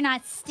 Fuchan, you're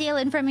not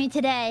stealing from me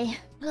today.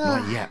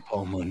 Not yet,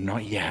 POMU.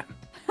 Not yet.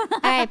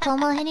 Alright,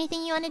 Pomo,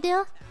 anything you want to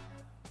do?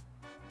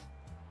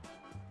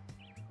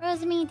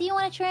 Rosemi, do you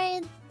want to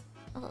trade?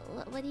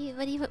 What do you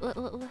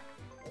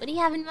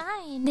have in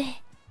mind?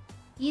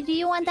 Do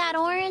you want that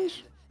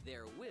orange?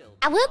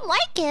 I would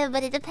like it,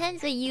 but it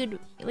depends what you'd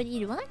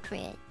want for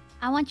it.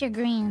 I want your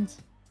greens.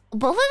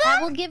 Both of I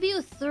them? will give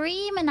you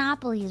 3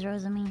 monopolies,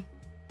 Rosemi.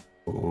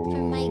 For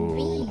my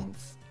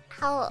greens.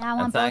 How? Yeah, I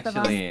want That's both of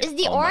them. actually- Is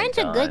the Oh my orange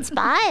a good God.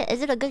 spot?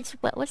 Is it a good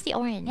spot? What's the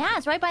orange? Yeah,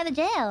 it's right by the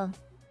jail.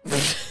 Jail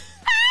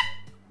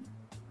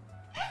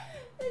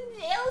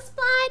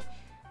spot?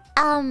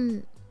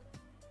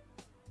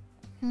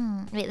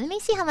 Wait, let me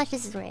see how much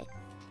this is worth.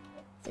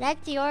 So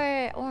that's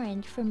your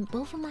orange from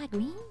both of my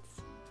greens?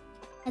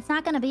 It's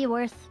not gonna be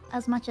worth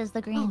as much as the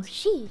Oh, greens.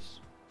 sheesh.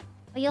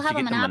 But you'll You have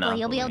a get the monopoly.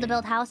 You'll be able to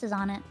monopoly. build houses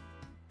on it.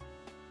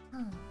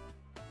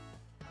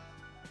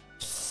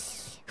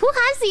 Who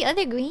has the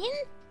other green?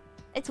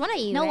 It's one of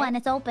you, No right? one.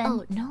 It's open.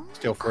 Oh, no?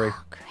 Still free.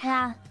 Oh, crap.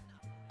 Yeah.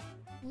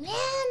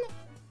 Man!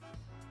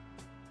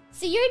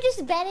 So you're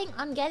just betting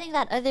on getting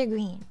that other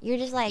green? You're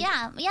just like...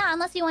 Yeah, yeah.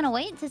 Unless you want to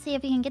wait to see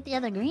if you can get the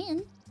other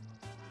green.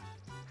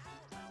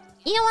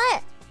 You know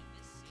what?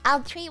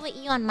 I'll trade with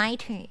you on my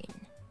turn.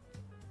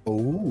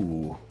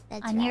 Ooh.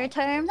 That's On your right.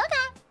 terms.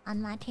 Okay.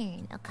 On my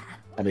turn, okay.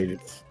 I mean,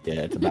 it's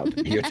about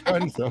to be your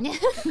turn, so. Oh no, I'm in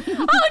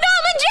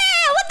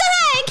jail! What the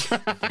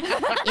heck?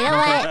 You know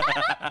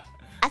what?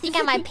 I think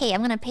I might pay.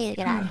 I'm gonna pay to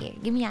get out of here.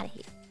 Get me out of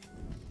here.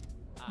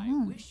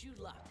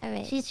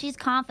 Alright. She's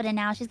confident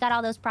now. She's got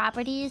all those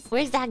properties.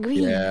 Where's that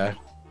green? Yeah.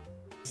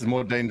 This is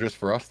more dangerous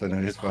for us than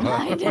it is for her.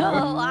 I know,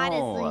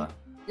 honestly.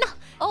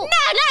 Oh.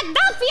 No,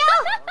 DOPPIO!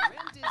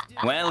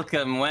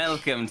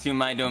 Welcome to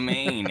my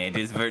domain. It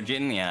is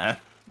Virginia.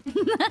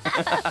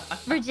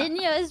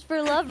 Virginia is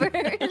for lovers.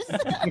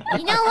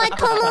 You know what,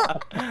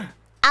 Pomu?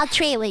 I'll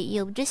trade with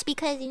you. Just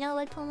because, you know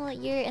what, Pomu?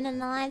 You're in an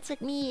alliance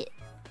with me.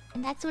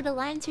 And that's what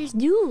alliancers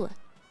do.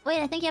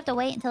 Wait, I think you have to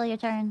wait until your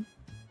turn.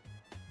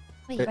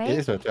 Wait, It right?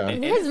 is her turn.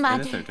 It is my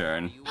It is her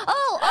turn.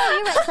 Oh,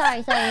 you're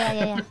right. Sorry.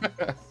 Yeah.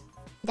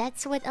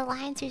 That's what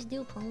alliancers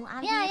do, Pomu.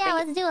 I'm Yeah, here for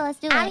let's do it. Let's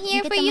do it. I'm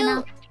here get for them you.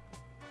 enough.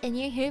 And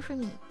you're here for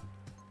me.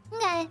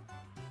 Okay.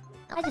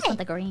 I just want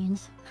the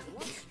greens.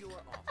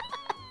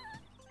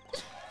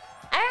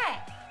 Alright.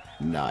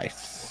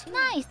 Nice.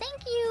 Nice,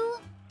 thank you.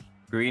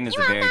 Green is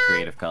a very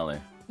creative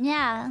color.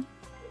 Yeah.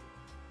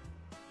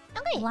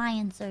 Okay.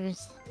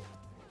 Alliancers.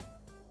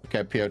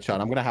 Okay,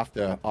 Pio-chan, I'm gonna have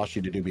to ask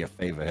you to do me a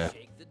favor here.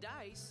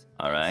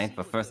 All right,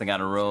 but first I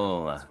gotta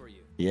roll.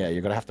 Yeah,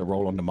 you're gonna have to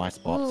roll onto my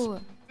spots. Ooh.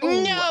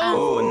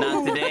 Oh,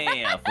 not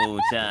today,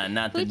 Fu-chan,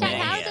 not Fuchan, today.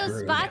 how's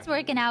those spots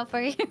working out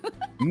for you?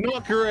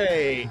 Not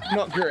great.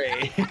 Not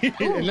great.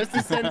 Unless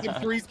it sends him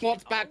 3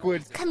 spots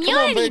backwards. Come on,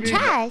 Community baby.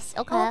 trust.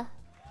 Okay.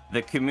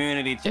 The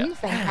community chat.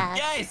 Infant pass.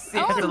 Yes,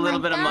 Oh yes, a little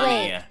my bit of God.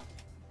 money. Wait.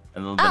 A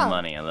little bit Oh. of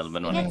money, a little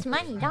bit of He money. gets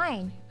money,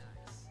 darn.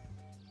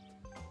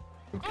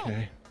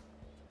 Okay.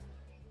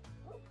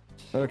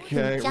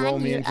 Okay, John, roll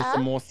me you into up?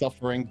 some more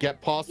suffering.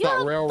 Get past You that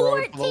have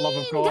railroad for the love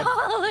of God.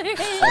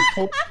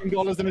 $14.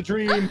 $14 in a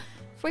dream.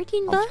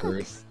 14 I'm screwed.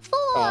 bucks. 4.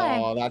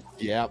 Oh,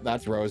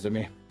 that's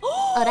Rosemi.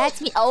 Oh,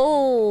 that's me.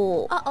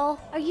 Oh. Uh-oh.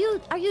 Are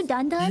you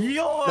done?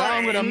 Now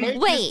I'm gonna make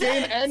this Wait.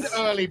 game end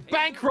early.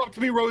 Bankrupt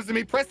me,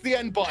 Rosemi. Press the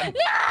end button. Wait,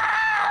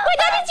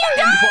 that means you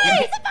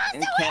died! That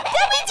means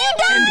you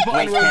End died!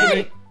 button,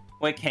 Wait, Rosemi.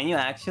 Wait, can you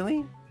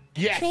actually?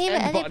 Yes, Trade with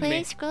end other button me.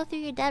 players, scroll through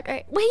your debt, or...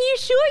 Wait, you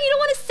sure you don't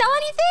want to sell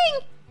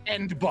anything?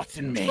 End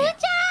button me.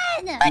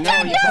 Fuchan! No, You you don't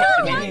button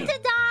want me. to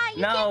die!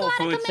 You No, can't go out of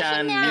Fuchan,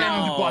 commission no.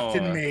 now! End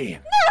button me.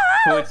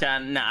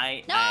 Fu-chan, no,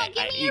 No, give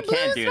me you your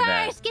can't blues do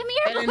that. first! Give me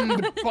your blues!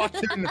 End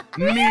button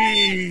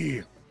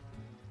me.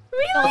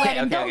 Don't let Okay,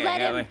 him, okay, don't okay,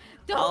 let him! wait.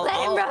 Don't let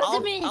him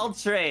roast me! I'll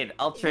trade.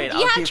 I'll trade. You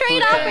I'll have give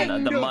trade Fu-chan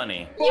offers. the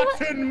money.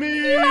 Button me.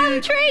 You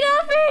have trade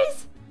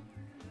offers!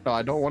 No,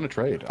 I don't want to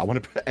trade. I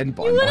want to put end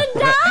button. You want to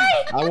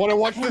die? I want to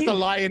watch this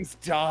alliance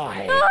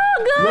die. Oh,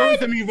 God!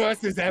 Rosemi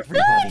versus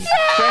everybody.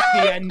 Press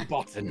the end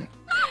button.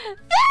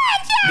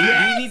 Do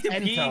you need to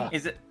Enter. pee?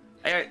 Is it?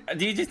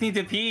 Do you just need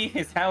to pee?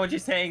 Is that what you're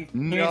saying? You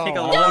need No, to take a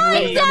I long want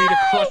pee. Rosemi to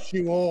crush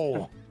you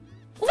all.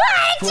 What?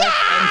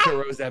 Press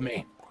enter,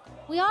 Rosemi.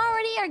 We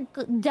already are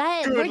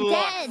dead. Good We're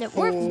luck, dead.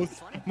 We're fools.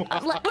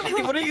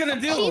 What are you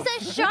gonna do?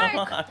 She's a shark.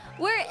 Come on.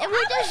 We're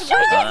just you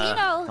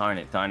know. Darn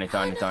it! This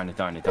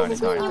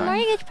is when you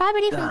mortgage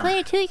property from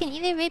player 2, you can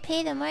either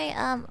repay the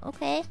mortgage...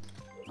 okay.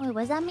 Wait,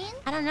 what does that mean?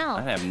 I don't know.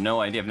 I have no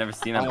idea. I've never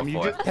seen that You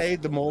before. just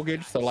paid the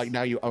mortgage, so like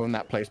now you own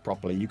that place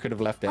properly. You could have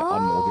left it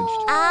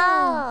unmortgaged.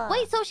 Oh.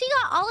 Wait, so she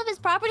got all of his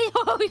property?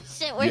 Oh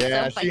shit, we're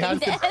Yeah, so she fucking has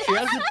dead. she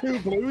has the 2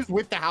 blues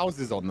with the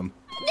houses on them.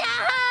 No!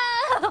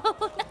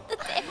 Not the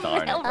damn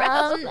Darn it.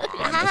 railroad.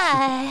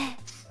 Hi.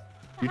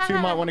 You 2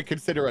 might want to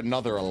consider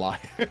another ally.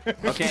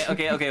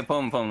 Okay.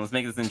 Pom. Let's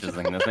make this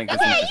interesting. Let's make this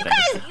Okay, you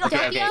interesting. guys,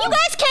 Okay. you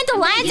guys can't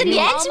alliance Give me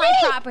all against my me?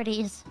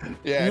 properties.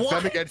 Yeah, it's What?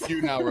 them against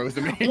you now,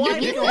 Rosemi. Why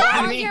You you want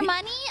all me? your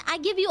money? I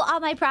give you all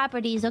my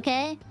properties,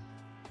 okay?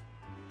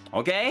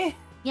 Okay.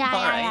 Yeah,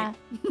 All yeah, right.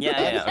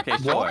 Yeah. Okay,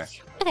 sure.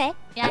 What? Okay.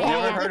 yeah. I've Yeah,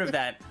 never yeah. heard of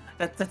that.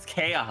 That's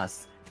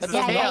chaos. That's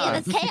Yeah, chaos.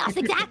 that's chaos.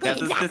 Exactly,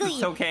 This exactly. is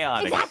so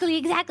chaotic.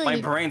 Exactly. My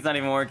brain's not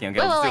even working.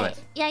 Okay, Wait, let's do wait, it.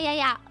 wait.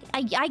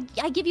 Yeah.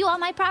 I give you all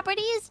my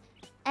properties,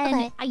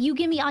 and Okay. you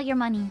give me all your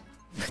money.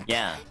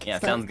 Yeah.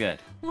 Sounds good.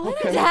 What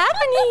is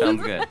happening?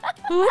 Sounds good.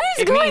 What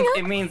is going on?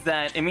 It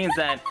means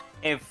that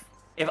if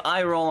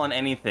I roll on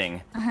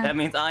anything, that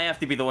means I have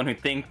to be the one who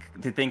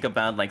think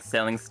about like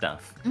selling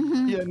stuff.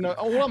 Yeah, no.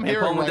 All I'm And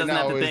hearing Pomu right doesn't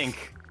now have to is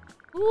think.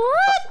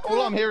 What?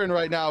 All I'm hearing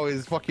right now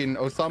is fucking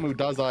Osamu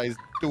Dazai's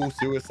dual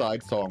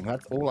suicide song.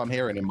 That's all I'm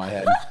hearing in my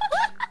head.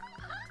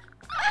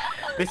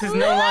 This is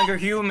no longer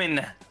human.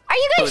 Are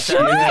you guys So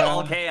sure? it's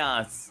all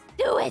chaos.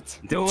 Do it.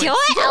 Do it. Do it?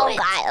 Oh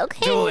god,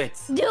 okay. Do it.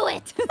 Do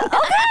it.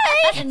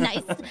 Okay.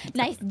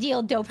 nice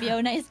deal,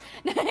 Doppio. Nice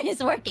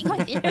working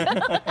with you.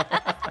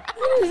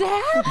 What is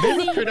that?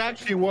 This could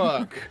actually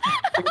work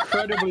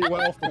incredibly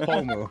well for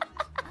POMU.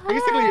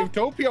 Basically, if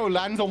Doppio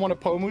lands on one of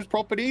POMU's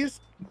properties,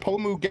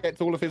 POMU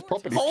gets all of his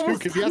properties too,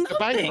 because he has to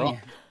pay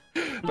her.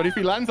 But if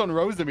he lands on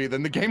Rosemi,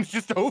 then the game's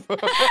just over.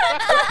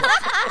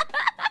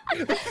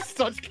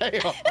 Such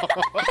chaos.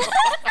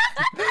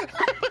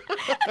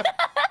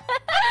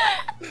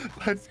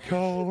 Let's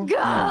go. Go.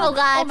 Oh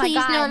god, Oh my please,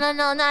 God.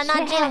 no,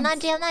 not jail, not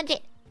jail, not jail.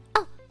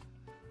 Oh,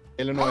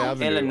 Illinois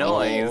Avenue.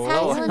 Illinois. Oh,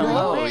 Oh, Illinois.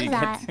 hello. Where is You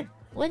that? get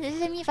What does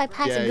it mean if I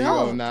pass Yeah, a you go?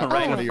 own that.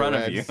 right One in your front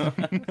of you. reds.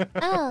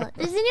 Oh,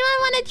 does anyone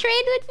want to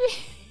trade with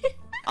me?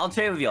 I'll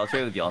trade with you. I'll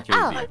trade with you. I'll trade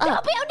with you.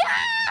 Doppio, no!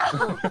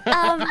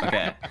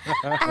 Okay.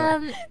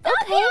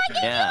 Okay.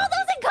 Yeah.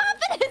 Losing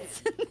confidence.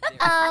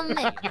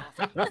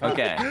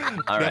 Okay.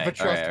 All right. Never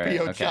trust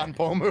Pio-chan,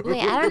 POMU.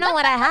 Wait, I don't know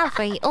what I have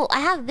for you. Oh, I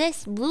have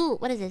this blue.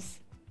 What is this?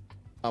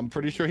 I'm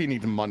pretty sure he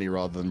needs money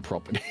rather than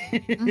property.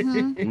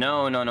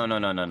 No.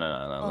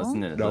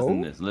 Listen to this. No?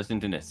 Listen to this. Listen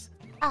to this.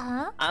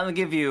 Uh-huh. I'll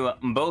give you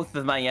both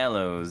of my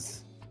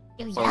yellows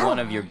for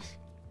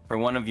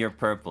one of your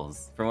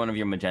purples, for one of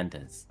your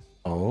magentas.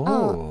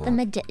 Oh,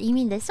 you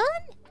mean this one?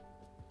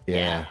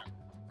 Yeah.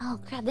 Oh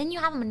crap, then you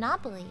have a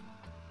monopoly.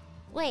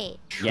 Wait.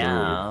 True.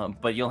 Yeah,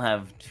 but you'll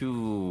have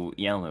 2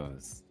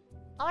 yellows.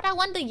 Why would I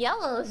want the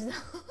yellows?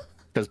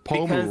 Because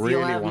POMU Because you'll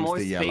really have wants more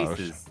the yellows.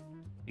 spaces.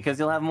 Because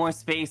you'll have more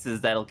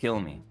spaces that'll kill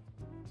me.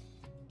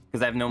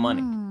 Because I have no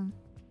money.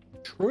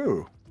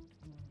 True.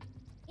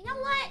 You know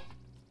what?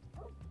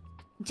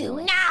 Do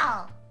it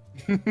now.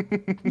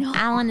 No.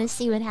 I want to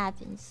see what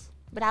happens,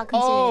 but I'll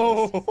consider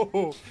this.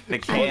 Oh! The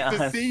I want to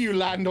chaos. see you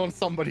land on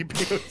somebody,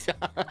 Pio-chan.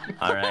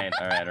 All right.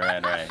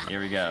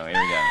 Here we go.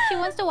 She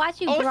wants to watch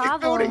you Oh, she's grovel.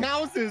 building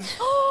houses.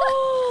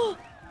 Why?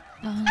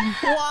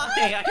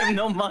 I have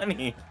no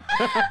money.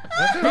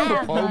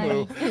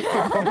 POMU.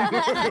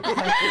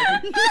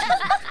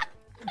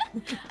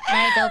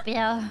 Alright,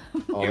 Doppio.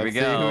 Oh, Here we let's see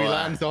go. who he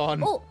lands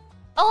on.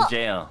 Oh,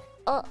 Jail.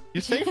 oh.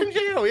 You're safe in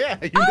jail, yeah.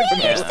 You Oh never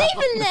yeah, you're know.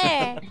 safe in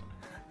there.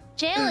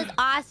 Jail is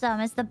awesome.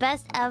 It's the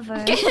best ever.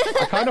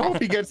 I kind of hope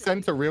he gets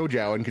sent to real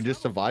jail and can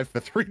just survive for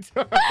 3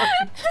 turns.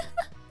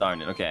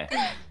 Darn it. Okay.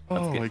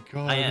 Oh good. my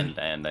god. I end.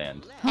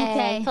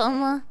 Okay.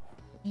 Poma.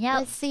 Yep.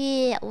 Let's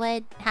see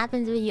what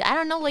happens with you. I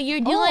don't know what you're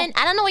doing.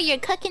 I don't know what you're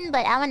cooking,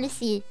 but I want to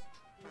see.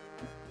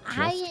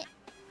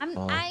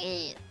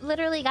 I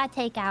literally got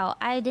takeout.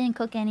 I didn't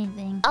cook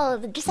anything. Oh,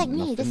 just like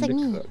me, just like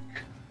Nothing me. to cook.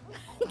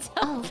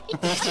 Oh. He's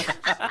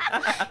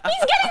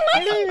getting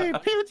money! Hey,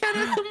 Pio-chan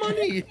has some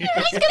money!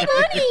 He's got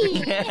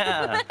money.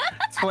 Yeah.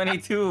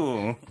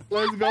 22.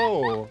 Let's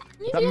go.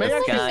 That may This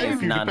actually guy save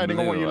is you not depending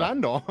on what you blue.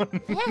 land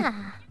on.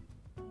 Yeah.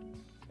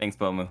 Thanks,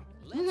 Pomu.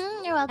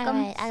 You're welcome.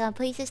 Alright, I got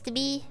places to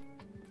be.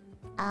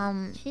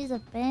 She's a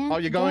fan. Oh,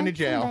 you're going to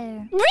jail.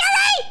 Really?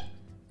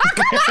 Oh,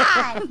 come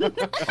on!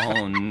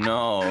 Oh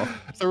no.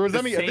 So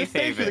Rosemi, at safe this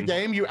stage of the haven.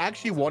 game, you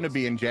actually want to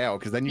be in jail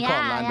because then you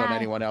can't land on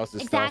anyone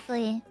else's stuff.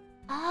 Exactly.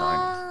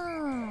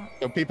 Oh.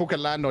 So people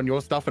can land on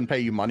your stuff and pay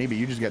you money, but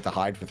you just get to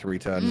hide for 3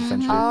 turns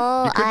essentially.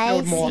 Oh, you could I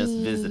build more. Just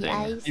see. visiting.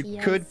 I see. You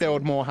I could see.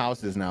 build more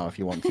houses now if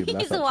you want to. But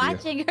that's He's up to you.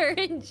 watching her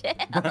in jail.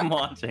 I'm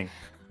watching.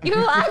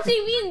 You're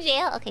watching me in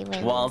jail? Okay,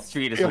 wait. Wall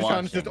Street is Pio-chan's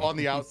watching. just on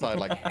the outside,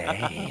 like,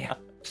 hey.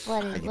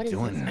 What you is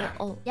doing? this?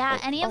 Oh, Yeah,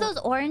 oh, any of oh. those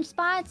orange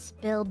spots?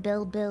 Build,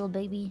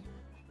 baby.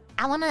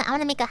 I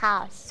wanna make a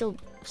house. So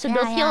Yeah,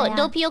 yeah.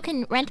 Doppio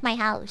can rent my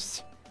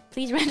house.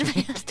 Please rent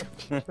my house,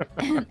 Doppio.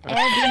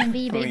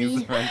 Airbnb, Please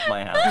baby. rent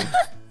my house.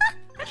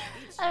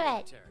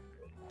 Alright.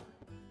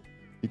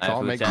 You I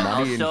can't make will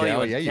money in show you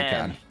jail. a Yeah, you 10.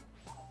 can.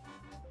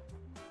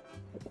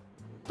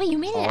 Wait, you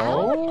made it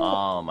out?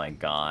 Oh my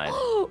god.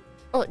 Oh,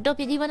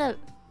 Doppio, do you wanna...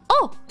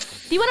 Oh!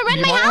 Do you wanna rent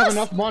You my might house? have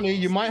enough money.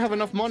 You might have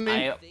enough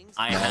money.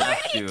 I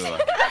have to.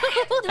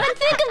 But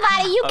think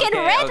about it, you can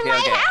Okay, rent okay, my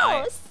okay,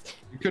 house!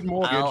 You could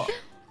mortgage.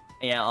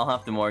 I'll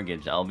have to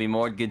mortgage. I'll be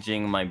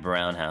mortgaging my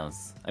brown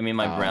house. I mean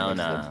my brown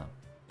makes sense.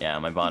 yeah,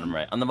 my bottom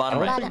right. On the bottom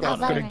I right. don't think that's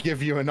bottom gonna right.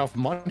 give you enough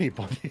money,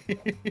 buddy.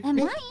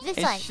 This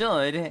It one.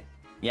 should.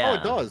 Yeah. Oh,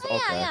 it does. Yeah,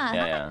 Okay. yeah.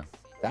 Yeah,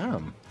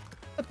 Damn.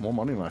 That's more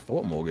money than I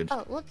thought. Mortgage.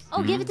 Oh, whoops.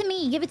 Oh, give it to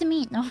me. Give it to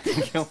me. No.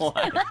 yeah.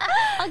 What?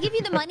 I'll give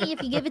you the money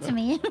if you give it to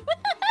me.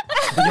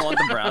 You want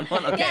the brown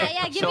one? Okay.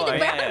 Yeah, give me sure, the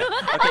brown yeah.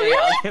 one. Okay,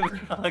 I'll give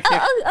Okay.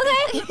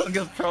 I'll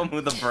give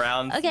Promo the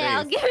brown Okay,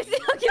 I'll space. give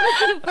it to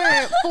you for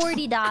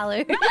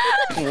 $40.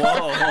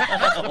 Whoa.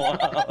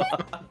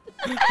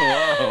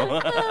 Whoa.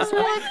 That's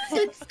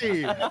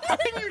 160. How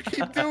can you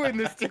keep doing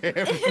this to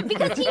him?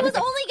 Because he was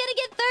only gonna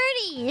get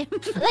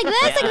 30. Like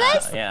this, like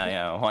this?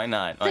 Yeah. Why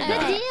not? Why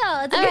Good not? deal.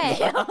 It's a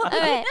good deal.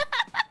 Alright.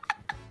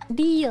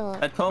 Deal.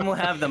 Let Pomu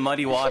have the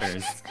muddy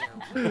waters.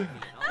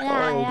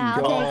 Yeah,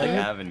 I'll Baltic take it.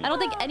 Avenue. I don't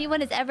think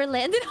anyone has ever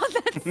landed on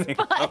that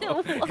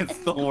spot. It's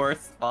the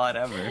worst spot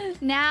ever.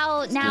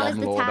 Now is the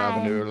Landlord time.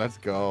 Avenue, let's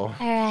go.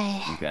 All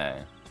right.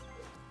 Okay.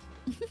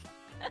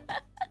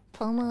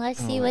 Pomu, let's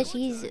see what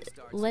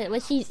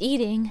she's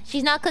eating.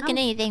 She's not cooking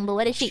anything, but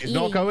what is she She's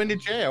eating? not going to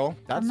jail.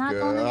 That's not good.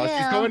 going to She's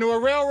jail. going to a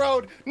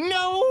railroad.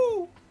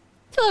 No.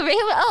 To a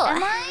railroad? Oh,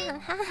 Am I?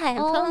 hi.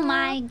 Oh Pomu.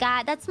 my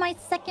god, that's my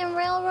second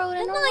railroad in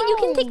a No, row. you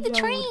can take the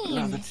train.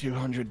 Another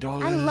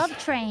 $200. I love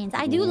trains.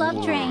 I do love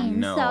Ooh, trains.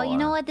 no. So you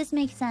know what? This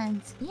makes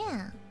sense.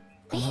 Yeah.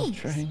 I love Thanks.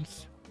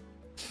 trains.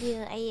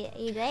 Are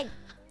you good?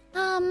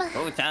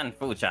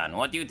 Fuchan,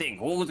 what do you think?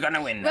 Who's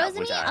gonna win?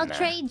 Rosemi, Fuchan? I'll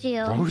trade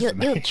you.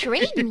 You'll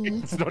trade me?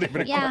 It's not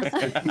even a Yeah.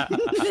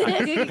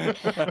 question.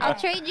 I'll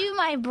trade you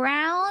my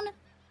brown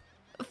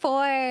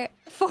for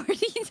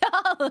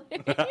 $40.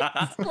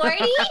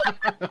 40?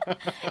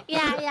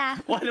 Yeah.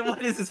 What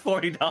is this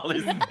 $40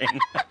 thing?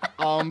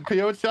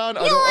 Pio-chan,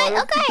 I know don't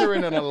what? think Okay. you're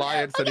in an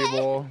alliance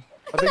anymore.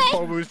 I think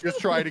Pomu's just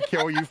trying to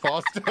kill you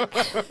faster.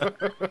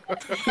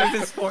 This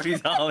is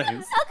 $40.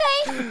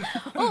 Okay.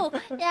 Oh,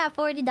 yeah,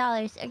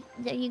 $40.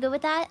 Are you good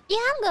with that? Yeah,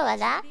 I'm good with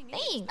that.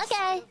 Thanks.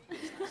 Okay.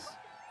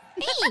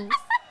 Thanks.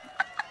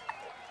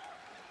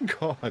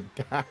 God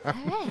damn.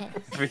 Alright.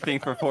 Everything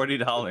for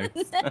 $40.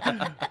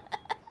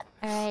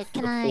 Alright,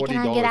 can I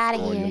 $40 get out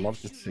of score, here? you'd love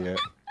to see it.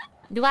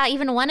 Do I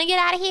even want to get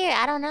out of here?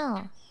 I don't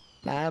know.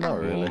 Nah, not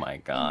really. Oh my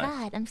Thank god.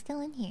 God, I'm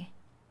still in here.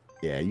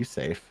 Yeah, you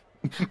safe.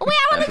 Oh wait,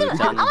 I wanted to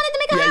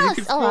make a Yeah, house.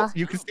 Oh well.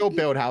 you can still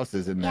build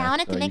houses in there. Yeah, I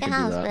wanted so to you make a can do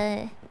house,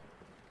 that.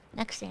 but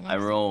next year. I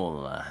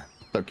roll.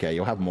 It's okay,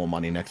 you'll have more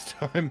money next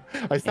time.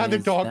 I stand in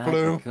Is dark that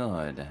blue.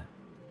 Good.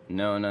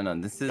 No.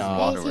 This is No.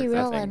 Where is he waterworks,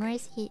 I rolling? think. Where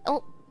is he?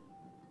 Oh,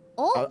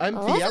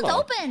 Empty This is yellow.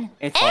 open.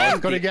 It's Oh, it's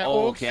empty. gonna get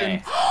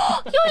Okay.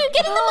 you're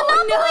getting the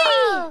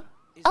monopoly.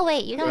 Oh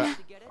wait, you don't. Oh,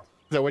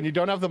 So when you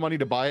don't have the money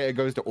to buy it, it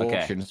goes to Okay.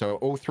 auction. So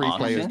all three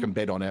players Auction? can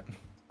bid on it.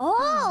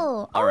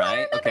 Oh. All I right.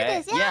 remember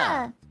Okay. this.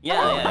 Yeah.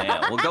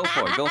 Yeah. Well, go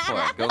for it. Go for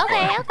it. Go for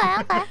Okay, it.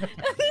 okay.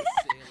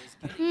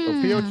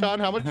 So Pio-chan,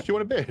 how much do you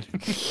want to bid?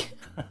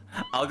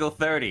 I'll go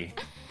 30.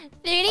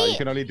 30? You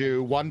can only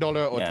do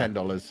 $1 or Yeah.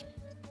 $10.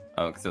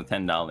 Oh, so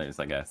 $10,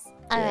 I guess.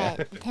 Alright,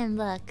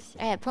 $10.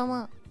 Alright,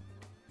 Pomo.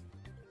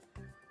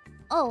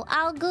 Oh,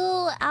 I'll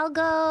go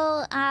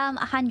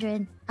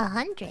 100.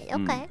 100.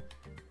 Okay.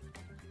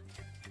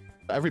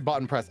 Every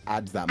button press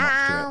adds that much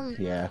to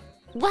it. Yeah.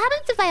 What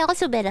happens if I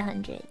also bid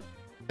 100?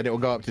 And it will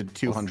go up to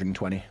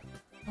 220.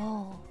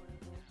 Oh.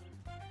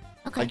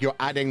 Okay. Like you're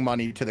adding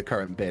money to the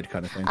current bid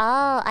kind of thing.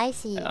 Oh, I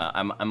see.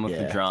 I'm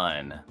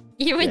withdrawn.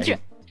 You withdraw.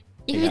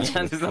 You Yeah.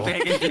 withdraw. There's nothing I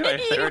can do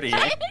at 30.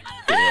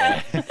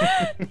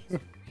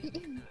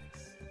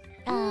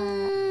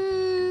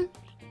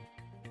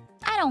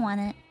 I don't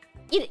want it.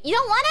 You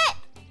don't want it?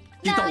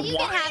 No, don't you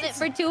can want have it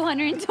for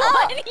 220. Wait,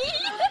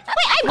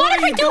 I bought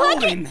it for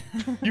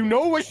 200. You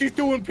know what she's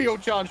doing,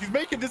 Pio-chan. She's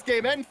making this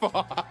game end for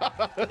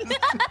us.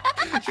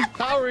 She's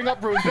powering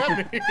up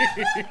Rosemi.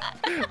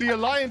 The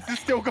alliance is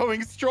still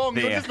going strong.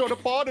 You're Yeah. just not a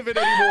part of it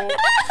anymore.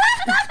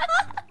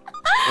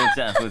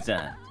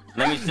 Fuchan.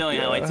 Let me show you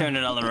how I turn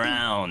it all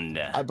around.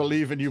 I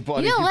believe in you,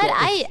 buddy. You know what?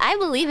 got this. I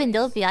believe in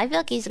Doppio. I feel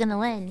like he's gonna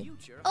win.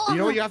 Oh, You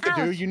know what you have to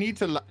do? ouch. You need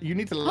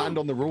to land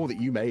on the rule that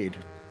you made.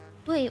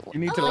 Wait. You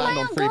need to land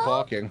on free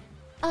parking.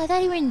 Oh, I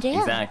thought you were in jail.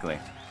 Exactly.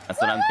 That's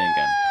what I'm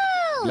thinking.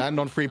 Land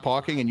on free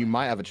parking and you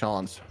might have a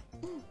chance.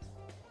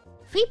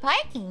 Free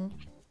parking.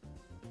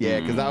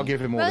 Yeah, because that'll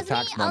give him all the Rosemi,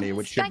 tax money, I'll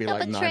which should be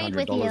strike up like a trade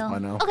with $900 you. by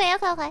now.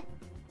 Okay.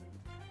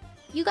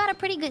 You got a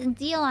pretty good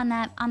deal on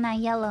that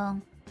yellow.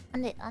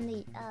 On the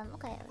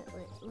okay.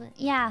 What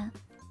Yeah.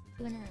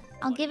 you wanna?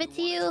 I'll give it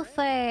to you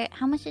for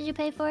how much did you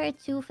pay for it?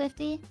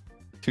 250?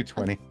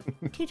 220.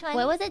 220.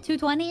 What was it?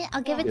 220?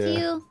 I'll give it to Yeah.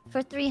 you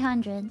for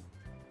 300.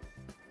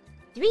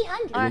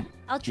 300. Or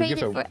I'll trade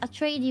give it for. I'll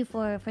trade you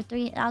for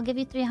 3. I'll give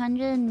you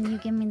 300 and you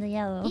give me the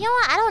yellow. You know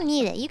what? I don't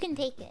need it. You can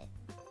take it.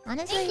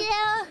 Honestly. Thank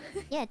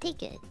you. Yeah,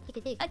 take it.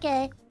 Take it.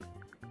 Okay.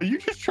 Are you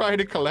just trying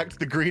to collect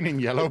the green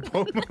and yellow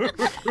Pomu?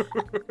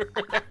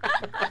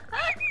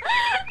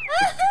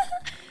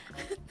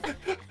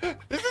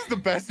 This is the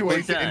best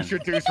way to Fuchan.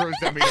 introduce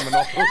Rosemi to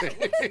Monopoly.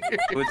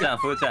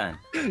 Fuchan.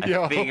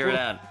 Yo. I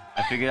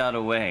figured out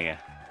a way.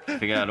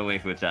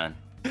 Fuchan.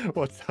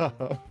 What's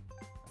up?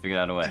 Figured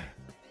out a way.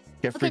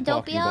 Get free Okay,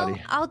 parking, Doppio,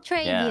 buddy. I'll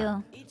trade Yeah. you.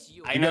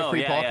 I You get know.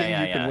 free parking, you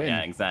can win. Yeah,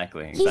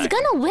 exactly. He's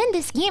gonna win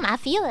this game. I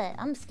feel it.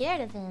 I'm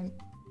scared of him.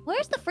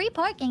 Where's the free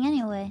parking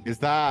anyway? Is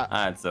that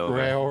It's over.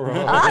 railroad?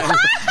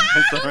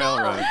 It's the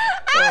railroad.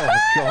 Oh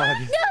god.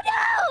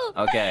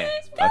 No!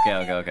 Okay.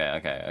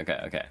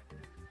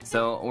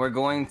 So we're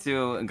going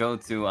to go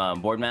to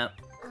board map,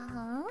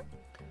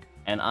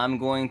 and I'm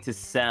going to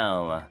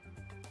sell.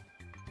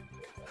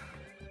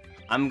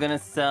 I'm gonna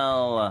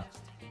sell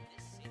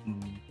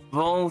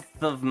both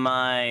of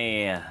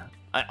my,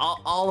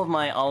 all of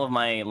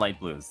my light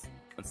blues.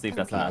 Let's see if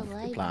that's enough.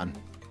 Good plan.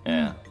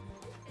 Yeah.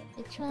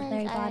 Which one?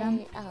 very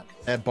bottom.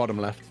 Bottom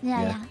left.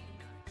 Yeah.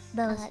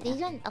 Those. These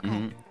ones. Okay.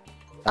 Mhm.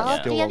 That All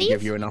still three of won't give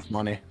these? you enough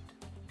money.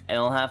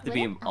 It'll have to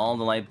be What? all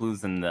the light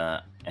blues and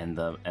the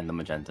the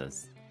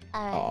magentas.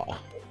 Alright.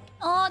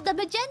 Oh, the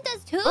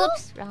magentas too?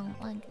 Oops,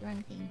 wrong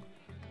thing.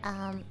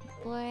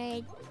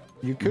 Board.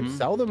 You could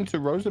sell them to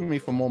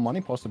Rosemi for more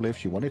money, possibly, if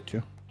she wanted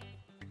to.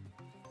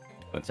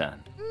 Fuchan.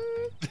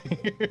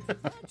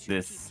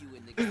 This.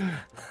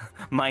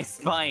 My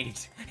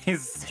spite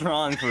is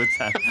strong,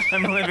 Fuchan.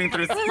 I'm living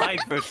through spite,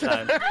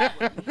 Fuchan.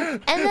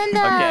 And then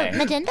the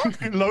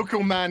magenta?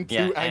 Local man too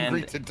Yeah,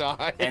 angry to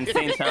die. And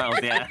St. Charles,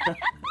 yeah.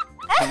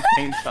 And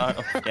St.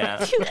 Charles, yeah.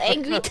 Too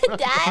angry to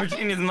die.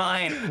 Virginia's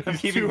mine. I'm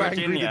keeping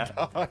Virginia.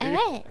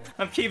 Alright.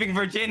 I'm keeping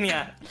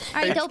Virginia.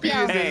 Alright,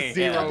 Doppio. Hey,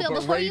 Doppio,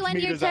 before you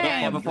end your turn.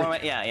 Yeah, before I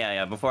Do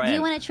you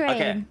end. want to trade?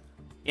 Okay.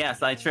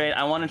 Yes, I trade.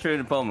 I want to trade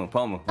to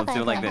Pomu. Let's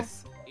do it like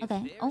this.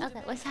 Okay. Oh.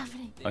 Okay, what's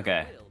happening?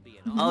 Okay.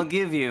 I'll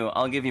give you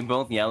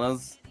both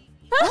yellows.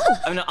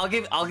 I mean,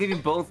 I'll give you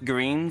both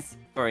greens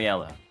for a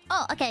yellow.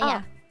 Oh, okay,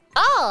 yeah.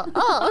 Oh, I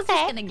was just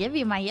okay. gonna give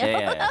you my yellow.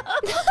 Yeah.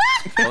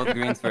 Both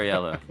greens for a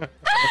yellow.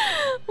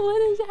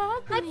 What is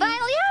I happening?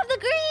 finally have the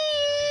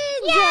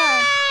greens!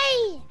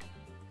 Yay!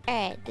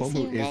 Alright, this Pomu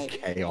seems is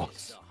like...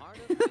 chaos.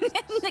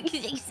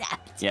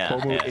 Except. Yeah.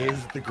 Pomu yeah.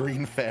 is the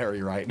green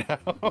fairy right now.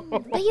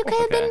 But you could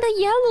have been the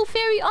yellow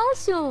fairy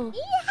also.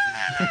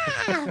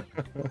 Yeah!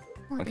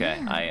 Okay,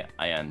 damn.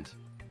 I end.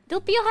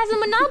 Doppio has a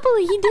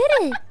monopoly. He did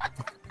it.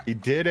 He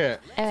did it.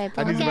 Alright,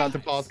 And he's Pomu. about to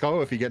pass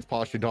go if he gets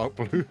past your dark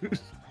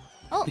blues.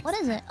 Oh, what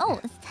is it? Oh,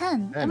 it's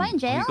 10. Am I in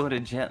jail? You go to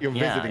jail. You're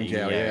visiting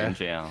jail, yeah. In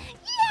jail.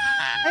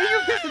 Hey,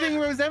 you're visiting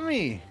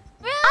Rosemi.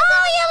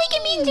 Oh, yeah, we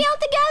can be in jail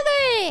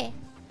together.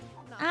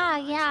 Ah,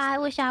 yeah, I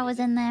wish I was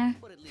in there.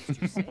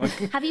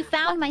 Have you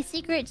found my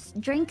secret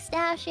drink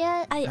stash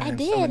yet? I so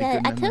did. many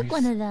good I took memories.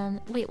 one of them.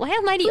 Wait, why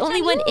am I the Fuchan,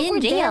 only one you were in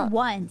there jail?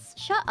 once.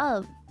 Shut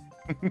up.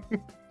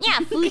 Yeah,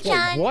 Wait,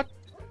 Fuchan. what?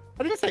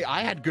 I didn't say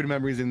I had good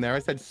memories in there. I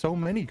said so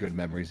many good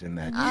memories in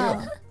there.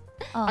 Oh.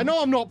 Oh. I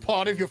know I'm not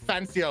part of your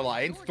fancy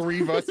alliance.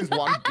 3 versus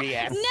 1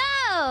 BS.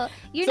 No!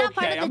 You're It's not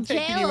part okay, of I'm the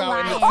taking jail you out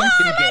in the alliance.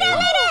 fucking game.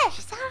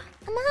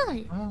 Come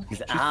on. Oh, He's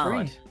she's out.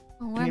 free.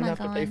 Oh, where And am you I have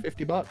to pay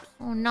going? $50.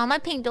 Oh no, my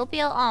pink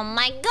Doppio. Oh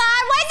my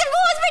god, why is it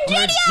always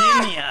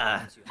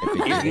Virginia?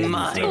 Virginia is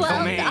my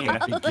domain.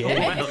 Welcome.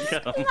 Why is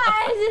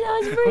it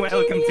always Virginia?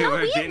 Welcome to We have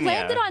Virginia.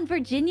 landed on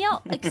Virginia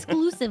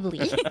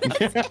exclusively.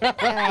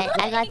 Alright,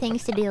 I got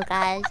things to do,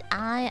 guys.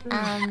 I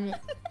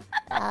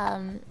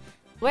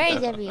where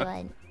is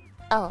everyone?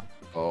 Oh,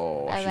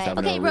 Oh, she's Alright.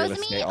 having Okay, a real Rosemi,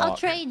 estate I'll arc.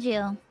 trade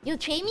you. you'll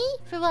trade me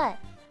for what?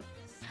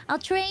 I'll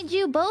trade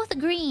you both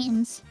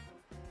greens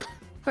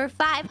for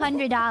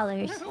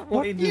 $500.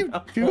 What are you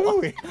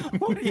doing?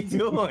 What are you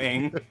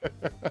doing?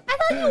 I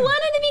thought you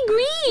wanted to be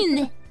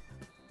green.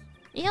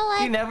 You know You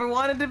what? never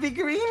wanted to be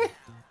green?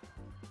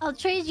 I'll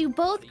trade you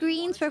both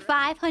greens for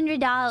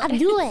 $500. I'll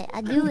do it.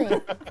 I'll do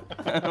it.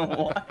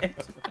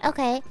 What?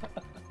 Okay.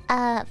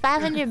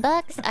 $500.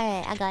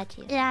 Alright, I got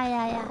you.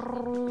 Yeah.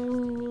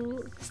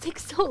 This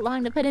takes so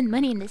long to put in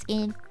money in this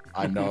game.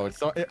 I know. It's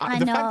so, I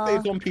the fact know. that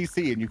it's on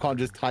PC and you can't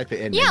just type it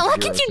in. Yeah, makes why 0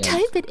 can't you sense.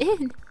 type it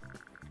in?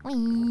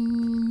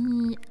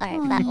 Alright,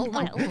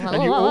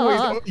 And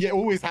you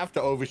always have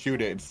to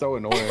overshoot it. It's so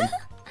annoying.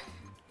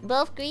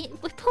 both green.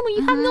 But Pomu,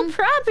 you have no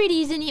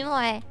properties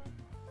anymore.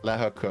 Let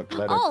her cook.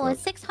 Let her Oh, cook.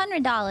 it's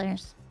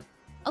 $600.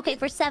 Okay,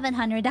 for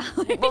 $700.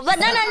 But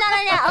no.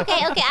 Okay.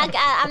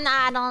 I'm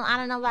not. I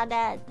don't know about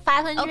that.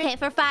 500. Okay,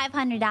 for $500.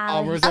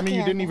 Oh, Rosemi, Okay,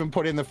 you didn't okay. even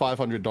put in the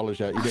 $500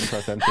 yet. You didn't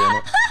press enter on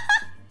it.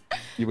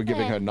 You were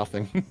giving her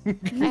nothing.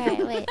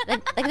 Alright, wait.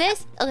 Like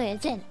this? Okay,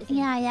 it's in. It's in.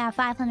 Yeah,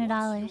 $500.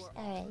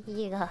 Alright, here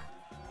you go.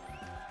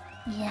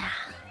 Yeah.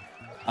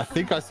 I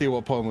think I see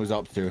what Pomu's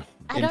up to.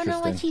 I don't know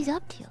what Interesting. she's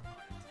up to.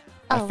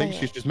 I Oh, think wait.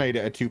 she's just made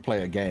it a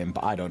 2-player game,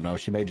 but I don't know.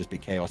 She may just be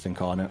chaos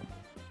incarnate.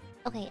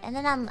 Okay, and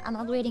then I'm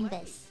upgrading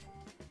this.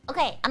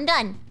 Okay, I'm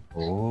done.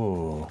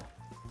 Oh.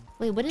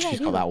 Wait, what did I She's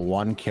do? got that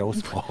 1 kill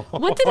spot.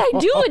 What did I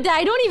do with that?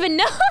 I don't even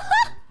know.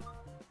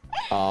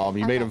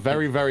 You made a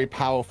very, very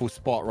powerful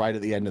spot right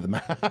at the end of the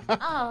map.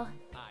 Oh.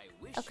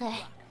 Okay.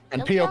 And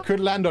Nope, Pio nope. could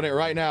land on it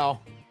right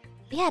now.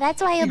 Yeah,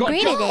 that's why I He got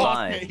upgraded it.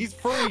 Why? He's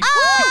free.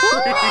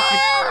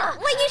 Oh!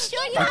 Wait, you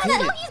sure you got did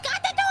it? it. He's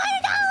got the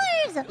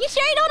 $200! You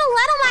sure you don't want to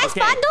let on my Okay,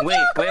 spot? Don't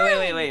wait. Come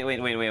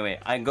on.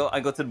 I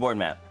go to the board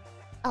map.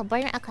 Oh,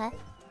 board map. Okay.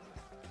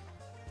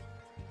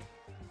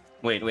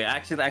 Wait.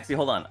 Actually,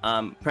 hold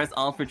on. Press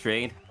Alt for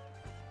trade.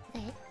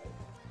 Okay.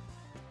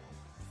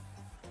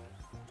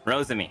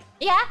 Rosemi,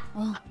 Yeah.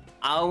 Oh.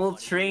 I will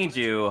trade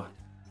you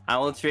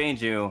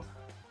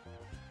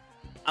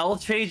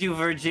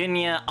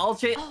Virginia. I'll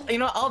trade. You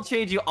know, I'll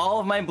trade you all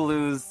of my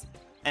blues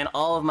and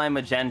all of my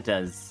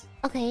magentas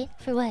Okay.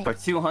 For what? for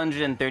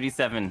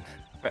 237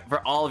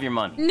 for all of your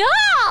money. No!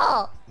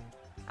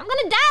 I'm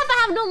gonna die if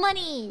I have no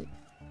money.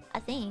 I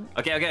think.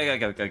 Okay.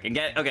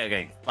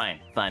 Fine.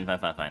 Out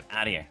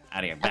of here.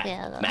 Back. Okay,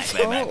 I'll go. Back.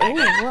 Whoa.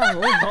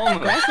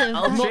 Pomu,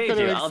 I'll I'm not trade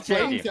gonna you.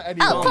 explain to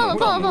anyone Oh, what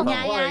I'm Pomu.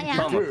 Yeah.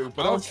 trying to do,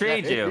 but I'll okay.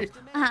 trade you.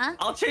 Uh-huh.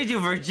 I'll trade you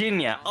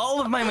Virginia,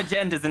 all of my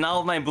magentas and all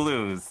of my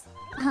blues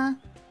Uh-huh.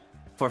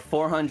 for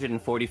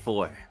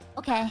 444.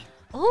 Okay.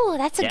 Oh,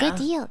 that's a Yeah? good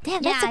deal.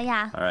 Damn, that's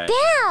Yeah. All right.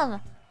 Damn!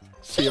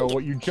 Theo,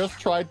 what you just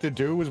tried to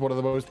do was one of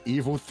the most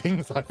evil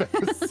things I've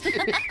ever seen.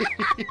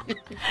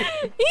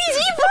 He's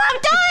evil, I'm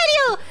telling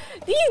you!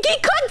 He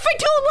get cooked for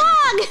too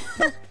long!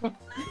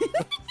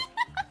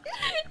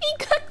 He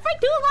cooked for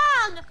too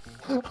long!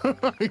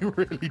 He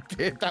really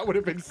did. That would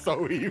have been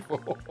so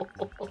evil.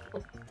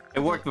 It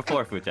worked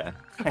before, Fuchan.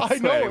 I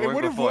know, it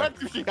would have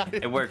worked if she had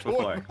it worked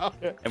before.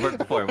 It worked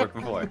before, it worked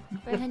before.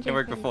 It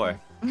worked before.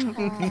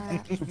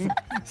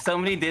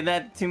 Somebody did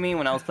that to me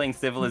when I was playing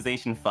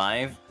Civilization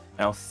 5, and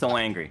I was so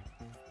angry.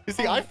 You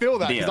see, I feel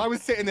that because Dio. I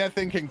was sitting there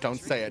thinking, don't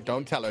say it,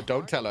 don't tell her,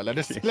 don't tell her.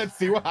 Let's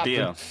see what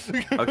happens.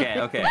 Dio.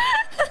 Okay.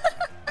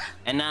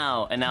 And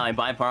now I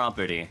buy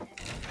property.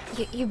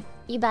 You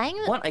buying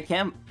it? What? I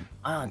can't.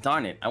 Ah,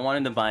 darn it! I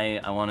wanted to buy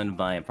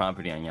a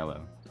property on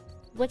yellow.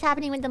 What's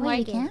happening with the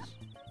Wait, you mortgage?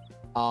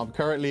 can't?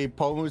 Currently,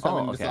 Pomu's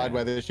having to decide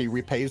whether she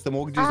repays the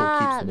mortgages or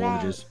keeps the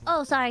mortgages.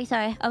 Oh, sorry.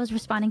 I was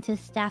responding to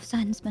staff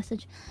son's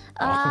message.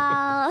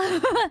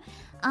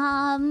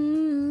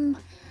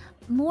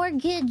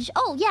 Mortgage.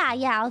 Oh, yeah,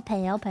 I'll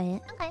pay it. Okay.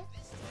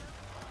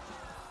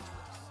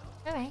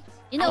 Alright.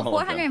 You know, I'll hold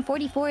them.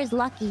 444 is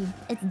lucky.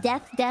 It's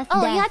death.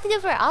 Oh, you have to do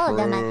it for all of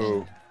them, I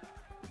think.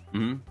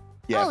 Hmm.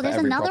 Yeah, Oh, for there's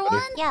every another property.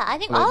 one? Yeah, I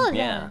think all of them.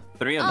 Yeah,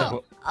 3 of them.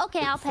 Oh,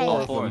 okay, I'll pay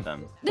Or it. 4 of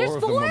them. There's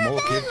 4 of them?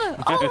 There's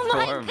Oh 4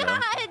 my of them.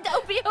 god,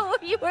 Doppio,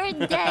 you were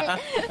dead.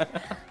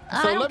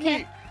 I So don't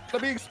care.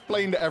 let me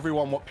explain to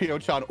everyone what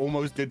Pio-chan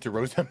almost did to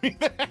Rosemi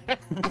there. I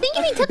think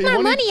if he took my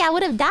money, I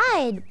would have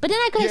died. But then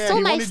I could have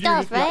sold my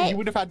stuff, right? You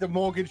would have had to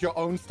mortgage your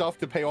own stuff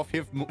to pay off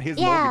his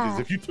Yeah. mortgages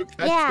if you took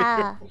that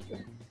Yeah. too.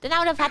 Then I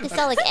would have had to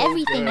sell like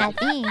everything, I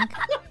think.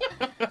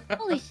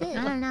 Holy shit.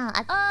 I don't know.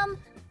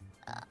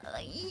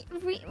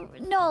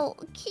 No,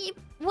 keep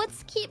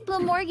the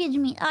mortgage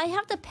mean? I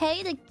have to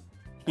pay to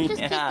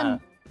just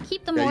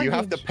keep the Yeah, mortgage. you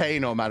have to pay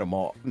no matter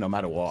what.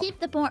 Keep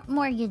the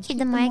mortgage. Keep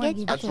the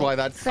mortgage? That's Okay. why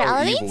that's For so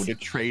all of evil these? to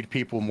trade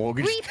people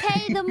mortgage.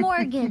 Repay the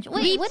mortgage.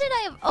 Wait, what did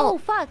I have? Oh. Oh,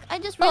 fuck. I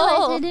just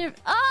realized I didn't.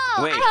 Oh,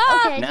 Wait.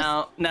 okay.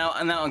 Now,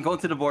 go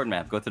to the board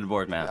map. Go to the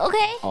board map.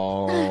 Okay.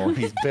 Oh,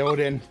 he's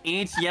building.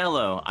 Each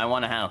yellow, I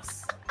want a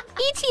house.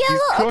 Each He's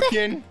yellow. Okay.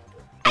 cooking.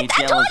 Each I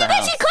told yellow's you a that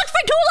house. she cooked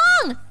for too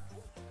long.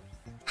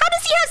 How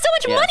does he have so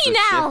much Yeah, money so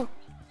now?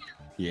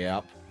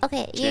 Yep.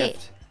 Okay, you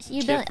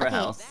Shift don't. for Okay,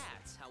 house.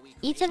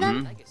 each of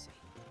them.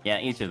 Yeah,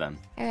 each of them.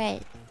 All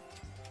right.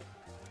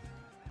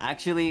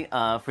 Actually,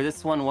 for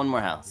this one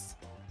more house.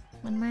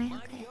 One more.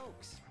 Okay.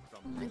 Oh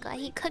my god,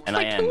 he cooked And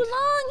for I too end.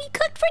 long. He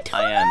cooked for too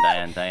long. I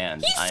end. He's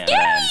I end.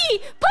 scary.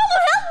 Pomu,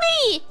 help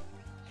me.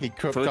 He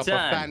cooked up a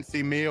Fuchan.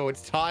 fancy meal.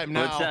 It's time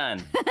now.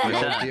 Fuchan. Yo,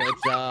 Fuchan.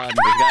 Pio-chan.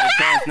 We've got a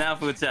chance now,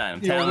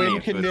 Fuchan. Your Tell win me,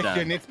 condition.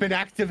 Fuchan. It's been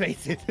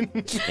activated. Yep.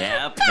 There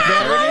it is,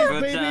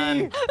 Fuchan.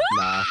 baby.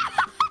 Nah.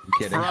 I'm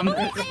kidding. From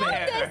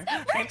despair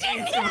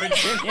into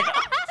Virginia.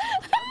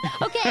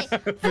 Okay.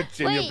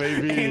 Virginia, Wait.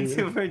 baby.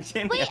 Into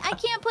Virginia. Wait, I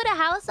can't put a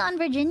house on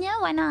Virginia?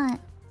 Why not?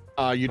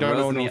 You don't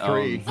own Rosemi all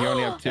 3. owns- You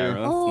only have 2. Yeah,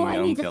 Oh, I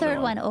Rosemi need the owns third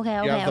other one.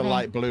 Okay, You have the okay.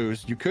 light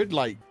blues. You could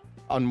like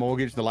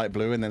unmortgage the light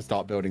blue and then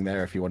start building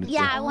there if you wanted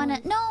Yeah, to. I wanna.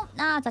 No,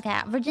 it's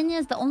okay. Virginia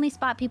is the only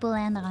spot people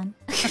land on.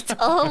 It's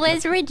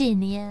always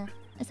Virginia.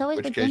 It's always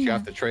In which Virginia. case you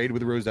have to trade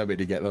with Rosemi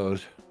to get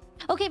those.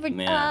 Okay,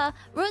 Yeah.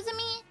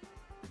 Rosemi,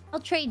 I'll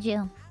trade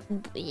you.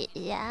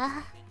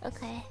 Yeah.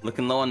 Okay.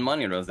 Looking low on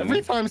money, Every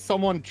Rosemi. time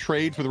someone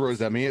trades with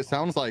Rosemi, it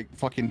sounds like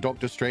fucking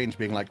Doctor Strange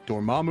being like,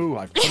 Dormammu,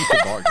 I've come to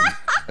bargain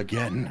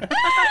again.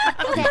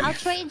 Okay, I'll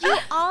trade you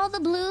all the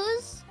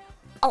blues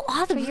Oh,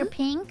 all the for your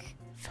pink,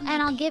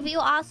 and I'll give you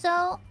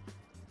also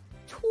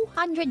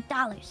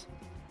 $200.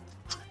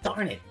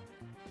 Darn it.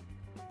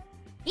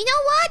 You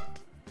know what?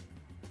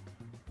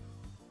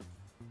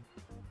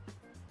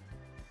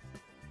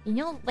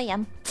 Wait,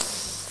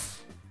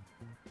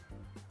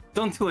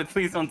 Don't do it.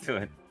 Please don't do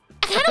it.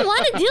 I kind of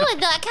want to do it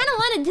though. I kind of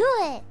want to do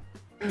it.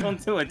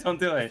 Don't do it. Don't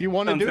do it. If you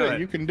want to Don't do it,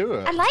 you can do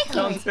it. I like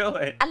Don't it. do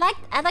it. I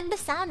like the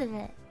sound of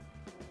it.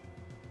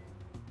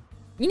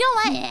 You know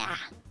what? Yeah.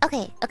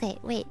 Okay,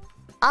 wait.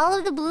 All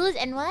of the blues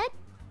and what?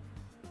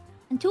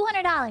 And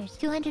 $200.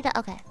 $200.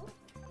 Okay.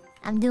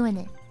 I'm doing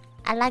it.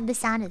 I like the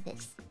sound of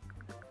this.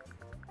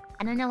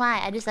 I don't know why.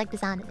 I just like the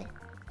sound of it.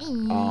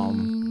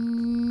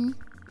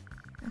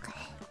 Okay.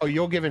 Oh,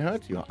 you're giving her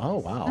to you? Oh,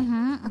 wow.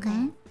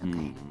 Okay.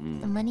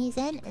 Mm-hmm. The money's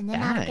in, and then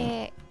Dang.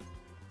 after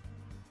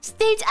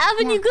State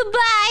Avenue,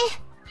 goodbye.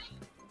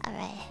 All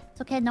right.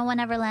 It's okay. No one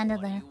ever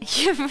landed there.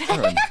 You're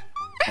right.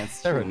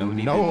 That's There true. are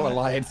Nobody no did.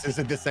 alliances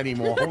in this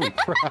anymore. Holy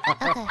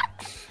crap. Okay.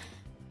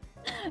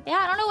 Yeah,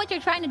 I don't know what you're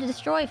trying to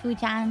destroy,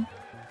 Fuchan.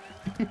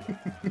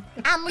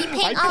 I'm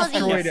repaying all I of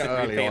these. destroyed it Yes,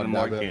 early repay the on.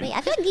 mortgage. Wait,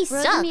 I feel like these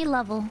suck. Rosemi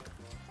level.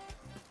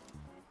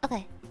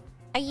 Okay.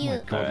 Are you? Oh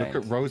my god,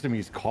 look at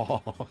Rosemi's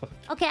car.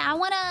 Okay, I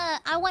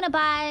wanna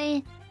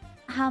buy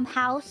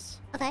house.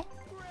 Okay.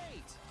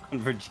 In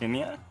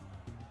Virginia?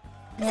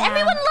 Yeah.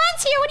 Everyone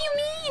lands here. What do you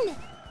mean?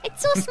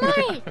 It's so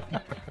smart.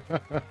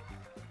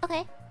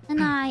 Okay.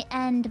 And I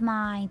end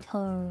my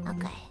turn.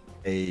 Okay.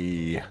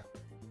 Hey.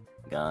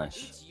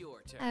 Gosh.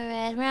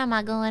 Alright, where am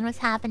I going? What's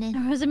happening?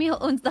 Rosemi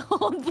owns the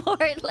whole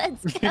board.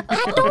 Let's go.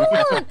 I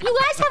don't! You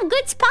guys have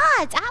good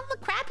spots! I have the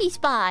crappy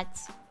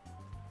spots.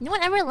 No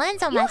one ever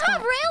lands on my spot. You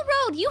have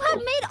railroad! You have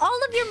made all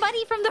of your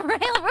money from the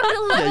railroad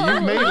alone! Yeah,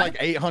 you made like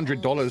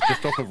 $800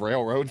 just off of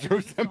railroads,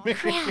 Rosemi.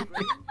 Crap.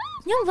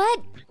 You know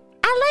what?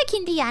 I like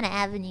Indiana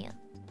Avenue.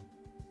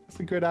 It's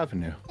a good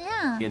avenue.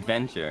 Yeah. The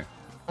adventure.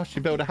 Oh, she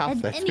built a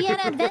house there.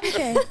 Indiana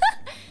Adventure.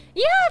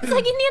 Yeah, it's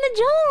like Indiana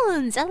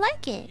Jones. I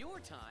like it.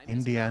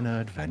 Indiana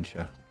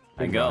Adventure.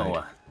 I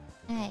go.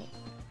 Alright.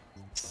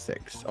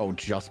 6. Oh,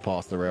 just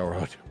past the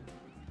railroad.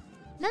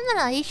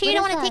 No. You sure you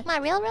don't want to take my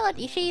railroad?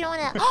 You sure you don't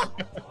want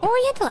to...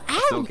 Oriental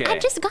Avenue. okay. I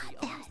just got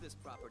that.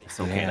 It's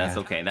okay. That's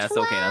okay. That's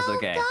okay. That's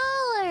okay.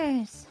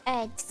 $12.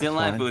 Alright. Still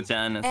alive,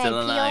 Fuchan.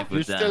 Still alive, You're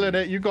Fuchan. still in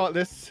it. You got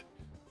this.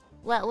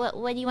 What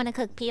do you want to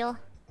cook, Peel?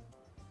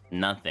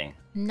 Nothing.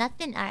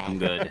 Nothing? Alright. I'm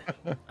good.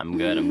 I'm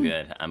good. I'm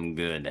good. I'm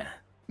good.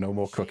 No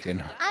more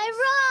cooking.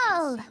 I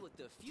roll!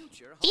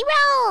 He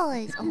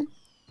rolls! Oh.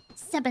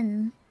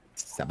 7.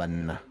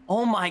 7.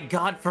 Oh my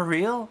god, for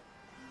real?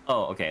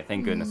 Oh, okay.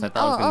 Thank goodness. I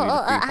thought it was gonna be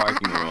the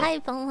free parking rule. Hi,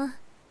 Poma.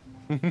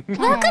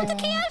 Welcome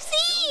to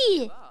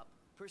KFC!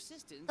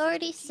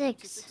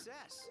 36.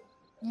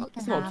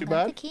 That's not too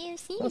bad. To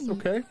KFC. That's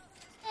okay.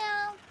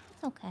 Yeah,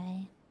 it's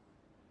okay.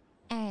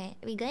 Alright,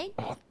 are we good?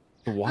 Oh,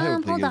 the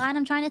wild thing Hold is, on,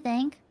 I'm trying to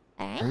think.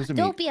 Alright. Rosemi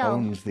Doppio.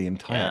 owns the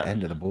entire Yeah.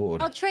 end of the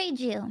board. I'll trade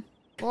you.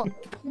 Well,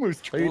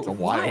 Almost trades are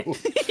wild.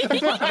 what do you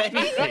guys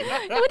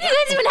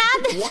even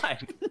have?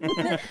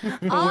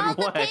 What? All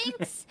the What?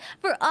 pinks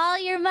for all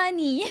your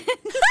money.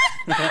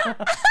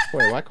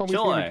 Wait, why can't we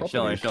see any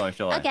properties?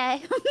 Sure.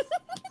 Okay.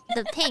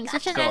 The pinks.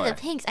 Which one are the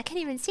pinks? I can't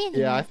even see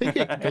anything. Yeah, I think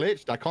it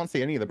glitched. I can't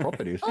see any of the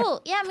properties. Oh,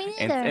 yeah, me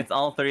neither. It's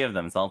all three of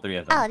them. It's all three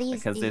of them. Oh, these-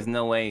 Because there's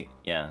no way.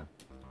 Yeah.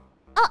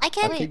 Oh, I I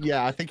can't. think,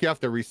 yeah, I think you have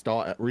to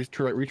restart it,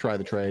 retry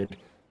the trade. It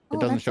Oh,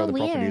 doesn't that's show so the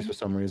properties weird. for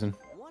some reason.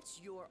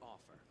 What's your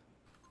offer?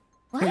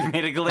 We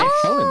made a glitch.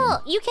 Oh,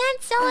 you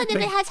can't sell it if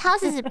it has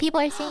houses that people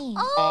are saying.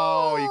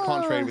 Oh, you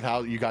can't trade with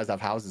how you guys have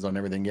houses on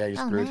everything. Yeah,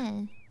 you're Oh, screwed.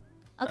 man.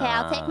 Okay,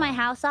 I'll take my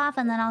house off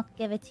and then I'll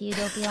give it to you,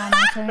 Doppio, on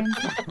my turn.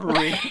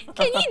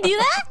 Can you do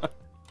that?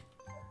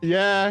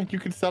 Yeah, you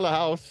can sell a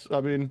house.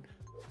 I mean,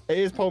 it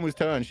is POMU's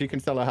turn. She can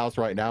sell a house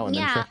right now and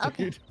Yeah, then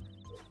okay. trade.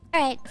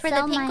 All right, for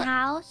Sell the my pink.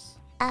 house.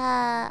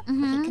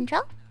 Okay,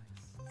 control.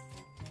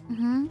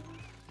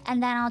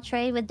 And then I'll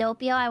trade with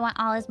Doppio. I want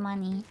all his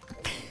money.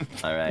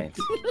 All right.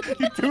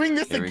 You're doing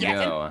this Here we again.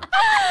 go.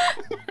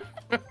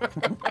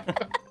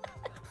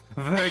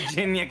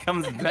 Virginia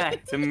comes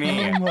back to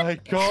me. Oh my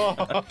god.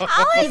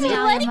 How is Give me your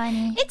all your money?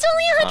 money. It's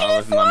only All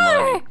of my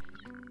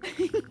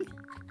 104.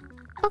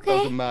 Okay.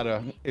 Doesn't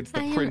matter. It's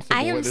the principle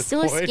I am at this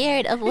so point.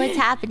 scared of what's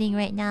happening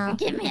right now.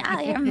 Give me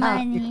all your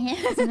money.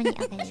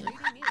 Okay.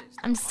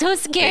 I'm so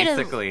scared of.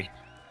 Basically,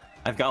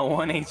 I've got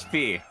 1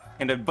 HP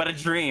but a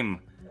dream.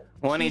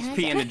 1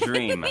 HP and a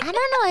dream. I don't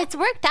know. It's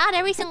worked out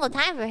every single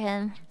time for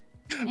him.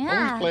 Always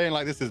Yeah. playing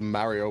like this is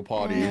Mario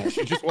Party.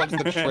 She just wants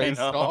the trade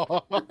know.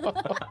 star.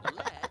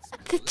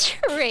 The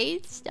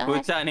trade stuff.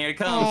 Fuchan, here it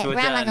comes. Where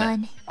am I Fuchan.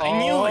 going? I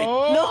knew it.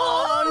 Oh.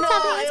 No, What's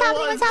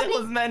happening? What's happening? It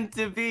was meant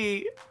to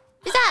be.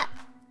 Is that?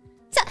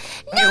 It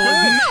No!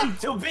 was meant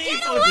to be.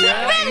 Get Fuchan. away I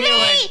from knew it.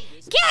 me!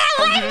 Get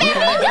away from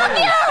me,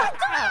 Doppio!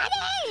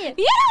 Get away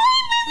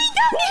from me,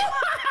 Doppio!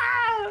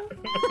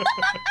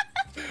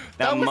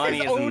 That was money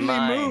his is only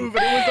mine. move,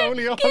 and it was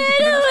only 100.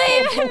 Get away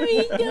from me,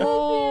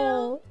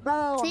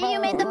 Doppio! See, you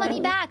made the money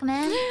back,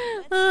 man.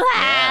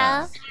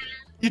 Wow.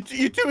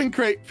 You're doing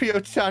great,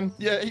 Pio-chan.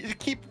 Yeah, you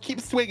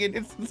keep swinging.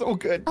 It's all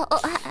good.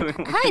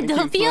 Hi, Keep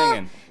Doppio.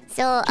 swinging.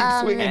 So,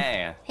 swinging.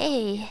 Hey,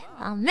 hey,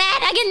 I'm mad.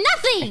 I get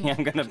nothing.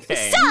 I'm gonna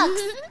pay.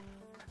 Sucks.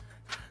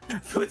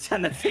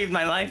 Fuchan, that saved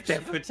my life there,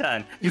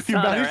 Fuchan. You You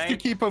saw that, managed to right?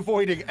 keep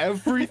avoiding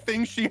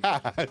everything she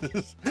has. And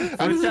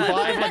Fuchan, survived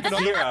I like had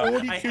another zero.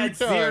 42 I had turns.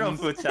 zero,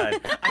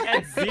 Fuchan. I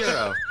had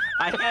zero.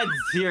 I had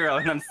zero,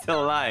 and I'm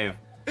still alive.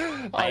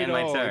 I end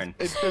my know, turn.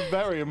 It's been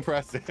very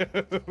impressive.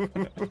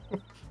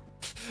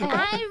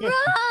 I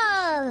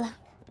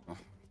roll.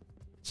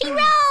 She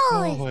rolls.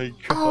 Oh my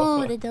god.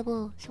 Oh, the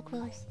double. So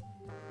close.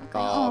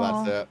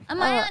 Oh, that's it.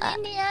 Am I on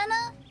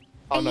Indiana?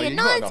 Oh no, you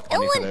no, got it's enough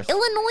money for this.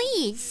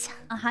 Illinois.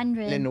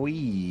 100.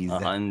 Louise.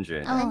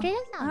 100. Oh, 100 is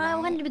not I bad.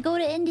 wanted to go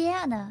to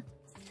Indiana.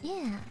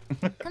 Yeah.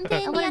 Come to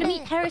I wanted to meet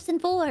Indiana. Harrison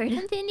Ford.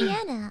 Come to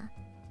Indiana.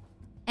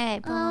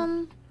 Alright,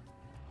 Paul.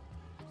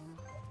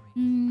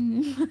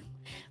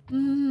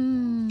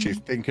 She's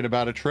thinking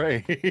about a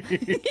trade.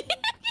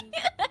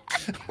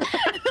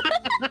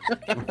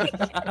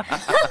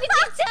 How could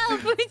you tell,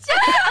 Bucha?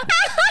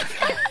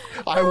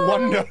 I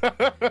wonder.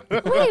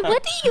 Wait,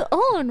 what do you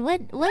own?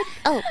 What?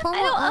 Oh, Paul.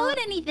 I don't own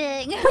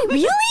anything. Wait,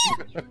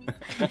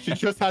 really? She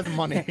just has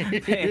money.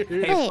 Hey,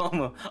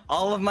 Pomu,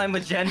 all of my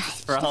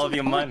magentas for all of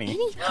your money.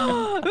 Okay,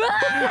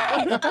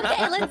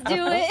 let's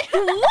do it.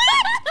 What?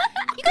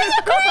 You guys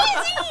are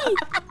crazy!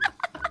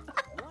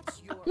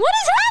 What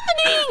is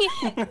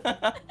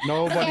happening?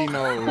 Nobody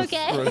knows,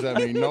 Okay.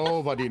 Rosemi.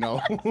 Nobody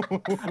knows.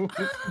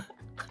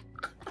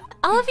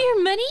 All of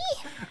your money?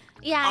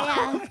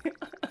 Yeah.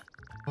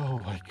 Oh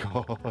my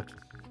god.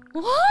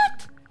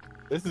 What?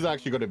 This is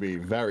actually going to be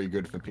very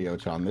good for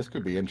Pio-chan. This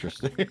could be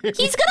interesting.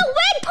 He's gonna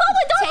win, Poma!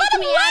 Don't let him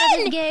me out of win!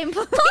 this game.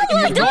 Poma,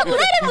 don't let him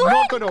He's win!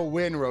 not going to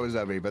win,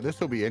 Rosemi, but this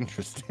will be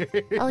interesting.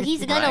 Oh,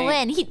 he's gonna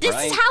win. This is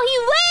Right. how he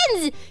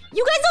wins!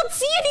 You guys don't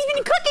see it! He's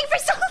been cooking for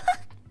so long!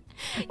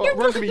 But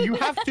Rosemi,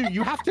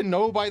 you have to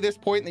know by this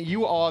point that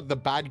you are the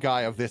bad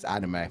guy of this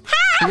anime. I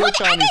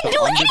Pio-chan is didn't the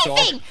do underdog.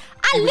 anything!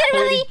 I He was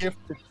clearly literally...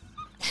 gifted.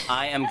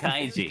 I am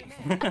Kaiji.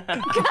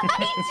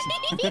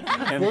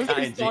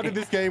 Rosemi started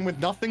this game with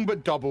nothing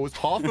but doubles,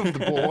 half of the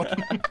board.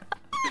 That's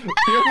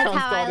Pio-chan how I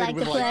started like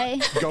with to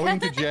like play. going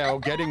to jail,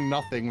 getting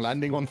nothing,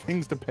 landing on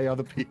things to pay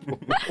other people.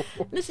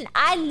 Listen,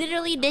 I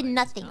literally did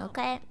nothing,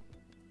 okay?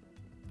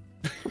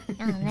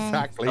 Oh, man.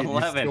 Exactly. You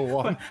 11. still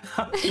won.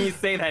 How can you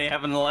say that you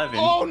have an 11?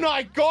 Oh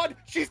my god!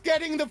 She's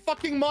getting the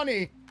fucking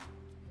money!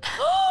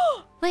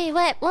 Wait,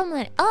 what? 1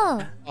 minute.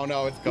 Oh. Oh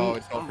no, it's go.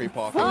 It's go free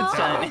parking. Oh,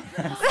 Damn it.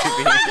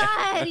 Oh my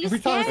god, you Every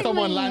time scared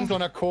someone me. lands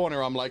on a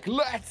corner, I'm like,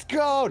 let's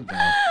go!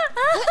 No.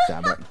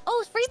 Damn it.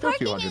 Oh, free Still a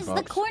few parking hundred is the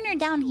bucks. corner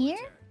down here?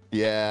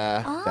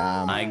 Yeah, Oh.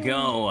 damn. I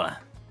go.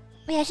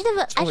 Wait, I should have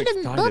excited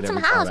built some every time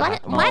house.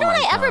 that Why happens. don't Oh I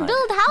my ever God.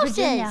 build houses?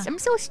 Virginia. I'm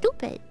so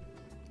stupid.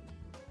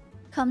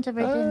 Come to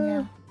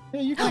Virginia.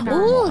 Yeah, you Why can not?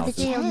 build Ooh, more the houses.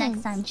 Jail chance.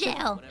 next time.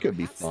 Jail. Could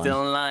be fun.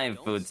 Still alive,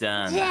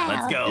 Futan. Yeah.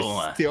 Let's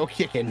go. It's still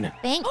kicking.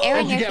 Bank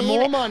Aaron, You your get more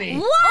favorite. money.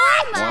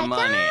 What? More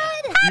money.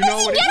 You know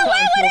what it's get away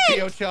time for, with it?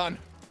 Pio-chan.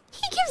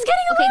 He keeps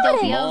getting Okay, away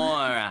with it. Doppio.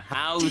 More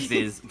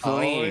houses, Oh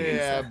please.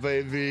 yeah,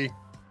 baby.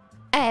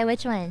 Alright,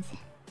 which ones?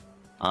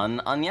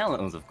 On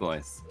yellows, of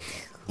course.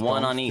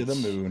 One on To each. the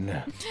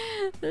moon.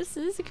 This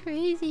is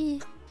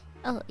crazy.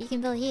 Oh, you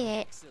can build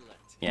here.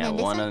 Yeah, And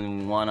then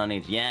this one on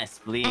each. Yes,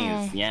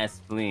 please.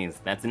 Yes, please.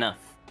 That's enough.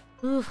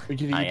 Oof.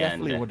 You I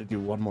definitely end. want to do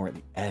one more at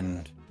the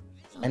end.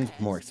 End's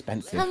more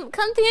expensive. Come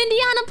to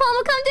Indiana,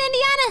 Palma. Come to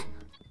Indiana.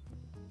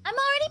 I'm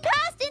already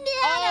past Oh,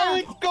 Indiana.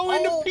 it's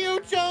going to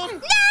Pio-chan! No,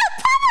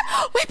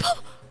 Palma. Wait,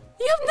 Palma.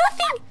 You have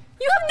nothing.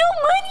 You have no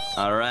money.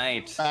 All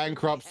right.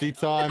 Bankruptcy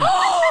time.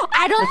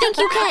 I don't think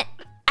you can.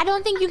 I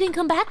don't think you can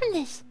come back from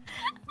this.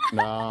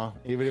 Nah,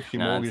 even if she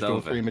Nah, mortgaged it's all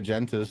over. 3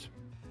 magentas.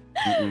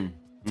 Mm-mm.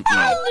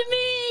 End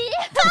me.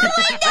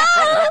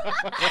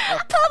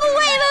 Palma,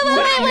 wait.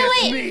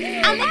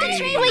 I'll make a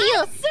trade with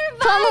you.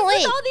 Palma,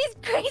 wait. All these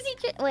crazy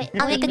wait.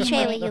 I'll make a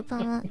trade with you,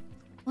 Palma.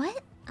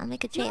 What? I'll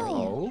make a trade with you.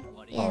 No.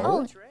 Yeah.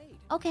 Oh.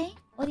 Okay.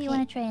 What do you Okay.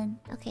 want to trade?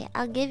 Okay,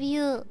 I'll give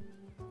you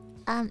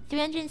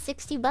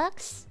 360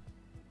 bucks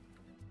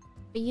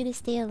for you to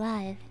stay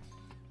alive.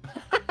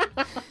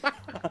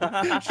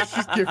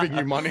 She's giving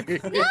you money.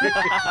 No.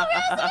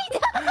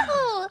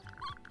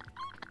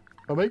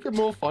 I'll make it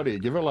more funny.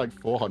 Give her like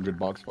 400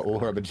 bucks for all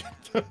her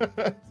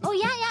magentas. Oh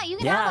yeah. You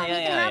can Yeah, have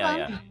them. You can have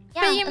them.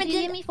 For your Yeah, if you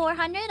magenta- give me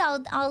 400,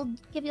 I'll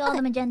give you all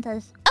the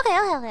magentas. Okay,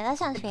 that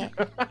sounds fair.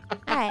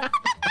 Alright.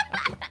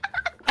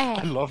 I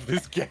Alright. love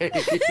this game.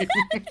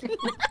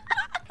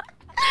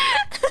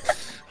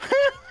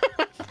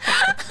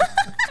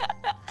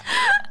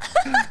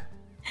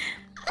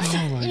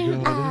 Oh my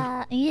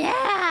god.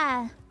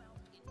 Yeah.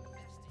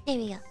 There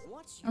we go.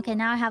 Okay,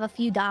 now I have a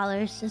few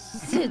dollars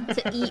just to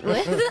eat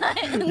with.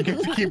 You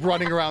get to keep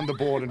running around the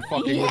board and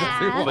fucking with Yeah.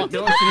 everyone. But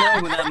don't you know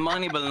who that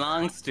money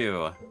belongs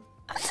to?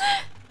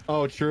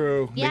 Oh,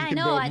 true. Yeah, They I can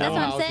know, build that's more what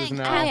I'm houses saying.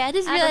 now. Alright, I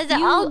just I have realized a that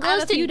few- all I have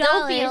goes a to few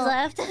dollars Doppio.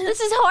 left. This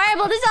is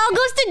horrible. This all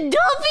goes to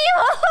Doppio.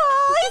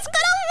 He's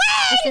gonna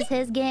win. This is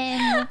his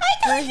game.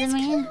 Where's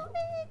me?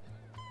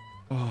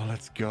 Oh,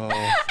 let's go. I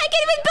can't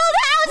even build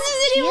houses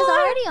He anymore. is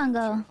already on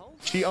go.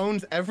 She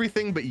owns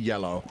everything but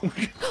yellow.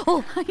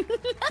 Oh.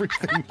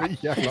 Everything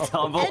but yellow.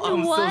 Double. And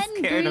I'm so one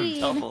scared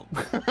green. of double.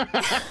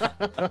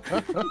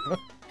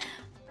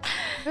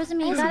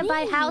 Rosemi, you gotta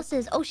buy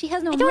houses. Oh, she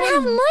has no I don't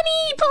have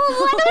money,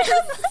 Paul.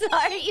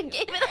 Sorry, you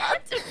gave it all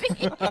to me.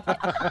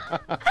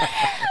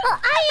 Oh,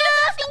 Aya,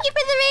 thank you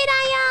for the raid,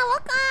 Aya.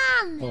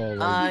 Welcome. Oh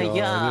my god.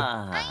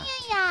 Yeah.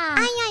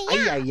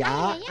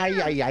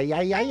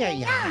 Yeah.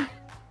 Aya.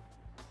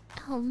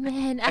 Oh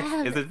man, I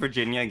have. Is it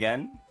Virginia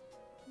again?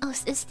 Oh,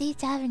 it's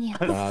States Avenue.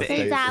 Nah,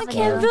 States I Avenue.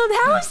 can't build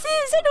houses.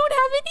 I don't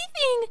have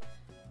anything.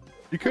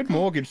 You could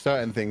mortgage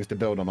certain things to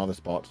build on other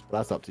spots, but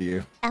that's up to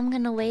you. I'm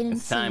gonna wait and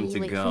It's see. time to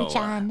Wait go. for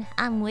John.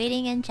 I'm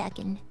waiting and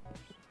checking.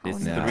 This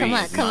no. three Come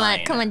on, is come on,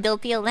 mine. come on,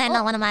 Doppio. Land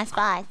on one of my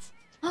spots.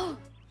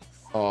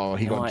 Oh,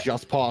 he You know got what?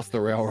 just past the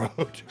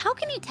railroad. How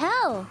can you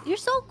tell? You're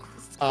so quick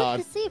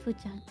to see,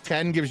 Fuchan.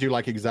 10 gives you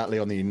like exactly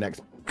on the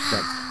next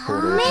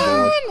quarter.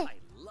 Man,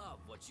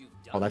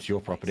 Oh, that's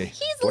your property. He's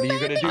What are you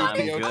gonna landing do, on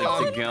his Pio-chan?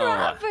 own Good to go.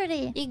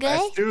 property. you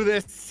Let's good? do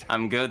this.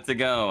 I'm good to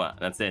go.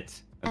 That's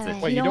it. That's Alright.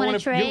 it. Wait, You you don't don't wanna want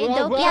to trade,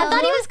 Doppio? Yeah, I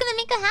thought he was gonna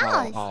make a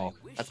house. Oh,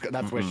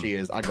 that's where she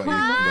is. I got you. I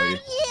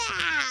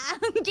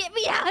Yeah! Get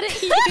me out of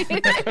here!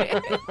 got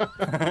you.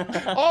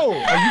 Oh,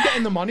 are you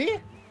getting the money?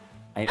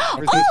 I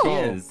Or is this she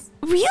go? is.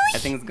 Really? I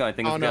think it's go. I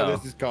think Oh it's no, go.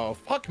 this is go.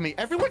 Fuck me.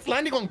 Everyone's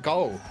landing on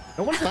go.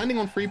 No one's landing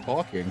on free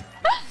parking.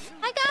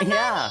 I got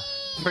Yeah.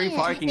 Free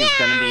parking is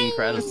gonna be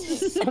incredible.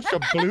 Such a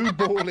blue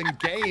balling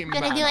game,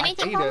 Gonna man. do I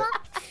anything, hate it.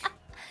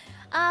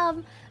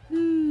 Mama?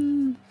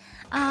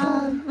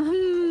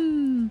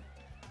 Yeah,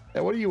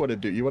 what do you want to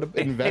do? You want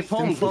to invest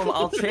Hey, in Pom,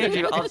 I'll trade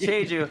you. I'll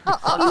trade you.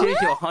 I'll trade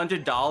you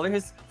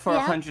 $100 for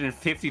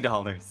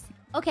 $150.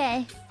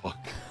 Okay.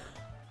 Fuck.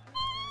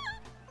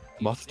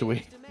 Must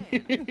we?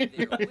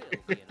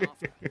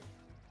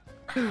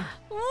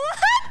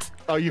 What?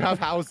 Oh, you have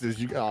houses.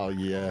 You. Oh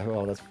yeah.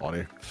 Oh, that's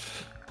funny.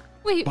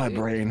 Wait, My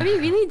brain. Are we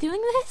really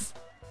doing this?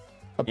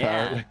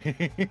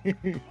 Apparently.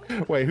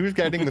 Wait, who's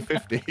getting the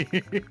 50?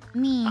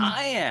 Me.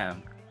 I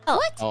am. Oh,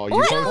 what? Oh, you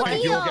What? both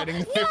think you're getting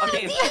the 50?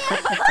 Okay.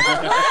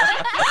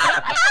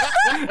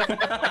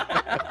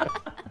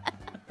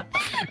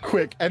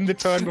 Quick, end the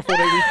turn before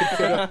they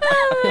reconsider.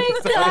 Oh my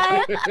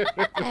god.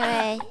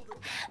 Alright.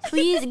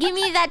 Please give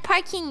me that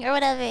parking or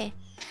whatever.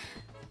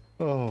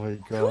 Oh my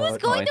god. Who's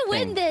going to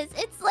win think-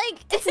 this? It's like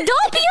It's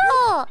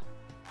Doppio!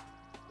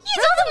 He's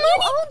all the you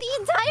money! own the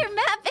entire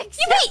map except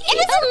Yeah, wait,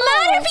 it doesn't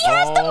matter if he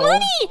has the Oh.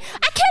 money!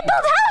 I can't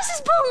build houses,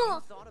 Pomo!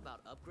 Thought about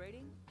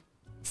upgrading?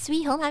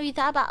 Sweet home, have you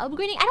thought about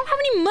upgrading? I don't have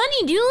any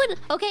money, dude!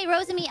 Okay,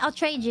 Rosemi, I'll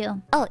trade you.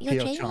 Oh, you're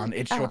trading? Pio-chan,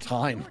 it's Oh. your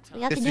time.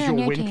 We have This to is do it on your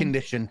your win turn.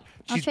 condition.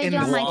 I'll She's trade in you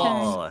the on my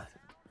spot. Whoa.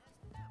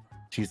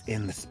 She's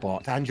in the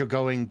spot. And you're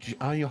going...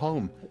 Oh, you're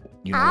home.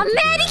 You know Aw, what to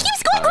man, do he now.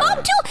 keeps going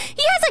home, too!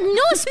 He has, like,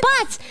 no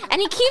spots!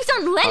 And he keeps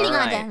on landing on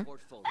Alright. them.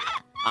 Portfolio.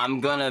 I'm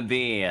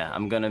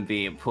gonna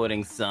be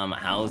putting some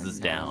houses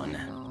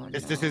down.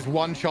 This is his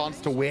one chance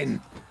to win.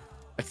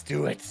 Let's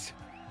do it.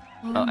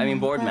 Oh, I mean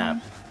board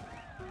map.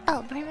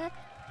 Oh, burn map?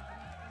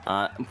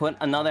 Put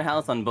another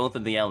house on both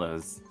of the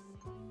yellows.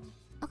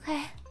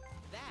 Okay.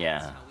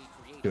 Yeah.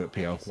 Do it,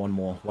 Pio. One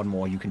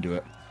more. You can do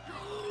it.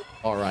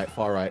 All right,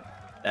 far right.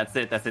 That's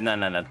it. No. That's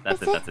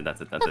it.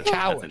 That's it?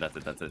 Coward. That's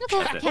it.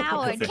 Coward, coward,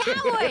 Coward!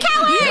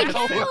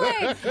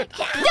 coward. Do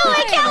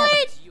it,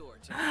 coward! Your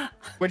turn.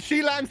 When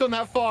she lands on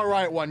that far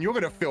right one, you're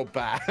gonna feel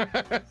bad.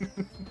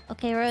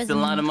 Okay, It's a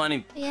lot of Rosemi,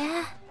 money.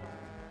 Yeah.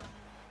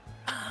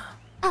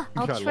 I'll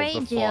I love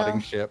trade the you.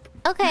 farting ship.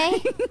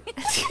 Okay.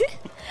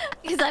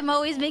 Because I'm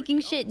always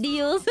making shit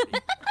deals.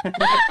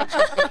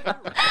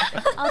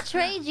 I'll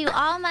trade you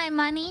all my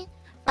money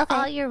for Okay.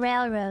 all your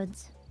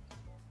railroads.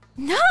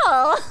 No!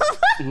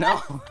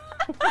 No.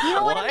 You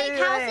don't want to make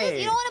houses? Wait.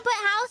 You don't want to put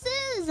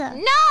houses?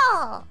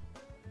 No!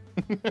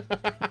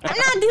 I'm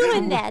not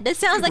doing that. That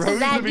sounds like a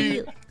bad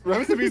deal.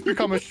 Rosemi's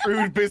become a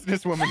shrewd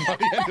businesswoman by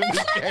the end of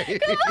this game.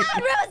 Come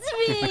on,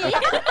 Rosemi!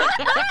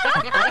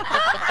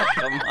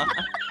 Come on.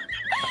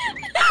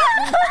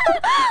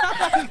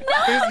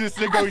 Business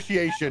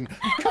negotiation.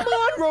 Come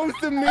on,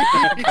 Rosemi.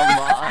 Come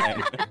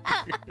on.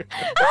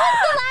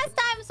 When's the last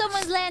time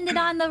someone's landed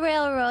on the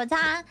railroads,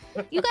 huh?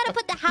 You gotta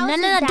put the houses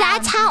No. down.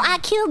 That's how I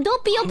killed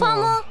Doppio,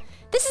 Pomo.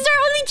 This is our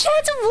only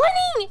chance of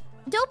winning.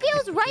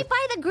 Doppio's right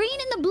by the green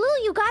and the blue.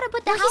 You gotta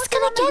put the He's houses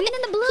gonna on the get green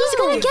and the blue. He's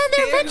gonna get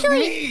there Scared eventually.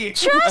 me.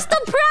 Trust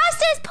the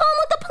process,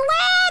 Pomo. The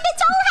plan.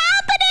 It's all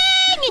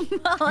happening.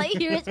 All I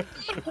hear is...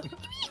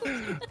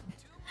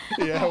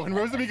 Yeah, when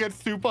Rosemi gets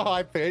super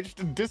high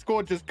pitched,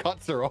 Discord just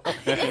cuts her off.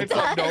 It's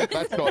like, no,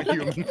 that's not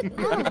human. Wait,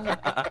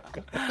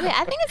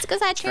 I think it's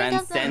because I turned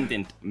up the...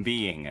 Transcendent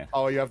being.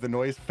 Oh, you have the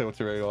noise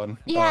filtering on.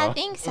 Yeah, I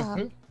think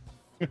so.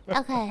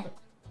 Okay.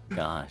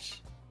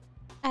 Gosh.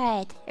 All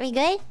right. Are we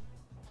good?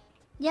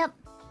 Yep.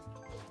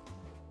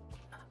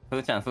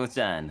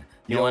 Fuchan.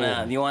 You Yo.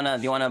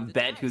 wanna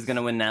bet who's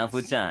gonna win now,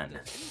 Fuchan?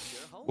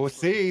 We'll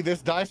see.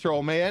 This dice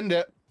roll may end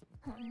it.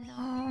 Oh,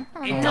 no.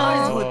 Oh, It no.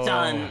 does,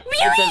 Fuchan. Really?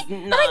 It does Oh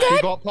my not. God.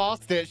 She got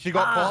past it. She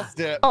got past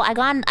it. Oh, I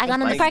got on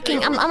the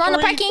parking. I'm on the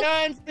parking.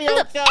 Turns, I'm the...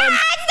 Pio-chan.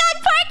 Ah, it's not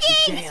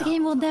parking! This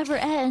game will never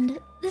end.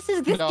 This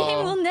game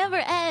will never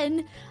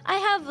end. I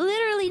have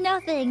literally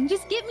nothing.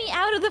 Just get me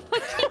out of the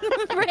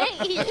fucking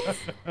race.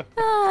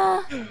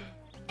 Ah,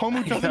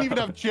 Pomu doesn't even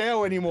have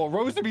jail anymore.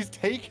 Rosemi's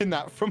taken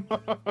that from her.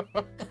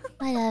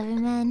 whatever,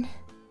 man.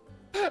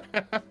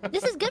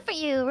 This is good for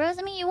you,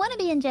 Rosemi. You want to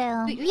be in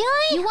jail.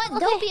 Really? You want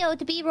Okay. Doppio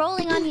to be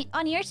rolling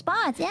on your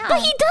spots, yeah.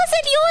 But he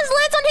doesn't. He always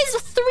lands on his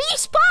 3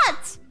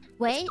 spots.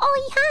 Wait, All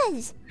he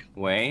has.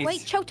 Wait.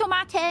 wait,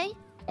 Chotomate.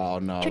 Oh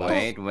no.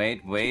 Wait. Oh,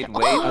 Wait.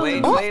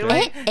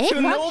 eh?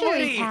 To Luxury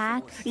nobody.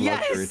 tax. Luxury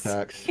Yes.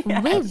 tax. Wait,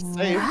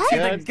 Safe. what? To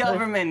Yeah, the it's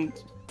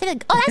government. Oh,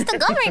 that's the To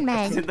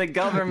government. the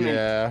government.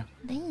 Yeah.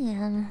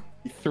 Damn.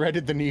 He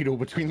threaded the needle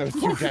between those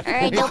two All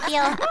right, deaths.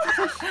 Doppio.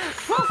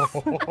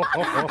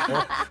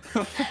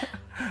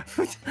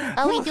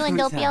 Are we doing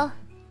Doppio?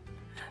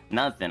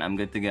 Nothing. I'm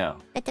good to go.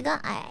 Good to go?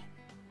 Alright.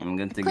 I'm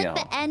good to Click go.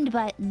 the end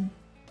button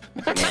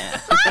Yeah.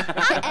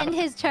 to end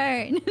his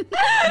turn.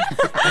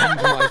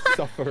 End my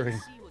suffering.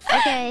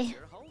 Okay.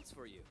 Future holds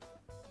for you.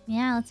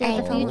 Yeah, let's see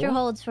what the Oh. future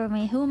holds for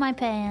me. Who am I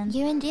paying?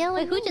 You're in jail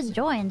Wait, with who me. just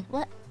joined?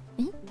 What?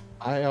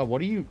 What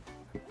do you?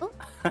 What?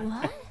 I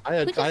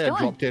Who just had joined?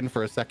 dropped in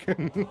for a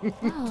second.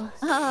 Oh.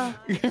 Oh,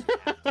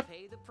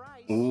 Pay the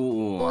price.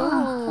 Ooh.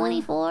 Oh.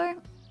 24.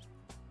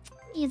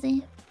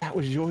 Easy. That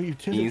was your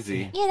utility.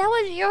 Easy. Yeah, that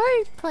was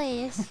your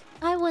place.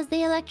 I was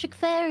the electric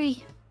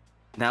fairy.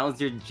 That was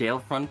your jail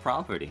front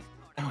property.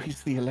 Oh,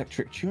 he's the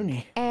electric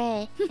tuny.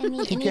 Alright.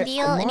 Any get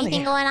deal? some money.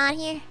 Anything going on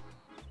here?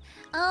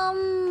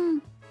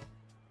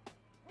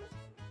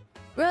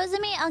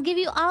 Rosemi, I'll give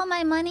you all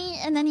my money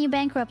and then you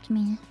bankrupt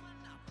me.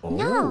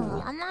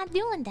 No, I'm not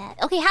doing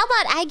that. Okay, how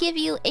about I give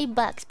you $8,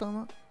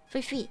 POMU,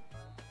 for free?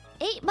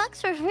 $8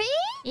 for free?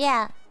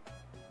 Yeah.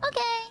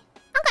 Okay.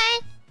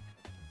 Okay.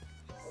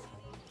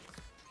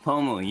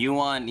 POMU, you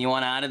want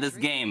out of this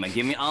game?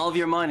 Give me all of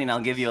your money and I'll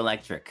give you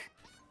electric.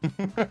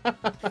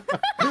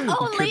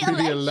 Only Could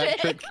be the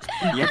electric.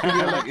 Yeah. Could be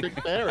the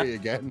electric fairy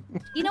again.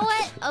 You know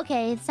what?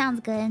 Okay, it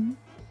sounds good.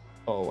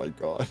 Oh my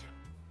god.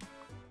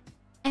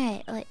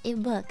 Alright, wait,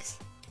 $8.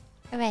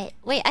 Alright,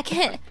 wait, I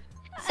can't.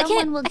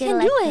 Someone will get I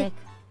can't do electric. it.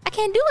 I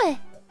can't do it.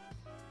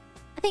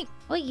 I think.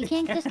 Wait, you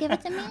can't just give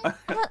it to me?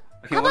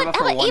 Okay, How what about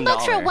for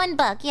 $8 for $1?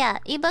 $1? Yeah,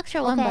 $8 for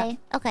 $1.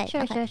 Okay.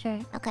 Sure, okay. sure, sure.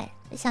 Okay,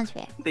 it sounds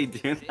fair. They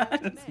do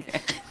that?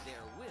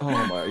 Oh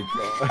my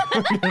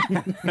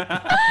god.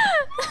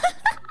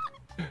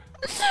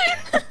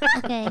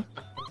 Okay.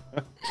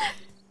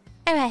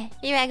 Alright,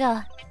 here I go.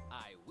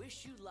 I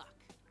wish you luck.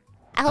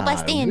 I hope I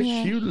stay in wish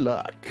here. you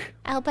luck.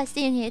 I hope I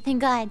stay in here.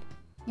 Thank God.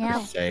 Yeah,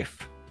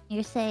 Safe.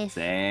 you're safe.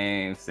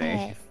 Safe.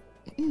 Alright.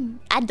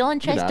 I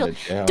don't trust out of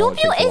jail.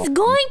 Doppio Take is off.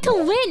 going to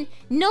win.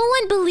 No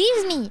one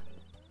believes me.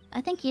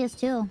 I think he is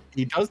too.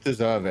 He does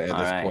deserve it at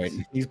this Alright. point.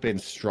 He's been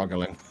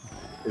struggling.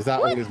 Is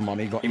that all his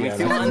money got? Give me Yeah,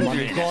 that's the 200.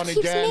 money gone Keeps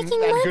again.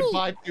 making And money.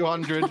 goodbye,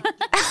 200.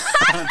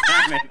 Oh,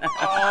 damn it.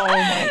 Oh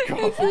my god.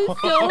 This is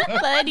so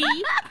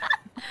funny.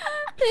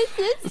 This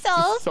is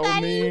so, So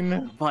funny.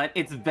 mean. But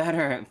it's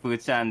better,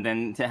 Fu-chan,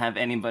 than to have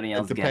anybody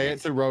else To get pay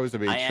it to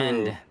Rosemi, I true.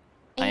 end.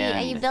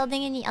 Are you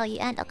building any? Oh, you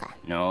end? Okay.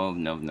 No.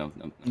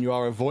 You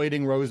are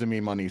avoiding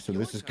Rosemi money, so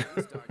this is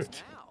good.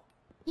 Now.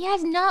 He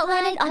has not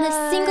landed on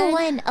a single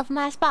one of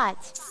my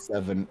spots.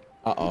 7.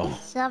 Uh-oh.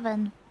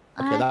 7.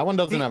 Okay, that one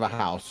doesn't have a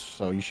house,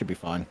 so you should be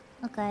fine.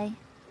 Okay.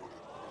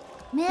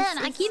 Man,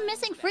 I keep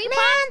missing free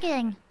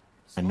parking.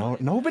 I know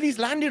nobody's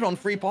landed on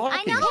free parking.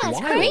 I know, it's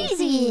wild.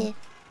 Crazy.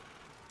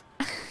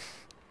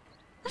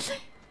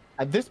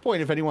 At this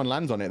point, if anyone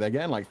lands on it, they're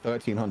getting like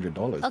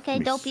 $1,300. Okay,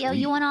 Doppio,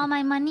 you want all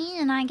my money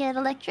and I get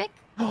electric?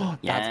 That's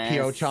Yes.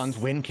 Pio-chan's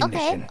win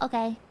condition.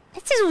 Okay.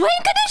 This is win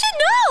condition.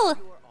 No.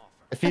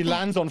 If he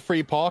lands on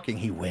free parking,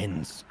 he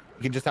wins.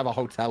 You can just have a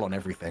hotel on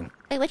everything.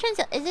 Wait, which one's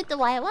is it? The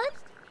white one?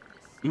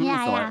 Yeah, it's the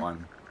yeah. white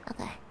one.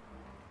 Okay.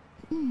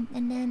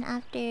 And then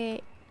after, I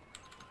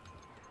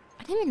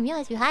didn't even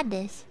realize you had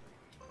this.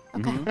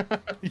 Okay.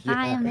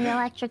 I am the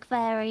electric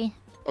fairy.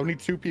 Only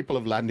 2 people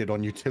have landed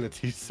on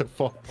utilities so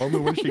far.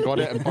 Pomu when she got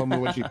it and Pomu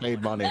when she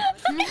paid money.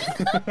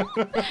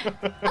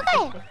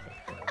 Okay.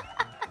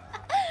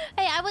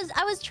 Hey, I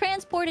was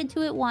transported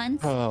to it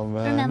once. Oh,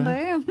 man.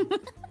 Remember?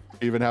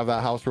 Even have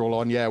that house rule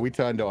on. Yeah, we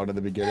turned it on at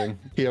the beginning.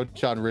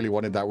 Pio-chan really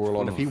wanted that rule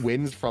on. If he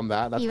wins from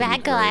that, that's gonna be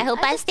Radical. I great. hope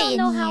I just stay in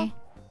don't know here.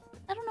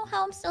 I don't know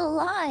how I'm still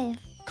alive.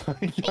 I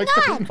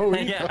don't know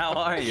either. Yeah, how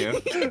are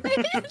you?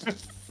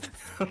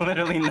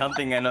 Literally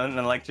nothing and an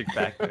electric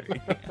factory. Your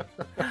time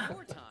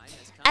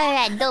has come. All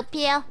right,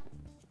 Doppio.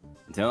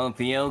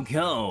 Doppio,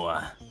 go.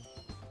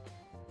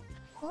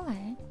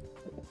 Alright.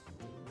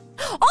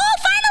 Oh,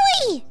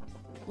 finally!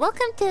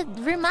 Welcome to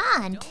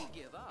Vermont. Don't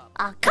give up.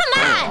 Oh, come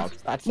on!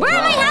 That's Where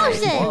are my alright.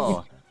 houses?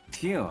 Whoa.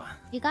 Phew.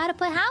 You gotta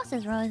put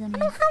houses, Rosemi. I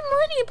don't have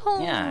money,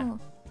 Paul. Yeah.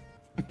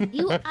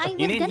 I was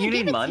You need- gonna you give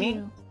need it money? to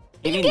you.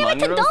 You need give it money,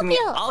 to Rosemi?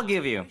 Doppio. I'll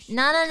give you.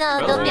 No,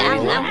 Rosemi,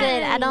 Doppio, I'm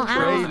good. I don't.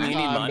 Trade You need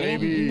time, money?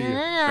 baby. No.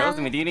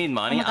 Rosemi, do you need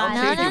money? Oh my I'll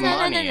God. trade No, you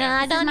money. I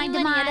This is don't my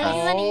need money. I don't need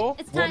demise. money. Oh,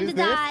 It's what time is to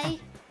this? die.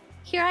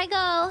 Here I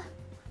go.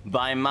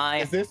 By my...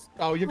 Is this?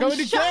 Oh, you're going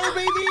to jail,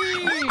 baby!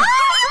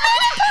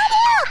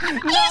 You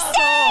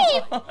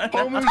saved!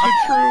 Pomu's the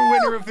true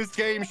winner of this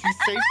game. She's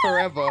safe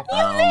forever.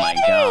 Oh my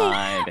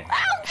god.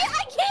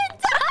 I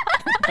can't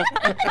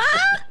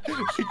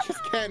die. She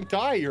just can't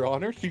die, Your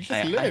Honor. She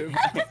just lived.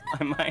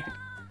 I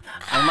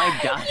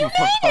might die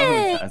before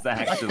Pomu does,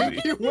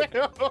 actually. You will.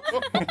 Papa,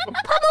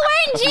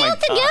 we're in jail God.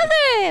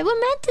 together. We're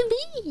meant to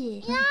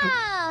be.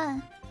 Yeah.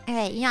 All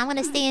right, I'm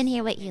gonna stay in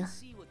here with you.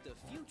 See what the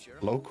future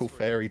Local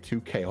fairy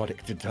too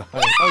chaotic to die.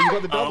 Oh, you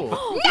got the double.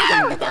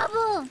 No!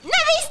 Double. Let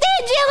me stay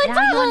in jail with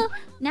Now you, Papa.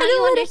 now I you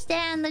don't wanna-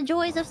 understand the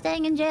joys of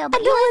staying in jail,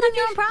 but I you don't live wanna on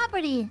your own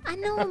property. I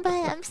know,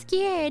 but I'm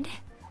scared.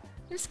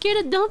 I'm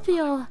scared of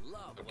Doppio.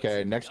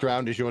 Okay, next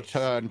round is your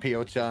turn,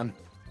 Pio-chan.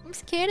 I'm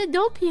scared of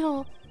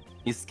Doppio.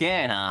 You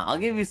scared, huh? I'll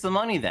give you some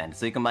money then,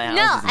 so you can buy houses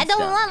No, and I don't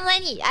stuff. want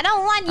money. I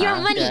don't want your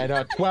money. Yeah,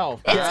 no,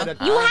 12. It's, Yeah,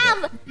 you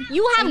have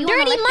You want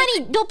dirty electric-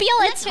 money,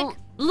 Doppio. It's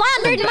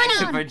laundered Back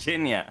to money.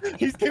 Virginia.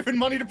 He's giving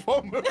money to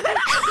Pomu.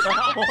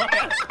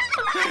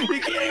 You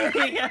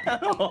kidding me?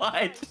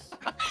 What?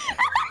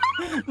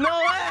 No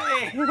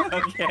way!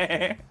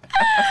 Okay.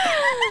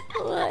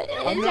 What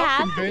I'm is not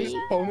convinced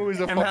happening? Pomu is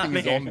a I'm fucking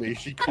not zombie.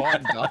 She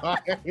can't die.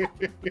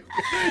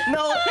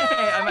 No way!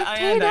 I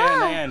Paid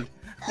off. end.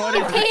 What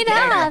You is paid this?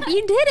 off.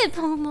 You did it,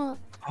 Pomo.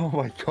 Oh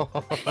my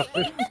god.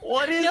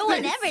 What is No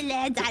one this? ever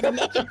lands on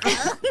electrical.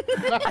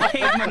 I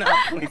hate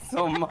Monopoly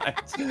so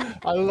much.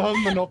 I love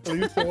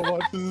Monopoly so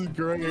much. This is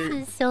great.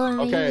 This is so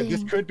amazing. Okay,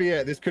 this could be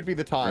it. This could be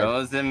the tie.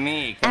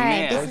 Rosemi, come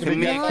Alright, here. this is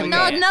Come here, no, come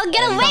no, here. no,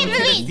 get away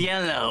from It's me!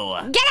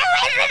 yellow. Get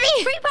away from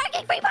me! Free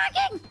parking, free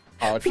parking.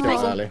 Oh, it's too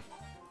early.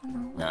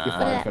 Nah. You're What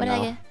fine did for I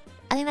now. get?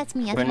 I think that's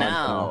me. I For think that's me.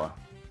 now.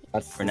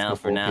 That's For now,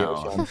 it's for the now.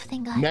 4 p.m. Oh,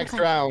 thank God. Next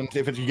okay. round,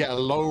 if you get a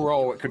low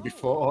roll, it could be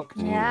fucked.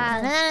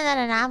 Yeah.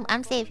 No.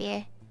 I'm safe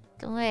here.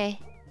 Don't worry.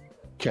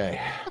 Okay.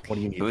 What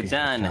do you need?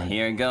 Fuchan,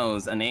 here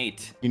goes an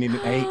 8. You need an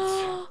 8.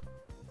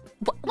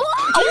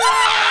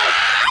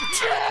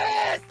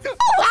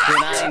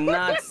 Did I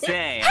not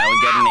say I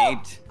would get an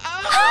 8?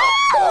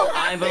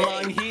 I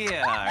belong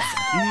here.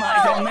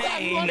 My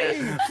domain.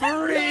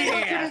 Free.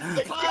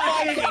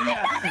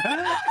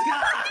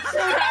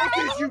 How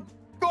did you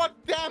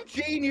goddamn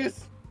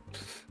genius?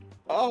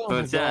 Oh,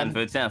 Fuchan.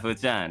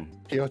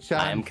 Pio-chan.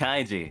 I am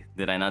Kaiji.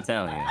 Did I not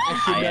tell you?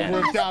 I should I never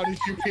am. have doubted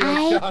you, I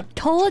Pio-chan.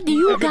 told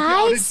you Never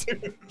guys,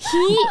 doubted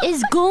you. he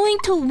is going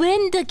to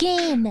win the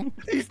game.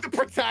 He's the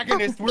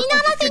protagonist. We're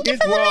Finana, thank you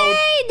his for the world.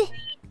 raid.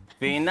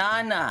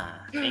 Finana.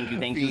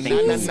 Thank you.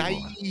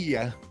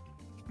 Finana.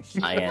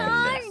 I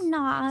am this.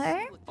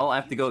 No. Oh, I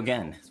have to go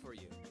again.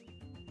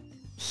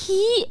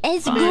 He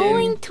is Fine.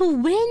 going to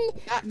win.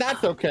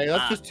 That's okay.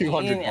 That's just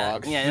 200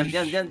 bucks. Yeah,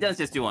 that's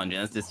just 200.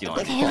 That's just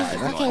 200. Okay, That's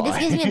okay, this fine.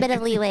 gives me a bit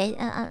of leeway.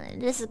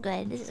 This is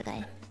good. He just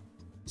got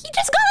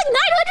like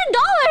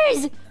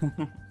 $900.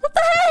 What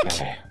the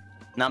heck?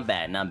 Not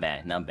bad. Not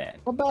bad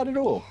at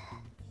all.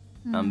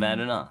 Not bad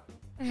at all.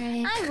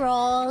 Alright. I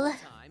roll.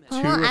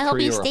 Well, I hope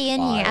 3 you or stay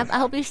in here. 5. I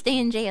hope you stay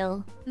in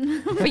jail.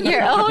 For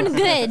your own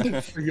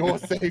good. For your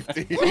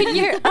safety. For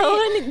your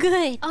own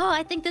good. Oh,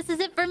 I think this is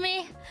it for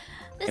me.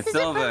 This It's is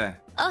it over.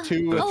 Oh,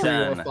 2 or oh. 3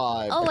 or 5.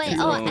 Oh, wait, 2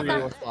 oh, or I 3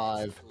 thought- or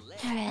 5.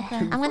 Alright. Okay.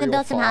 I'm gonna 3 or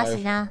build some 5.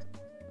 houses now.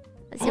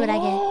 Let's see what I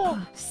get. Oh,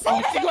 she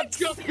got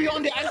just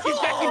beyond it and she's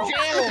back in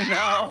jail.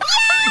 No.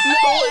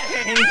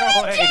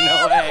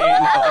 No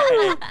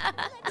way.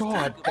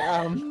 God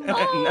damn. No.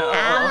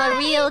 I'm a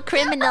real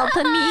criminal.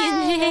 Put me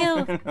in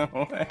jail.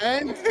 No way.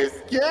 End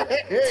this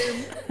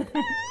game.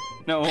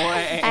 No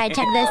way. Alright,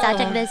 check this out.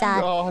 Check this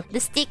out. God. The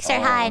stakes are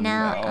high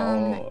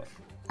now.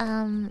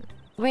 No.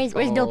 Where's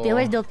Doppio?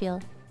 Where's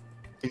Doppio?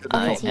 He's Oh,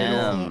 I he's here, he's here.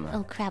 am.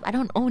 Oh crap! I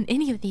don't own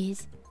any of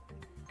these.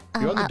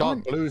 You're the I dark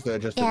own- blues there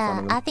just in Yeah,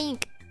 front of I him.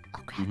 think. Oh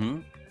crap!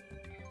 Mhm.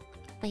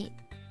 Wait,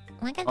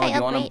 why can't Oh, I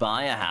you want to upgrade?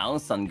 buy a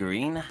house on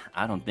green?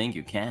 I don't think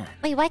you can.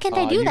 Wait, why can't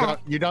I do you that? Don't,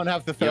 you don't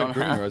have the You third don't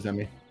green, have-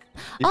 Rosemi.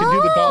 You can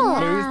do the dark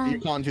blues, Oh. but you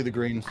can't do the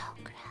greens. Oh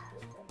crap!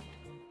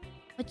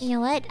 But you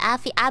know what?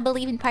 I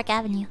believe in Park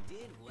Avenue.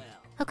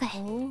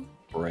 Okay.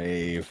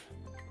 Brave.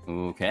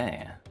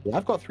 Okay. Yeah,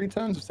 I've got 3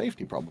 turns of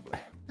safety, probably.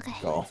 Okay.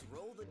 Go.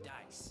 Roll the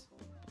dice.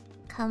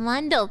 Come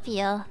on,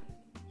 Doppio.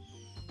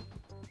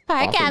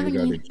 I Park thought you were Avenue.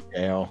 going to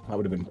jail. That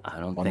would have been. I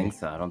don't funny. think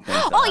so. I don't think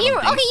so. Oh, I you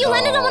don't think okay? You so.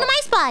 landed on one of my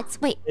spots.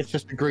 Wait. It's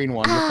just the green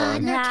one. You're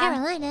fine. North Yeah.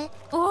 Carolina.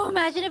 Oh,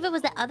 imagine if it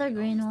was the other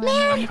green one.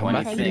 Man.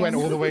 Imagine you went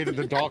all the way to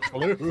the dark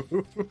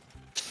blue.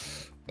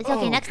 It's okay.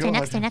 Oh, Next turn.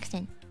 Next God. turn. Next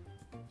turn.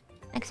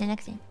 Next turn.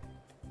 Next turn.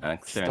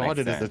 Next turn,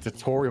 Started next as turn. a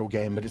tutorial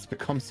game, but it's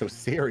become so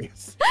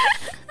serious.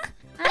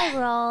 I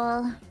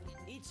roll.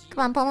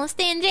 Come on, Pomo.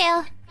 Stay in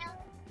jail.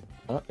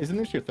 Isn't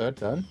this your 3rd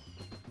turn?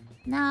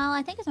 No,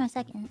 I think it's my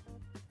 2nd.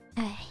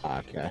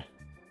 Alright. Okay.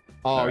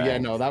 Oh, yeah,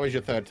 Alright. no, that was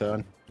your 3rd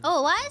turn. Oh,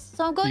 it was?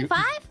 So I'm going You-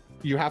 5?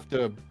 You have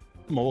to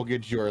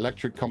mortgage your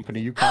electric company.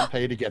 You can't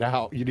pay to get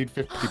out. You need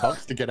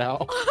 $50 to get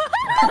out.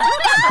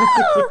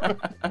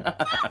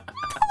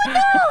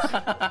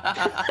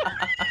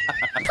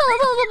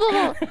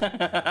 Pomo.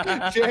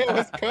 Jail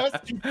has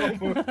cursed you,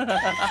 Pomu. Where the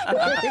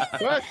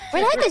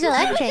heck is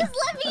electric?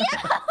 Let me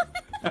out!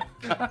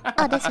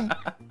 Oh, this one.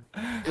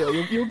 Yeah,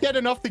 you'll get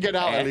enough to get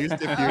out at least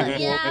if you Yeah,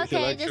 mortgage okay,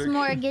 electric. just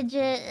mortgage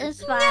it.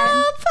 It's fine.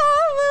 No,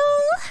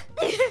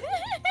 Pomo.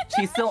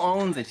 She still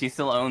owns it. She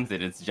still owns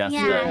it. It's just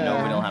Yeah.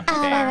 nobody will have to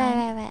Oh, pay.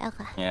 right.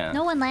 Okay. Yeah.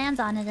 No one lands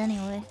on it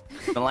anyway.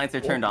 The lights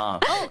are turned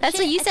off. That's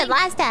what you said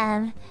last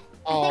time.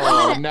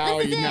 Oh, now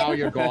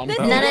you're gone. No,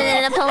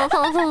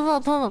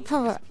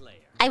 Pomo.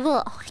 I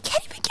will. Oh, I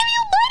can't even give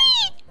you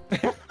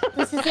money.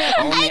 This is it.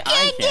 Only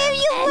I can.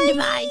 End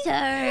my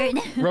turn.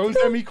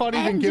 Rosemi can't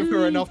even give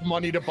her enough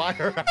money to buy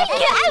her house. I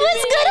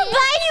was gonna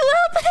buy you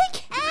up, but I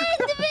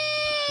can't.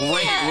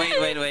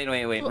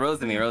 Wait.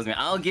 Rosemi.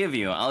 I'll give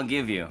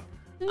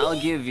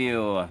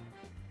you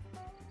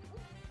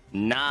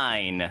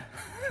 9.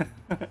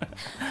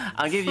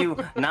 I'll give you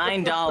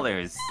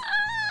 $9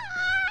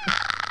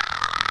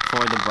 for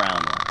the brown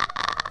one.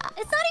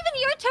 It's not even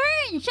your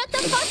turn. Shut the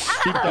fuck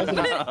She up. doesn't.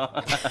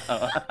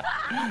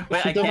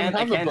 Wait, She I doesn't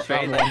have a can't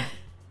trade brown them. one.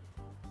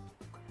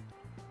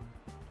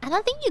 I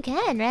don't think you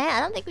can, right? I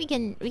don't think we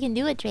can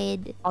do a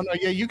trade. Oh no,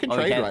 yeah, you can Oh,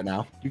 you trade can? right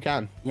now. You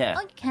can. Yeah.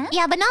 Oh, you can't?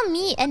 Yeah, but not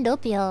me and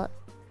Doppio.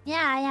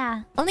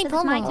 Yeah. Only 'Cause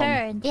it's Pomo. my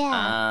turn. Yeah.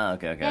 Ah,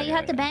 okay. Yeah, you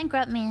have to okay.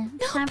 bankrupt me.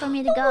 It's time for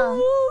me to go.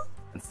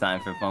 It's time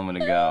for Pomo to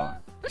go.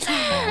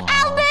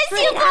 I'll miss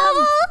you,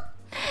 Pomo.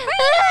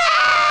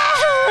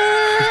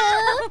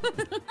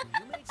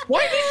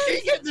 Why did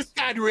she get the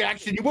sad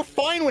reaction? You were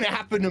fine when it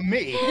happened to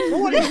me.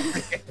 What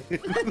is it?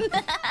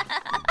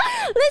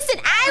 Listen,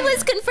 I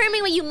was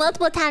confirming with you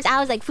multiple times. I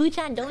was like,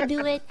 Fuchan, don't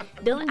do it.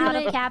 Don't do Out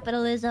of it.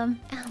 capitalism.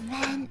 Oh,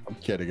 man. I'm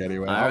kidding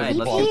anyway. All right, We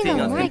let's paid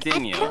continue. him, Let's Mark.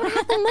 continue. I don't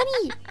have the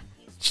money.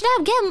 Should I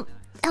get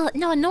Oh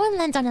no, no one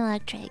lands on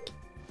electric.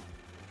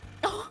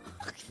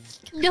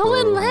 No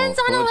one lands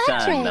on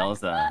electric. That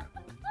was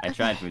I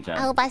tried Fuchan.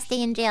 I hope I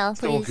stay in jail,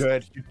 Still please.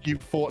 good. You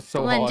fought so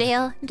Come hard.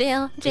 on,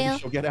 jail. Maybe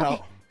she'll get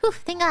out. Whew,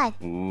 thank God.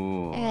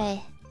 Ooh.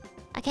 Alright.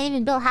 I can't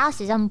even build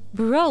houses. I'm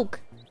broke.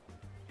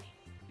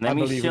 Let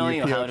me believe show in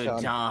you, you how to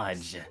Fuchan.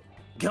 dodge.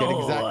 Go. Get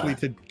exactly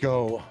to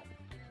go.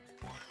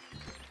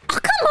 Oh,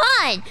 come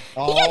on!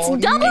 He gets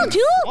double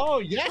too? Oh,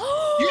 yes!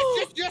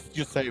 yes,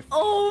 you're safe.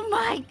 Oh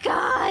my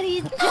God,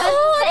 he's just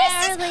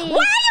Why barely. are you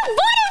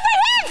voting for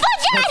him,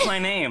 Fuchan? What's my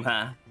name,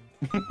 huh?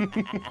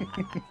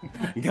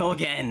 Go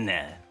again.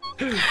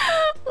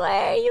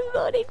 Why are you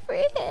voting for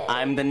him?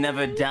 I'm the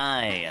never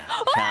die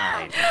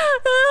child.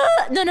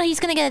 No, he's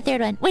gonna get a third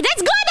one. Wait,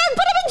 that's good! Then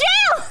put him in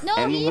jail!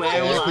 No, And he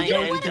where will I wanted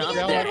end to up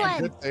get a then? third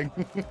one. Good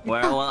thing.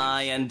 Where will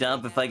I end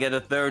up if I get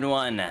a third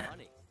one?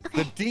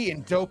 The D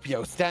in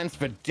Doppio stands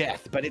for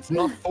death, but it's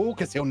not full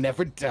because he'll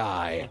never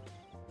die.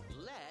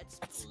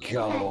 Let's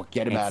go.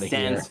 Get him out It of here.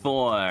 stands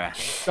for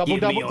Double, give me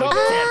double, your double.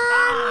 death.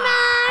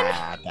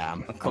 Ah,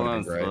 damn. That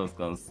would've been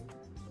Close.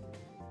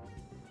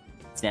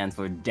 Stands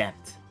for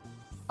depth.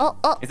 Oh.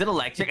 Is it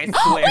electric? I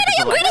Oh, swear wait, it's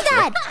I agreed to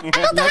that! electric.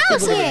 I built the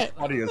house would've here! been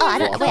funny as Oh,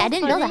 fuck. wait, I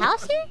didn't build a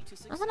house here?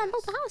 I thought I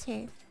built a house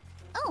here.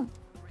 Oh,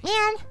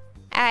 Man.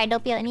 Alright,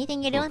 Doppio,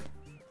 anything you're doing?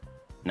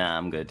 Nah,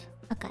 I'm good.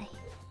 Okay.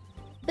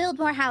 build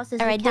more houses.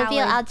 Alright, you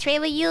Doppio, coward. I'll trade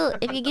with you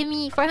if you give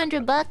me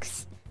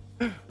 $400.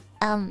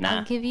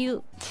 I'll give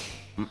you...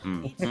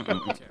 Mm-mm.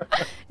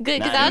 Good, because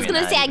Not I was even,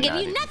 gonna say not I even, give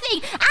not you even.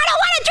 nothing! I don't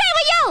want to trade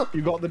with you!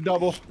 You got the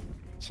double.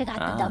 She got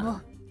Ah. the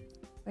double.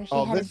 Where's she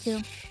Oh, headed this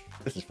to?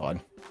 is fun.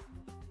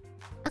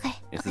 Okay.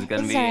 This okay, is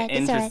gonna this be alright,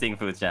 this alright. interesting,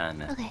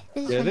 Fuchan. Okay,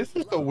 this is Yeah, fine. this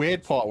is the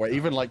weird part where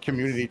even like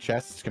community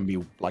chests can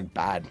be like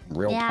bad,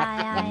 real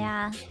bad.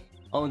 Yeah.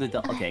 Oh,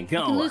 okay, You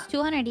can go. lose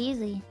 200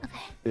 easy.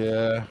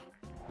 Yeah.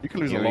 You can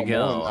lose Here a we lot more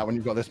than go. that when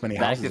you've got this many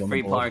Back houses to on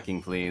free the board.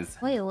 parking, please.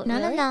 Wait, what? No,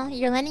 really? no.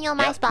 You're landing on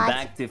my Yep, spot.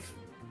 back to... See,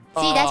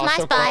 that's Oh, my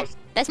so spot. close.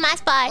 That's my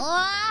spot.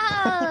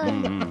 Wow.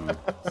 Mm.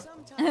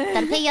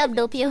 Gotta pay you up,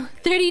 Doppio.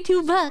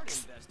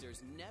 $32.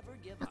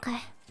 Okay.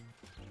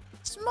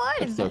 Smart.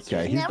 It's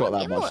okay. He's got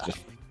that much to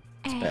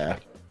spare.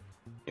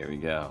 Here we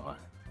go.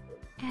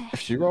 If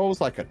she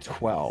rolls like a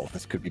 12,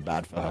 this could be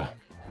bad for her.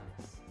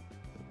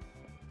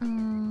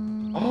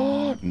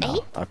 Oh, no. 8?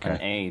 An Okay.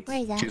 8. Where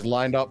is that? She's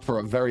lined up for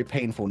a very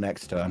painful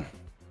next turn.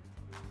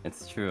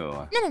 It's true.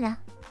 No.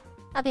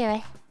 I'll be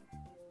alright.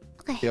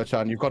 Okay.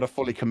 Hyo-chan, you've got to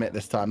fully commit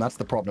this time. That's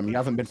the problem. You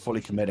haven't been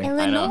fully committing.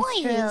 Illinois.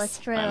 It's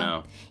true. I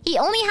know. He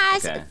only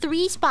has Okay.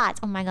 3 spots.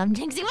 Oh my god, I'm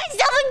jinxing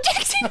myself. I'm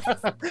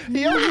jinxing.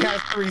 He only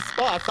has 3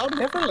 spots. I'll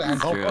never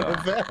land on True. one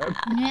of them.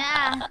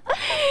 Yeah.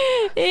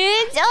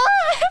 It's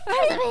over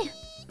for me.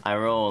 I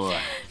roll.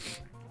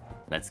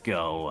 Let's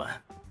go.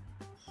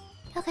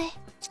 Okay.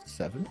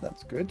 7,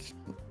 that's good.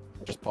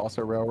 Just pass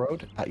a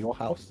railroad at your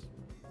house.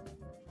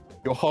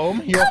 Your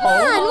home? Your Come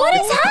home? on, what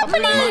is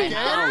happening? My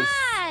house.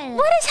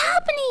 What is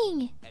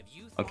happening?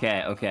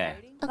 Okay. Okay.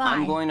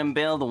 I'm going to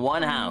build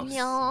one house.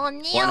 No.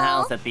 One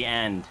house at the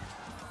end.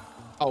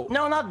 Oh,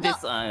 No, not this.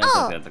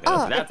 Oh, That's okay.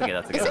 oh. That's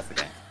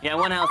okay. Yeah,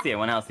 one house here.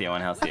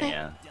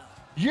 Yeah.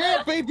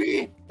 yeah,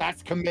 baby!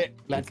 That's commit.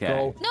 Let's Okay.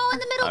 go. No, in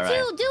the middle All too.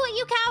 right. Do it,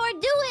 you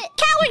coward. Do it.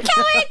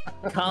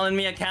 Coward. Calling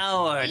me a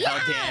coward. How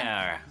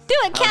dare. Do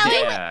it, How coward.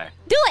 dare.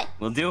 Do it.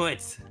 We'll do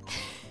it.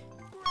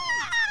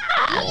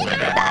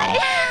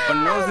 When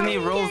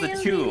Rosemi rolls a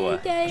 2,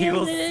 he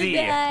will see.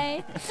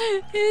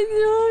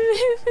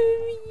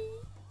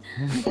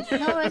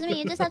 No, Rosemi,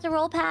 you just have to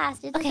roll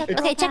past. You just have to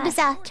roll Okay, check this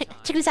past. out.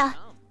 Check this out.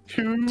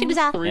 2, Check this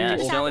out. 3, Yeah,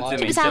 or show it to 5.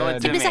 me. this Show out.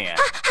 it Check to this me.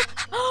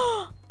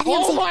 I think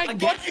I'm Oh safe. my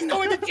god, she's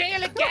going to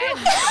jail again!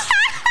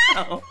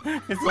 No,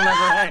 this will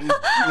never end.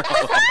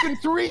 This happened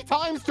 3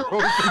 times to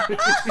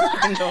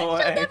Rosemi. No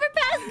way. Never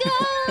pass go.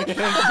 I've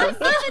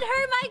given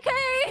her my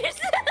curse.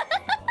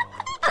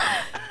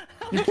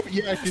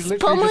 Yeah, she's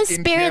literally Pomu's just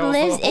in spirit jail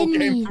lives the whole in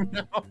game me. from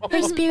now.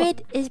 Her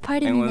spirit is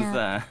part of It me was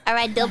now.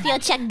 Alright,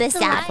 Doppio, check this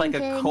It's a out. it's like a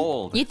Thing.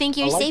 cold. You think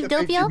I you're like safe, to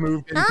think she Doppio?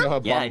 moved into Huh?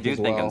 her Yeah, I bunk do as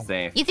think well. I'm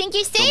safe. You think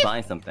you're Go safe?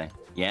 buy something.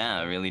 Yeah,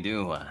 I really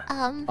do.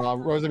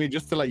 Rosemi,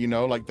 just to let you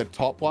know, like the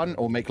top one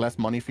will make less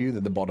money for you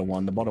than the bottom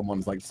one. The bottom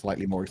one's like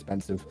slightly more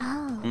expensive.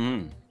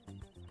 Oh.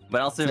 But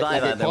I'll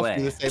survive Like, it either costs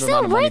you the way. same It's amount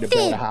not of money to worth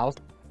build it. a house.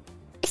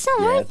 It's not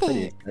Yeah, worth it's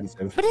pretty it.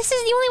 expensive. But this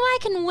is the only way I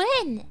can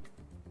win.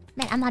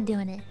 Man, I'm not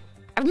doing it.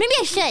 Or maybe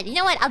I should. You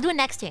know what? I'll do it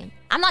next turn.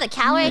 I'm not a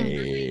coward.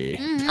 Hey.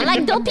 I'm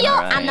like Doppio.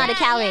 Alright. I'm not a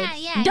coward.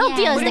 Yeah.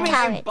 Doppio What is do the you mean I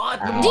coward. bought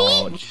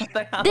Ouch.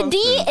 The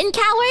D in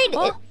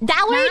coward,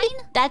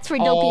 doward, that's for Oh,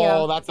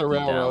 Doppio. that's a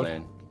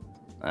railroad.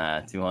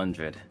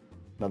 200.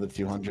 Another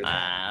 200.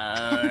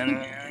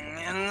 Don't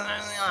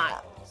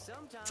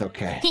It's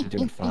okay. You're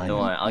doing fine.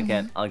 worry,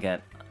 I'll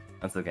get.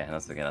 That's okay.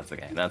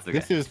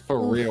 This is for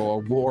real a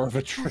war of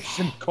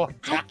attrition. God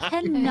damn.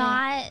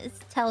 Cannot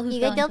tell who's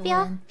You good, going to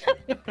Doppio?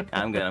 win.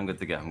 I'm good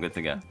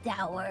to go.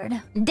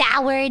 Doward.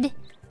 Doward.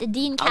 The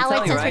D in I'll coward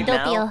tell you stands right for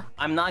Doppio. now,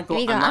 I'm not There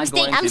you going. go.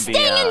 I'm I'm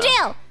staying in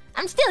jail.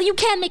 I'm still. You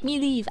can't make me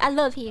leave. I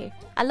love here.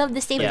 I love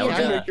the safety Yeah, of I we're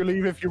jail. gonna- make you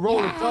leave if you roll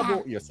a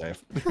double. You're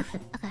safe.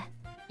 Okay.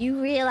 You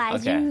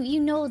realize Okay. you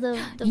know the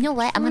You know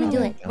what? I'm gonna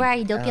do it. Where are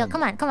you, Doppio?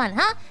 Come on,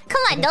 huh?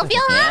 Come on, Doppio,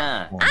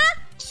 huh? Yeah.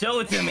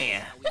 Show it to me.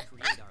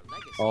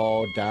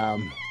 Oh,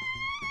 damn.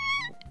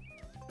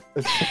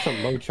 There's such a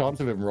low chance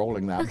of him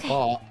rolling that. Okay.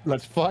 But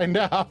let's find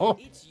out.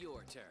 It's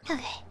your turn.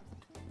 Okay.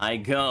 I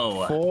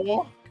go.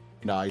 4.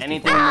 No, he's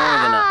Anything more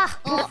than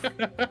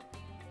a...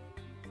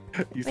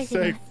 He's Where's he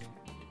safe.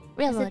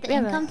 Is it the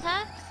income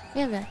tax?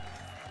 Railroad.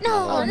 No,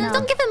 Oh, no.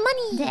 don't give him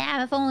money.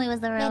 Damn, if only it was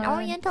the Man, railroad.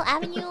 Oriental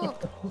Avenue,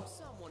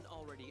 Someone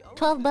already owns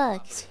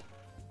 $12.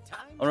 time.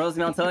 Oh,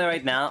 Rosemary, I'll tell you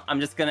right now. I'm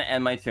just gonna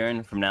end my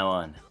turn from now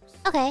on.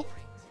 Okay.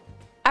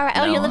 Alright,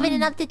 oh, No. you're living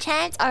it up to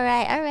chance?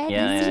 Alright.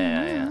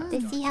 Yeah.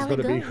 Let's see how It's it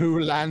gotta be goes. who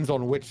lands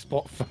on which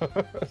spot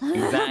first.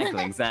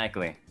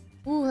 Exactly.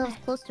 Ooh, that was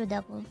close to a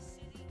double.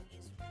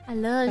 I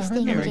love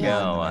staying Here in we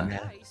jail. go.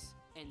 Dice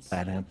and see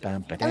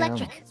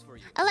Electric. for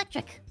you.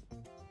 Electric.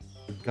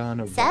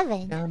 Gonna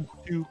 7. down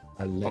to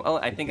Oh,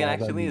 I think it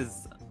actually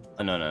is...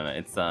 Oh, no.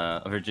 It's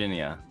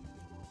Virginia.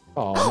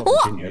 Oh, not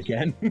Virginia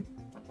again.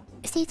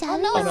 States Oh,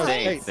 have no, it? no,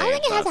 States, I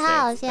think it has a States,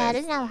 house. Yeah, it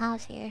States. doesn't have a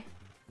house here.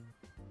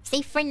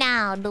 Safe for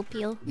now,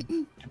 Doppio.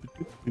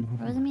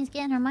 Rosemi's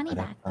getting her money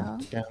back though.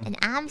 And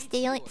I'm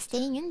still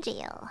staying in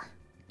jail.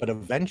 But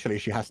eventually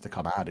she has to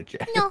come out of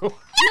jail. No. No.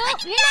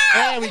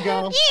 There we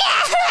go.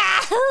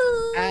 Yeah.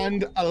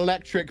 And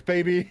electric,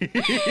 baby.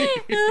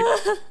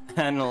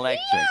 And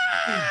electric.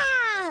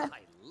 I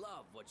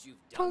love what you've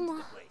done to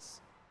the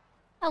place.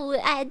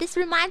 This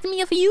reminds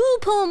me of you,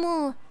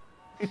 POMU.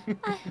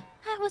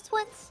 I was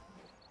once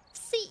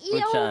CEO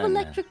of Fuchan.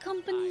 electric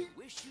company. I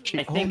wish you She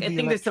I owned think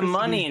the there's some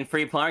money electricity. in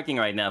free parking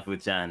right now,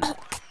 Fuchan.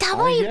 That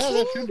were you yeah, kidding?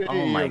 that should be-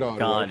 Oh my you're going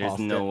god, right there's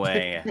past no it.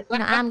 way. No,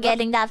 I'm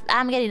getting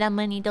that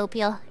money,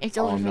 Doppio. It's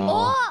over Oh for no.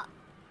 Oh!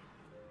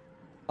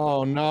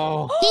 Oh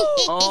no.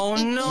 Oh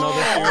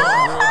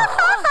Another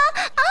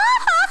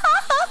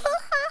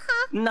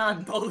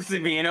Not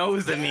Bosemy and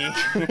Ozemy.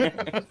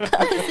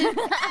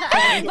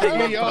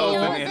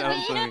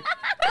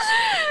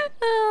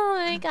 Oh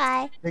my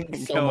god. Thank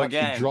you so Go much.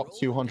 again. You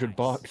dropped $200.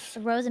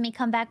 Rosemi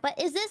come back, but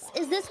is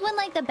this when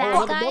like the bad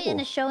another guy in double.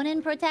 the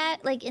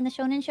shonen like in the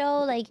shonen show,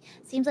 like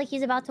seems like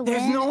he's about to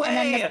There's win, no and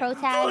then way! the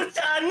protag.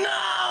 Fuchan,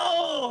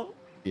 no!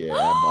 Yeah,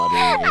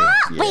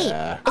 buddy. Wait,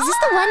 Yeah. is this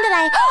the one that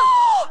I...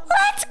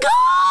 Let's go!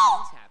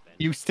 happen.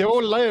 You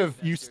still live.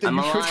 You still. I'm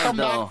You should alive, come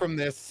though. back from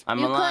this. I'm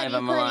You could, alive, you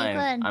I'm could, you alive.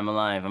 could. I'm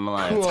alive, I'm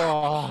alive.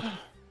 Oh.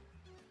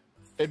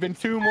 It'd been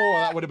 2 more.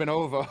 That would have been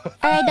over.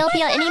 Alright,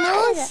 Doppio, any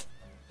moves?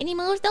 Any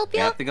moves, We Doppio?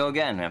 have to go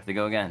again,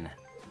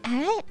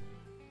 Alright.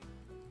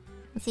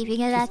 Let's see if we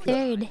get that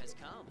third. Has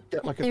come.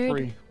 Get like a Third.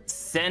 3.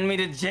 Send me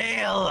to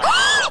jail!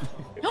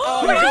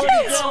 Oh, What you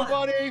happened? go,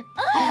 buddy.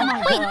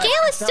 Wait,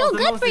 jail is so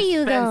good for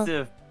you, though.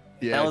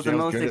 Yeah, That was the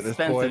jail's most good at this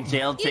expensive point.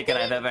 jail ticket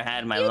I've ever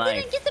had in my You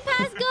life. didn't get to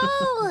pass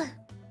go.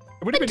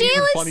 It would have been jail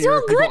even is funnier so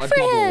if we good got a for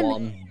double him.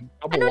 one. I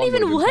Double don't one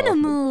even would've want to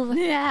been move.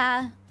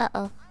 Yeah.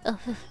 Uh-oh. Oh.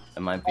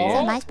 That might be Is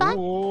that it. my spot?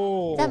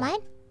 Oh. Is that mine?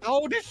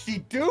 How did she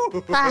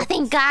do? Ah,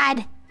 thank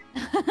God.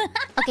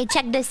 Okay,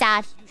 check this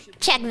out.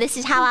 Check, this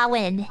is how I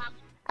win.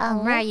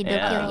 Where are you, Doppio?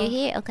 Yeah. You're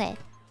here? Okay.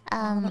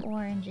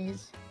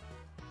 Oranges.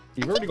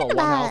 You've I'm already got thinking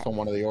one about- house on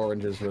one of the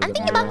oranges. I'm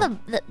thinking about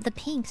the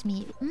pinks,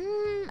 maybe. I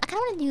kind of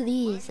want to do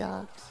these,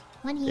 though.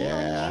 One here,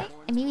 one Yeah. here.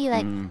 And maybe,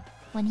 like, Mm.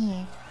 one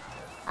here.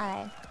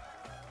 Alright.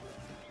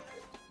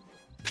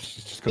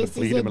 She's just gonna This is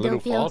bleed him it, a little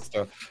Doppio.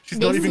 faster. She's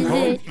not This even is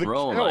going it. for the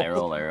Roll,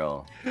 kill. I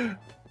roll. You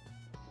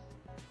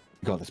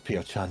got this,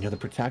 Pio-chan. You're the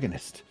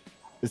protagonist.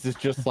 This is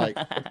just like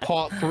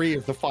part 3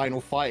 of the final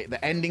fight.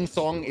 The ending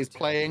song is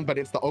playing, but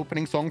it's the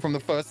opening song from the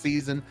first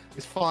season.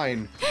 It's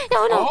fine.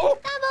 No, no. Oh!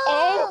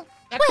 Oh!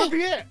 That could Wait.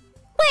 be it!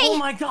 Oh Wait!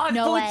 my god,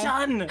 No way.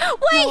 Fuchan! Wait!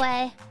 No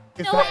way.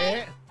 Is No that way.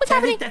 it? What's That's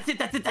happening? it, that's it.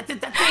 That's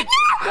it, baby!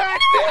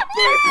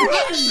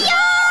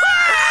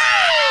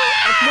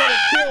 That's not a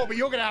kill, but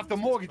you're gonna have to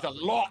mortgage a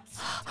lot.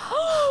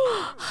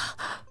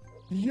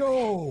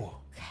 Yo!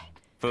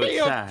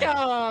 Fuchan,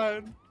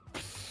 Pio-chan!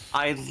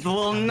 I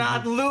will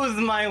not lose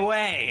my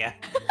way.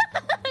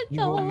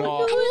 You will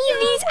not.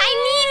 I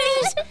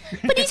need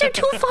these! But these are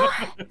too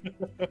far!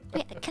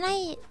 Wait, can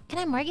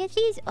I mortgage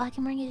these? Oh, I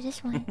can mortgage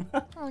this one.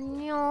 Oh,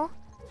 no.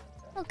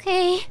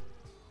 Okay.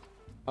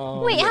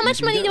 Wait, how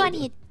much money do I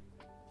need?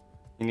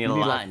 You need You a need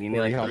lot. like You need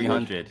like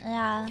 300. 300.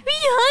 Yeah.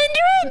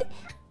 300?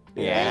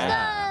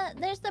 Yeah.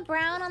 There's the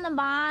brown on the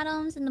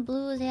bottoms and the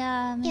blues.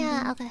 Yeah. maybe.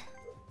 Yeah, okay.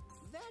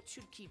 That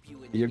should keep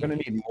you in. You're gonna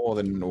need more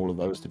than all of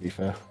those, to be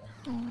fair.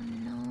 Oh,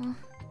 no.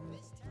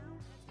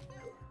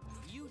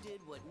 You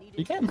did what needed.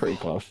 You're getting pretty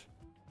close.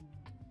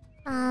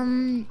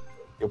 What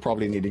You'll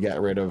probably need to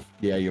get rid of,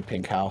 your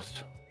pink house.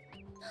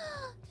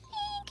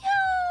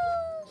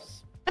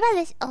 about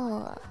this?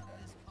 Oh,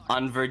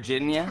 On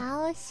Virginia,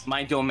 house?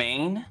 my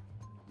domain.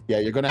 Yeah,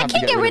 you're gonna have to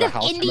can't get get rid rid of a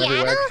of house from everywhere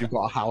Indiana? 'cause you've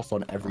got a house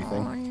on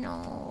everything. Oh,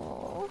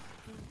 no.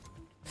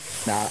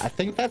 Nah, I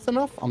think that's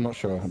enough. I'm not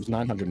sure. It was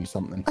 900 and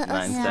something.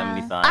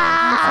 975.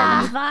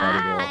 Ah!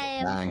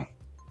 Vibe. Dang.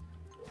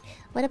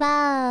 What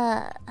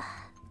about... I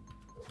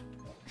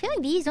feel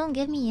like these don't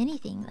give me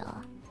anything,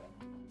 though.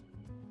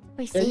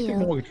 For Yeah, you can sale.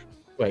 mortgage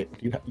Wait,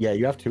 you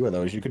have 2 of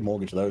those. You could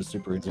mortgage those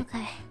super easy.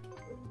 Okay.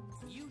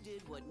 You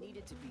did what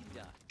needed to be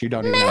done. You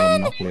don't even have a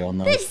monopoly on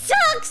those. This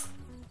sucks!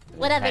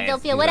 Whatever, Nice,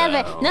 Doppio,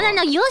 whatever. no.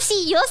 No, you'll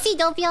see,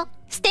 Doppio.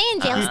 Stay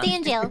in jail, stay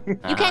in jail.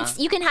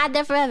 You can hide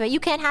there forever. You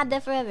can't hide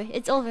there forever.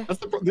 It's over.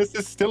 This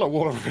is still a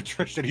wall of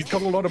attrition. He's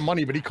got a lot of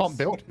money, but he can't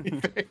build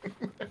anything.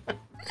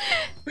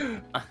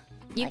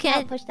 You I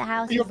can't push the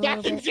house. You're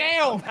back in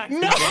jail!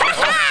 No!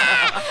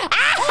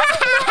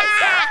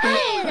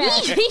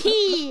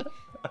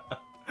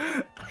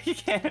 You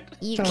can't.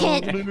 You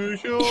can't.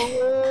 Futan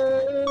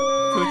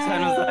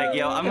was like,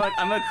 yo, I'm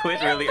gonna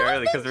quit really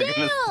early because we're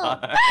gonna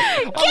start.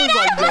 Get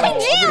out of my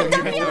jail,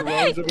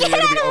 Doppio! Get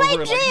out of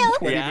my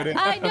jail! Yeah.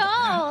 I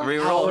know.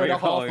 Reroll.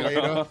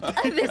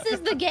 This is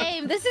the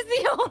game. This is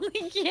the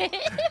only game.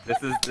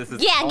 This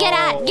is. Yeah, get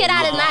out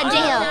of my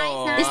jail.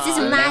 Nice. This is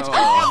my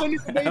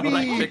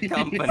Electric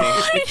company.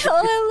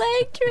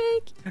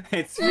 electric.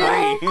 It's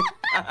free.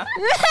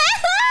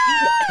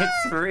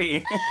 It's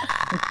free.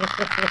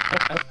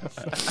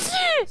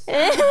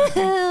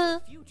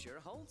 Future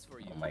holds for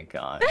you. Oh my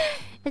god.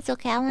 It's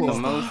okay, I want to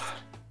stay.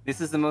 This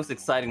is the most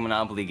exciting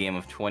Monopoly game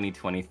of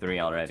 2023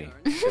 already.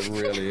 It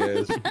really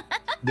is.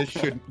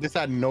 This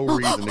had no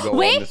reason to go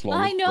Wait, on this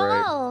long. I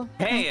know.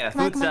 Hey,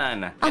 Come on.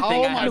 Futan, I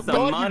think I have my some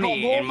God, you got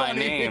money more in my money.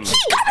 name.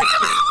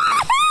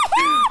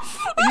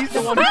 He's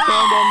the one who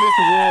turned on this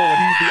roll, and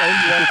he's the only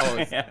one. Oh,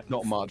 it's Yeah.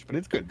 not much, but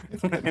it's good.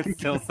 It's good. It's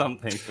still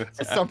something.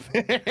 It's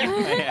something.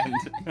 And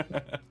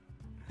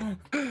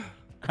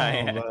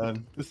Oh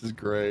man, this is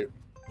great.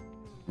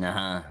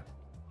 uh-huh.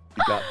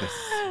 You got this.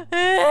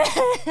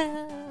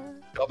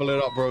 Double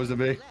it up,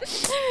 Rosemi.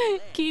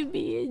 Keep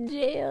me in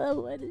jail. I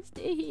want to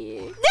stay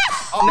here.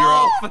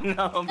 Oh, you're out.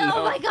 No,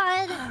 Oh my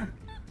god.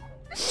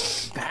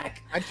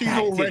 Back. And she's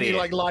back to already the-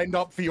 like lined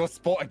up for your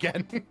spot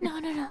again. No.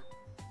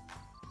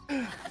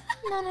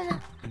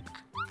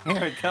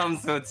 Here it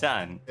comes,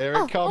 Futan. Here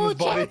it comes,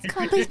 buddy.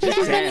 Please,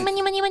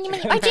 money.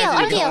 Or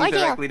jail.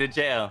 Directly to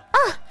jail.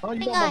 Oh, you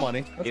Hang got my on.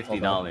 money. That's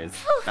not bad.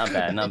 $50. Not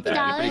bad, not bad.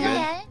 You're pretty good.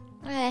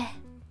 Alright,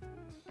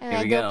 Here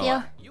we go.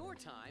 Doppio. Your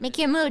time. Make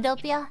your move,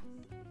 Doppio.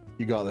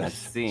 You got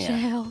Let's this. see.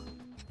 Jail.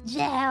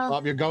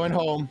 Bob, you're going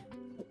home.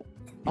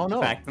 Oh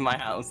no. Back to my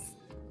house.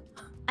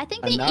 I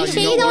think And they now You you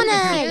sure know you what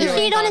don't to do. you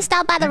sure you don't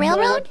stop by the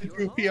railroad?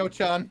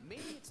 Pio-chan.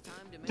 Maybe it's time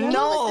to make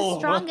Jail was the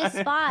strongest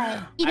spot.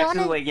 You don't Actually,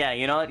 wanna... wait, yeah,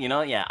 you know what?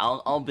 Yeah,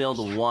 I'll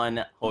build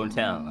one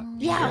hotel.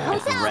 Yeah,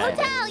 hotel. Red.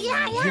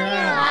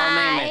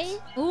 Yeah.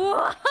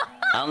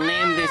 I'll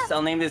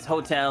name this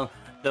hotel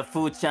the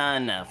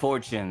Fuchan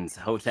Fortunes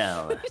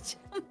Hotel.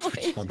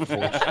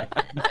 Unfortunately.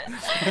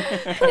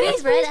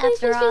 Please, red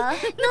after all. No.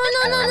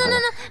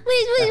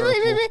 Please.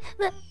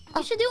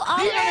 You should do all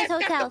of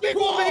those hotels. Big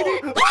one,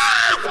 baby.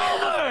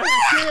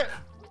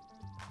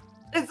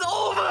 It's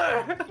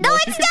over! No,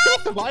 it's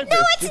not! No,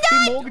 it's She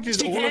not! mortgages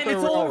She all can't, of her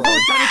it's over! railroads.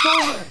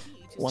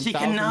 It's over! She $1,000.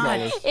 cannot.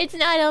 It's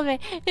not over.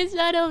 It's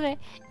not over.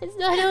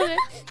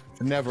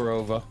 It's never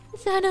over.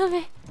 It's not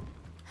over.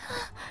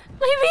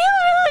 My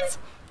railroads!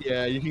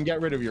 Yeah, you can get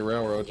rid of your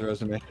railroads,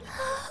 Rosemi.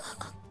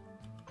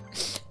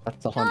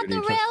 That's 100 Not the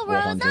each. That's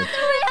railroads, 400. not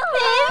the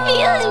railroads. It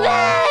feels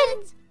bad!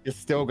 You're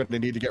still gonna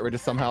need to get rid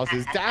of some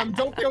houses. Damn,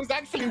 Doppio's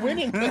actually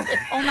winning.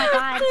 Oh my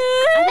god.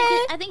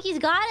 I think he's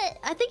got it.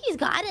 I think he's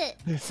got it.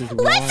 This is Listen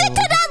wild.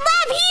 to that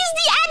laugh! He's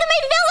the anime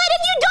villain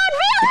and you don't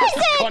realize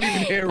it! Can't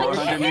even hear us.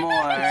 100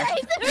 more.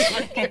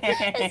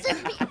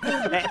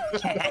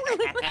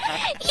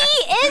 He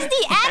is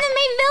the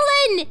anime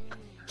villain!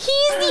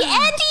 He's the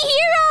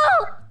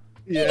anti-hero!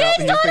 Yeah, You guys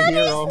he's don't the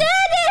hero.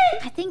 understand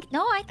it! I think he's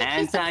the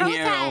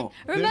Anti-hero.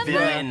 protag. Remember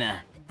Villain.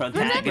 Remember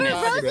Protagonist.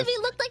 Rosemi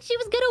looked like she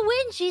was gonna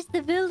win. She's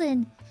the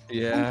villain.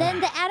 Yeah. And then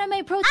the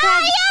anime protag. I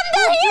am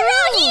the hero!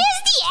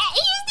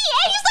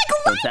 He's like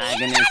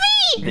Protagonist.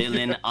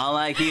 Villain. All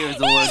I hear is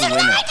the word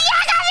winner.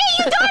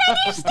 You don't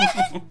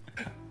understand!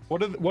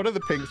 What are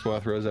the pinks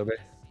worth, Rosemi?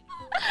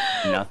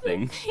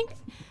 Nothing.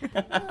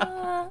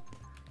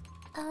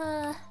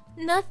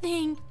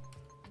 Nothing.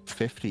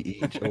 50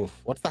 each. Oh,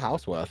 what's the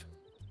house worth?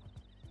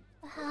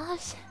 The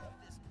house.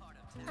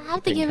 I have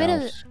to Pink get rid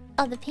of house.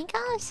 the pink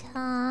house?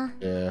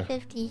 Yeah,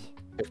 50.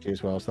 50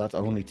 as well. So that's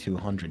only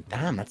 200.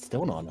 Damn, that's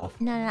still not enough.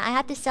 No, I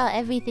have to sell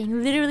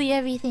everything. Literally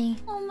everything.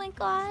 Oh my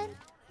god.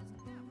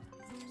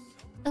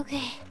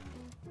 Okay.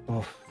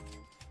 Oh,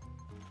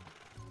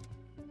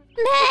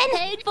 Man!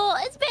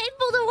 It's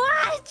painful to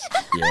watch.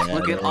 yeah.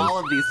 Look it at is. all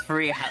of these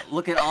free.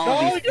 Look at all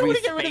Oh, of you these want free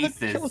to get rid of the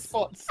kill spaces.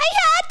 spots. I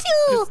had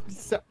to!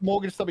 Just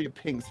mortgage some of your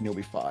pinks and you'll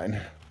be fine.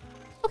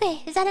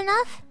 Okay, is that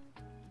enough?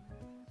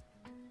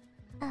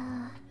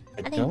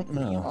 I think- don't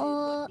know.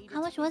 Oh,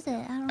 how much was it? I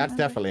don't That's remember.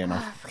 definitely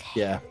enough. Okay.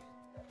 Yeah.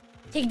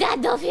 Take that,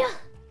 Doppio!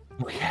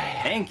 Okay.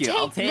 Thank you.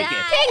 I'll take it.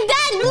 Take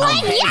that,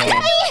 Mike!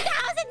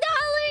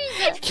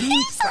 $1,000!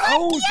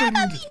 2,000!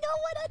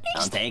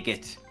 I'll take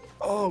it.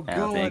 Oh, God.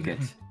 I'll take it.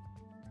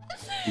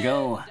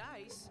 Go.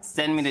 dice.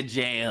 Send me to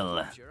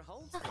jail. Future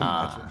holds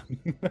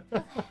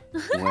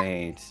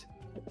Wait.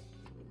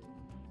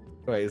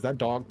 Wait, is that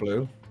dark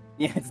blue?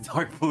 Yeah, it's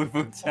dark blue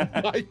fuchan.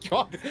 Oh my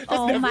god.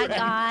 Oh my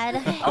god.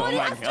 Oh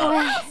my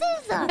god.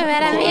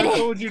 Alright, I made I it.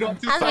 told you not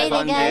to I made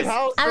it, guys.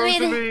 I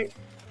made it.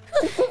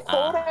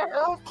 Oh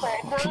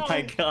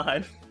my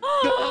god.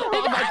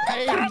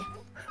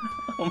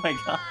 Oh my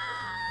god.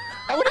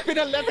 That would have been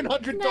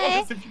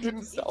 $1,100 if you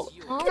didn't sell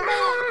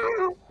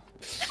it.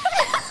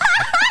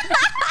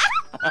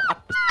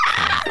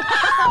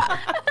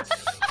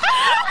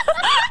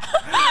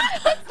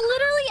 It's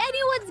literally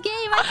anyone's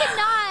game. I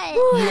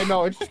cannot. Yeah,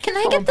 no, it's just Can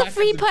I get the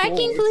free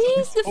parking,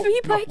 please? The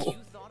free parking.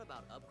 You thought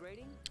about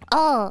upgrading?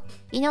 Oh,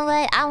 you know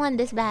what? I want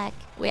this back.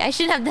 Wait, I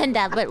shouldn't have done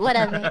that, but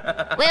whatever.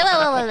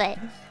 Wait.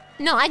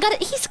 No, I gotta.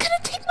 He's gonna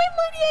take my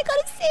money. I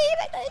gotta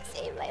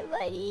save my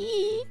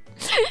money.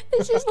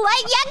 This is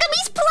like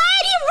Yakumi's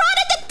plan. He run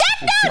at the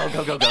death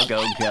note. Go.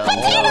 Oh,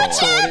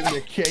 put it in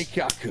your cake,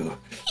 Yaku.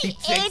 He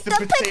Ate the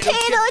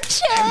potato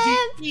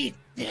chip.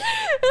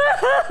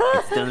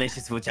 It's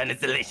delicious, fuchan.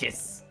 It's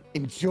delicious.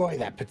 Enjoy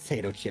that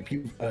potato chip.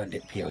 You've earned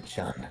it,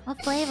 Pio-chan.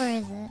 What flavor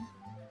is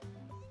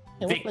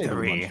it?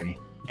 Victory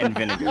and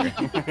vinegar.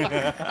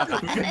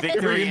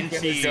 Victory and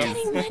cheese.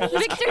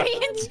 Victory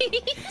and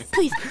cheese.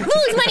 Please,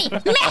 lose money.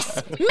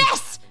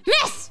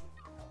 Mess.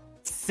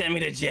 Send me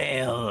to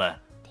jail.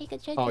 Take a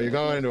drink. Oh, you're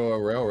going into a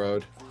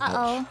railroad.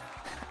 Uh-oh.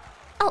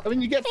 I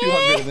mean, you get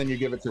 200 and then you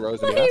give it to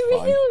Rosemi. That's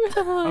fine.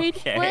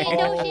 Okay. Wait, Oh,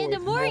 no, she had the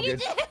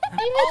mortgage.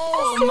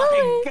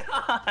 Oh my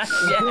god.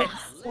 Yes.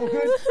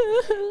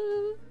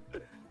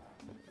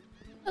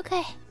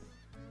 Okay.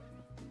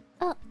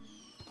 Oh,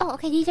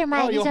 okay. These are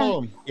mine. Oh, you're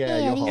home. Yeah,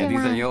 you're these Yeah, are home. these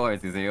are mine.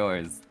 yours. These are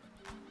yours.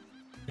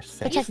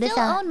 Check You this still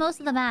out. own most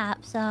of the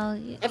map, so...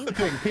 That's the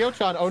thing.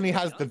 Pio-chan only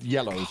has the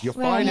yellows. You're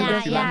Right, fine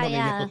unless you land on the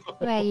yeah. yellow.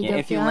 Where are you, Yeah,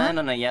 if you Doppio? land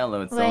on a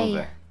yellow, it's Right.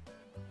 over.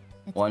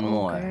 It's One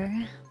more.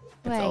 ogre.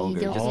 Where are you,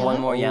 ogre. Just Doppio? one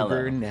more yellow.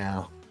 Over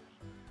now.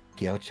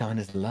 Pio-chan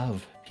is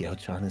love.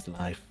 Pio-chan is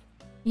life.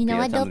 You know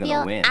what, Pio-chan's gonna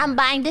Doppio? win. I'm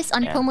buying this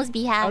on Yeah. Pomu's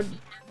behalf.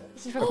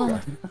 This is for Pomu.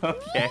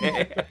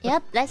 Okay.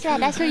 Yep, that's right.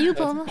 That's for you,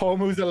 Pomu.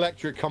 POMU's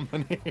electric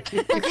company.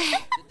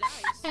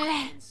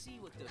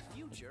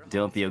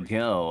 Doppio,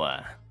 go.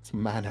 This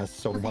man has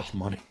so much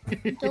money.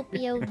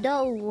 Doppio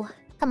dough.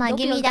 Come on,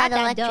 give me Doppio's that got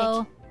electric.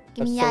 dough.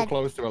 Give me That's so that.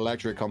 close to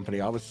electric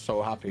company. I was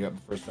so happy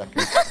for a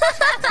second.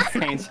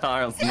 St.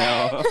 Charles,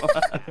 no.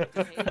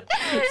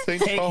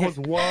 St. Charles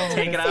won.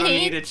 Take it out.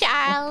 Need St. it.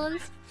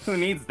 Charles. Who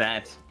needs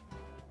that?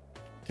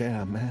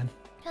 Damn, man.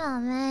 Oh,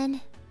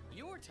 man.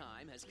 Your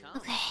time has come.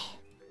 Okay.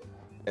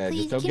 Yeah,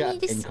 Please just don't give me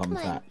get this. income Come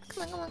on. tax.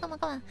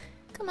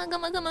 Come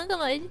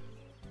on.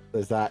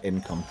 There's that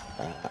income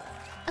tax.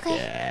 Okay.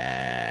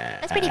 Yeah.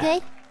 That's pretty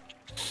good.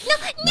 No,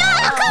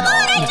 come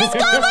on, I just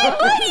got my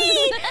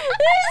money!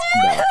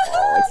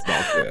 No, it's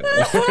not good.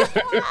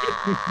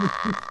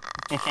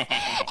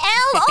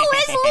 L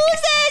always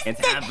loses!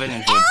 It's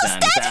happening, L fuchan. It's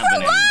stands for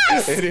happening.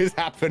 loss! It is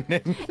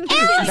happening. L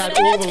She had all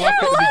stands the luck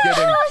for at the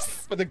beginning,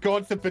 loss! but the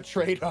gods have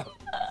betrayed her.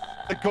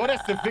 The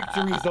goddess of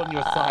victory is on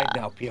your side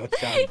now,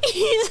 Pio-chan.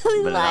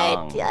 Easily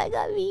Belong. lied. I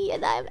got me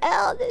and I'm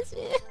L this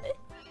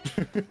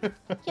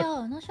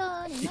Yo, no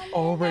shawty, no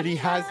Already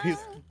has his.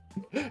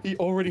 He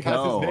already has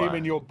Go. his name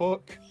in your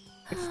book.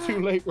 It's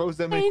too late, I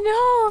Rosemi.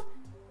 know.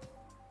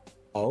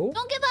 Oh?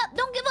 Don't give up!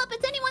 Don't give up!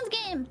 It's anyone's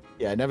game!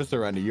 Yeah, never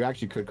surrender. You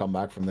actually could come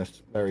back from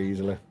this very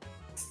easily.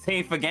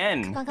 Safe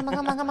again. Come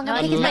on. No,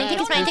 Take his money, take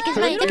his money, take his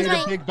money, take his You're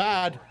the money. big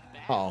bad.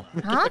 Oh.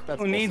 Huh? That's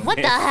Who needs awesome. What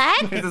the this?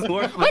 heck? This is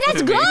worthless. Wait, that's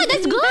to me. good,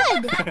 that's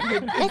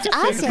good! That's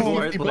awesome.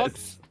 Worthless.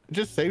 $50. It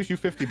just saves you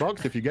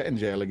 $50 if you get in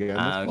jail again.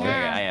 That's Okay,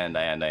 fine.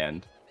 I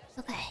end.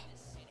 Okay.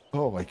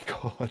 Oh my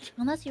god.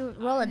 Unless you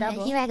roll a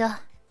double. Here I go.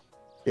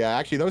 Yeah,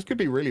 actually, those could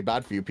be really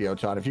bad for you,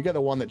 Pio-chan. If you get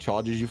the one that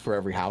charges you for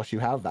every house you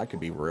have, that could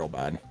be real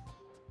bad.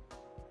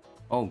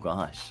 Oh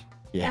gosh.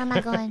 Where Yeah. am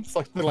I going? It's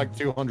like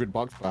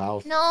 $200 per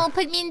house. No,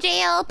 put me in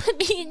jail. Put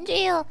me in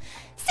jail.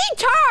 St.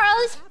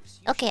 Charles!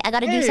 Okay, I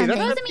gotta do Hey, something.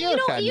 that's- I mean,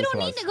 you don't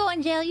need to go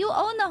in jail. You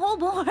own the whole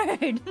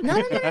board. No.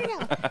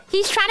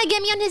 He's trying to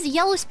get me on his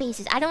yellow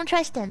spaces. I don't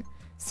trust him.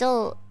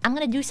 So I'm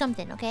gonna do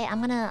something, okay?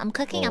 I'm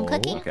cooking. Oh.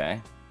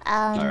 Okay.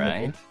 All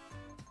right.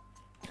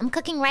 I'm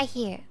cooking right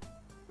here.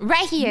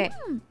 Right here.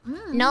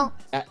 No,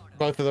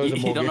 Both of those are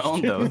You don't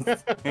own mortgaged.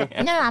 those.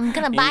 no, I'm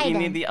gonna buy You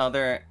them. need the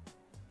other.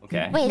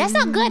 Okay. Wait, that's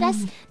not good.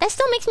 That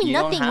still makes me You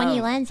don't nothing when he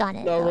have- lands on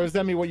it. No, though.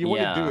 Rosemi, what you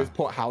want to Yeah. do is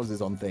put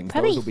houses on things.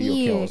 Probably Those will be your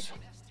here. kills.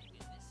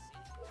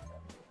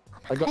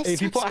 God, If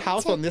that's you so put a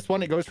house expensive. on this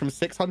one, it goes from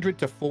 600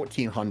 to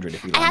 1400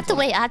 if you I have land to on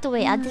wait. it. I have to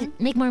wait. I have to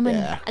make more money.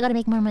 Yeah. I gotta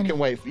make more money.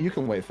 You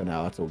can wait for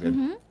now. That's all good.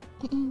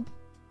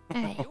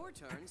 Alright. Your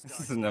turn This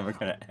starts. is never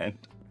gonna end.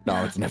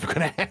 No, it's never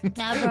gonna end.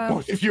 Never.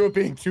 What if you were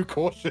being too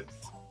cautious?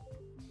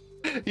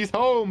 He's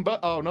home, but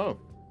oh no.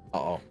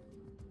 Uh-oh.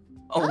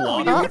 Oh,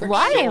 Oh, water.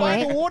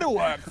 waterworks. The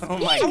waterworks. Oh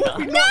my We god.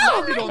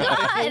 landed on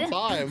that the God.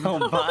 whole time.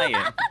 I'll buy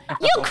it.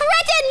 You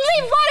cretin!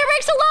 Leave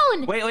waterworks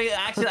alone! Wait.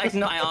 Actually,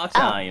 no. I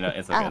auction. Oh. You know,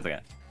 it's okay. It's okay.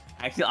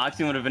 Actually,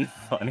 auction would have been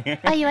funnier.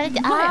 Oh, you wanted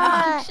to?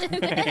 Ah.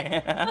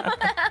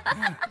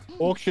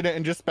 Auction it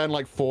and just spend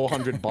like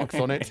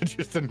 $400 on it to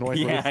just annoy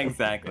Yeah, Rosemi.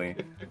 exactly.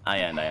 I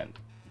end.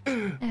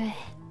 Alright.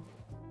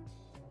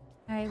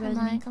 All right, Come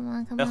Rosemi. on, come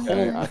on, come The on.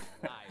 whole-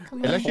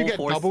 Come Unless you on. get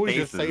Four double,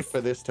 you're spaces. safe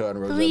for this turn,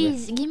 Rosemi.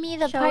 Please, give me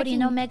the Shorty parking.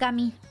 no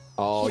Megami.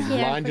 Oh, you Here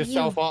lined for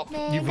yourself you. up.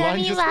 You've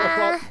lined yourself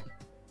up.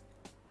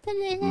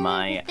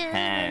 My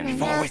hand.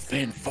 We've always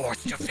been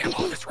forced to feel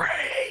all this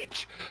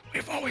rage.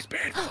 We've always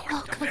been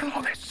forced to feel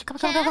all this. Come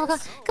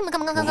on,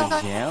 come on, come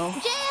on. Jail?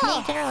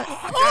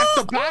 That's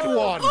the bad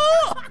one.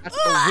 That's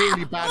the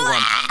really bad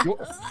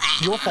one.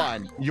 You're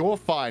fine. You're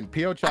fine.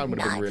 Pio-chan would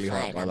have been really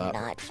hurt by that.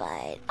 I'm not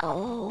fine.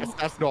 Oh,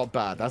 That's not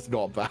bad. That's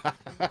not bad.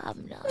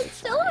 I'm not.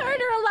 Still hurt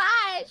her a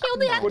lot. She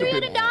only had Would've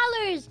been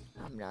 $300.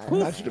 I'm not.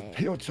 Imagine if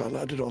Pio-chan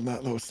landed on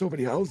that. There were so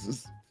many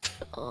houses.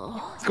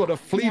 Oh, It's got a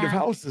fleet of Yeah.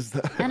 houses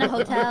there. And a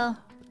hotel.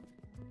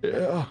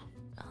 Yeah.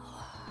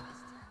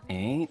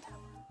 8.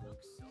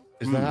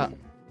 Is that?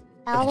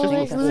 I'll It's just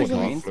always a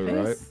lose four, it.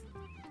 don't right?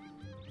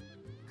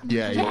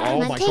 Yeah, Yeah, oh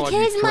man, my take god,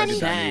 his you money.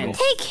 traded that needle.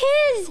 Take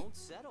his. Don't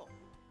settle.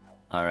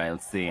 All right,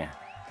 let's see.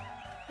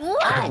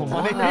 What? Oh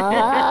my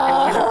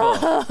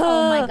Careful.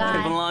 Oh my It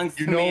god. belongs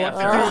to You know me what to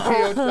after do,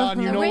 all. Pio-chan.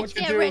 You The know rich what to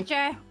get do.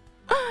 richer.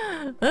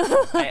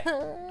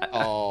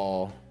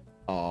 Oh.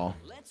 Oh.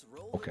 Let's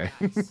roll. Okay.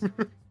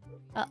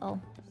 Uh-oh.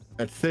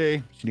 Let's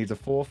see. She needs a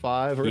 4,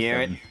 5, or a Hear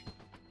 7.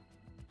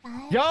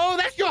 Yo,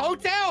 that's your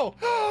hotel!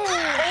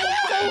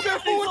 Oh, those are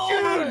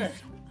fortunes!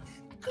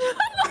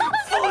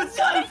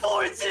 Fu-chan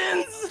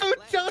fortunes!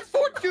 Fuchan's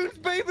fortunes,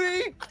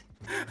 baby!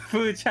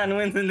 Fu-chan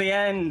wins in the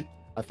end.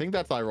 I think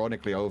that's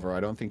ironically over. I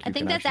don't think you I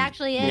think can that's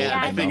actually it. Yeah,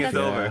 Yeah, I think it's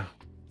that's over.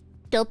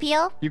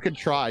 Doppio? You could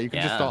try. You could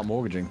just Yeah. start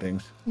mortgaging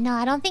things. No,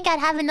 I don't think I'd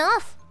have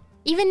enough.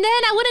 Even then,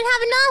 I wouldn't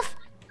have enough.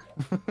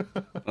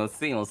 We'll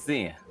see, we'll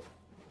see.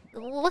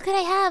 What could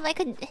I have? I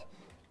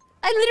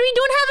literally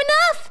don't have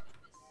enough.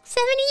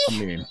 70.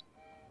 I mean,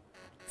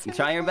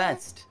 Try your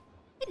best.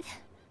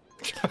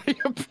 try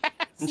your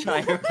best. Try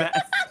your best.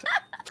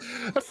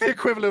 That's the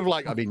equivalent of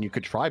like, I mean, you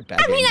could try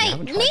begging. mean, You I-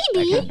 haven't tried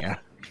maybe. begging yet.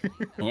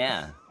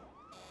 Yeah.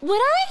 Would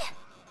I?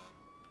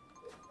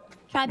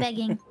 Try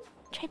begging.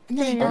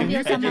 No, no, Don't no. be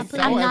You someone, just please.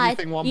 sell I'm not.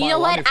 everything one You by know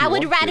one what? if you I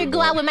would want to, rather go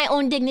but- out with my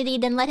own dignity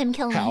than let him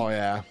kill me. Oh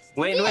yeah.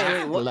 Wait.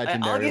 What?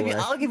 legendary way.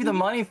 I'll give you the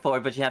money for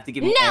it, but you have to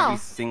give me No. every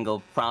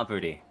single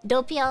property.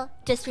 Doppio,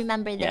 just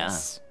remember Yeah.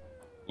 this.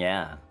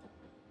 Yeah.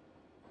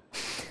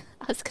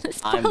 I was gonna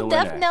I'm the spell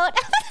Death winner. Note.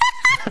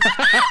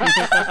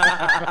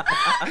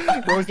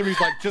 Rosemary's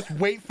like, just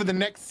wait for the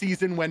next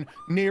season when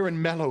Near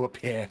and Mellow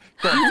appear.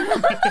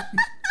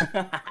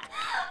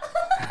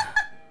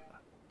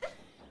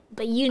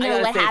 But you I know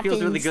gotta what say, it happens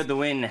feels really good to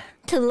win.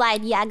 to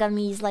light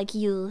Yagamis like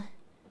you.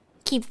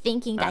 Keep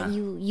thinking that Uh.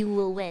 you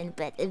will win,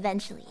 but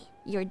eventually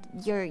you're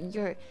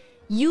the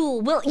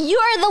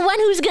one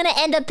who's gonna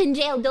end up in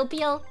jail,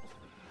 Doppio.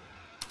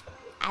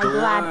 I The go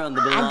out, world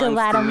I go belongs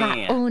out to on me,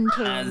 my own as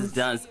terms.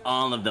 does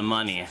all of the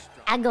money.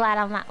 I go out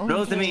on my own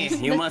Rosemi,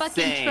 terms. you The must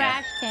fucking say,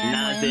 trash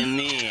can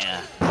wins.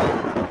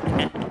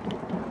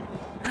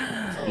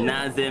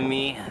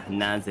 Nazemi.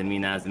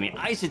 Nazemi.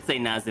 I should say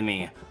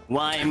Nazemi.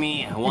 Why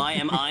me? Why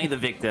am I the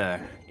victor?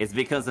 It's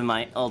because of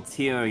my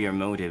ulterior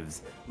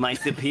motives, my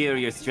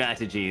superior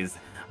strategies,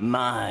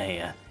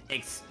 my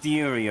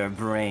exterior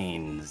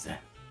brains.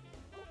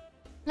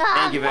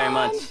 Thank you very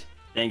much.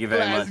 Thank you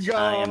very Let's much.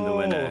 I am the go.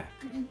 winner.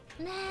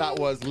 That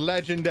was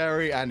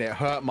legendary and it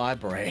hurt my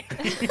brain.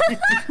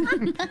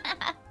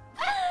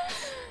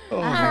 Oh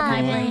I my hurt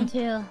my God. brain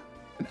too.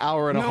 An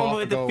hour and a No half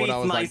one ago when I defeats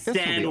was my like, this will be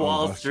stand over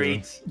Wall soon.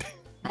 Street.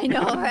 I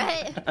know,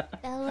 right? That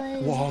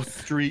was Wall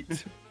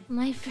Street.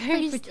 my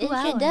first 2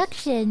 hours.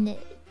 introduction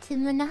to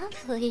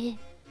Monopoly.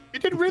 You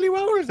did really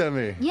well,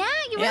 Rosemi. Yeah,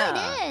 you Yeah.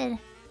 really did.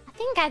 I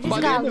think I just By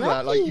the got end of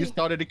that, like lucky. you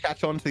started to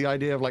catch on to the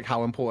idea of like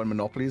how important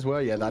monopolies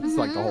were. Yeah, that's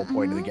like the whole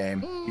point of the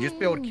game. You just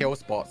build kill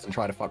spots and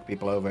try to fuck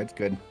people over. It's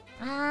good.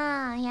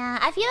 Ah, yeah.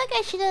 I feel like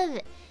I should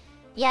have.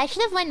 Yeah, I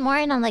should have went more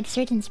in on like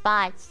certain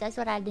spots. That's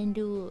what I didn't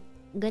do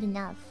good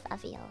enough. I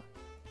feel.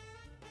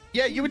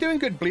 Yeah, you were doing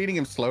good bleeding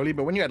him slowly,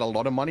 but when you had a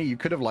lot of money, you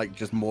could have like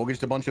just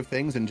mortgaged a bunch of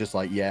things and just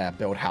like, yeah,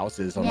 build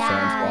houses on certain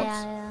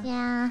spots.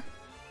 Yeah.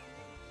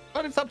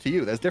 But it's up to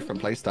you. There's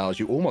different play styles.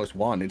 You almost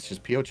won. It's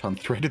just Pio-chan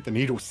threaded the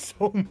needle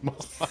so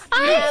much.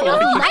 I know.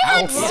 Like, I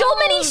had ow. so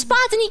many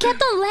spots, and he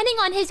kept on landing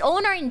on his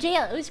owner in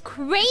jail. It was He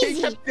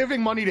crazy. kept giving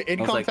money to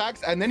income like-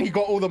 tax, and then he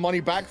got all the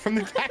money back from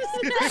the taxes.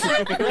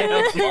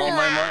 All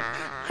my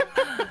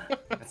money.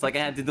 It's like I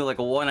had to do like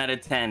a 1 out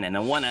of 10, and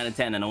a 1 out of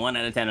 10, and a 1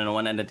 out of 10, and a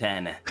 1 out of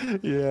 10.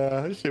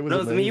 Yeah, shit was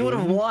Rosemi, you would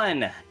have amazing.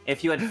 won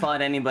if you had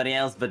fought anybody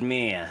else but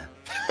me.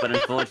 But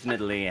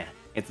unfortunately,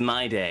 it's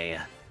my day.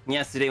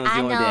 Yesterday was I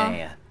your know.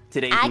 day.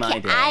 Today's my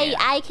day.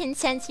 I can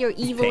sense your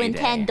evil Payday.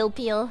 intent,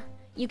 Doppio.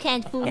 You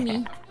can't fool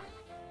me.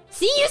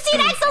 See, that's the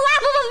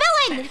laugh of a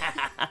villain.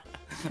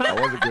 That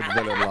was a good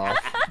villain laugh.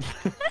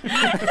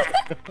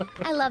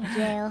 I love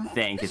jail.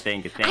 Thank you.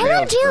 I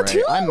love jail Great.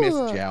 too. I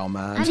miss jail,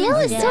 man. Jail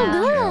is so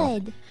Yeah.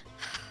 good.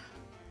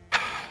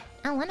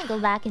 I want to go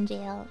back in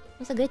jail. It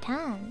was a good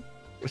time.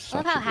 It was I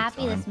love such a how good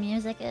happy time. this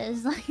music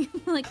is.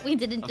 Like we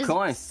didn't Of just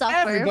course. suffer.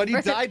 Everybody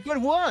for- died but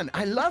one.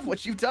 I love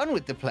what you've done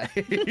with the place.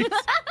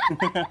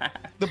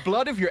 The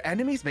blood of your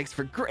enemies makes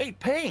for great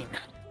pain.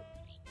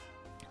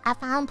 I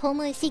found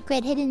Pomu's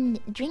secret hidden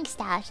drink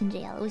stash in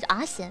jail. It was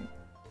awesome.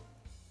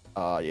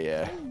 Oh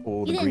yeah,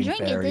 all the You didn't green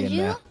drink it, fairy did in you?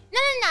 there. No.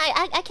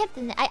 I kept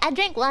it. I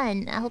drank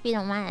one. I hope you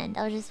don't mind.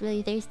 I was just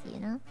really thirsty, you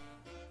know.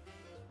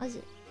 Was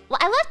it? Well,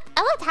 I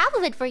left half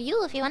of it for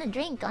you if you want to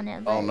drink on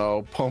it. But... Oh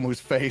no, Pomu's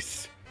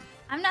face.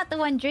 I'm not the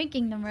one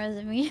drinking them,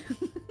 Rosemi.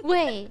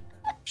 Wait.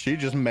 She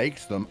just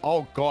makes them.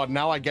 Oh god,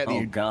 now I get Oh,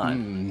 you. God.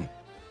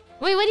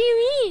 Wait, what do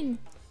you mean?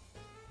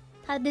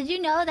 Did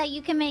you know that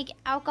you can make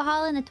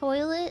alcohol in a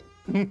toilet?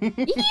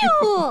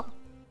 Ew!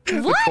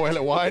 The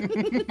toilet wine.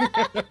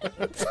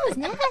 That sounds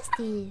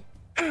nasty.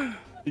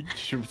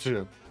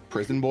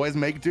 Prison boys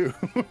make do.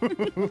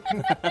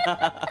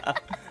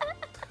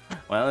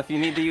 Well, if you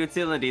need the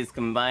utilities,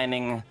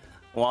 combining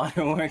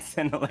Waterworks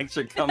and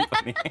Electric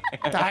Company.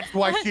 That's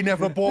why she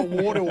never bought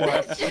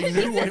Waterworks. She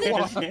knew what it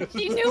was.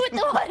 She knew what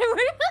the water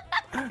was.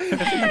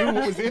 She knew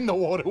what was in the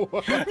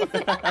Waterworks.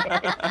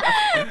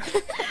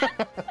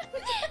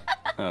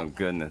 Oh,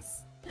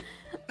 goodness.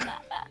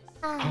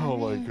 Oh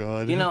my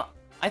god. You know,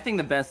 I think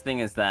the best thing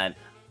is that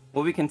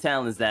what we can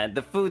tell is that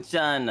the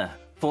Fuchan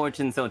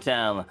Fortune's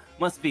Hotel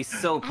must be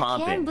so I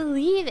poppin'. can't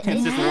believe it.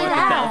 It's just worth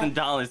Yeah.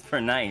 $1,000 per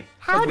night.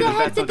 How Must be the heck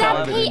best did that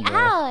hotel pay ever.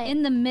 out?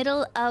 In the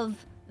middle of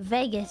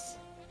Vegas.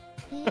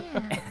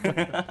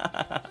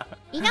 Yeah.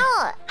 You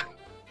know,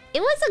 it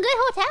was a good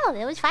hotel.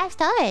 It was 5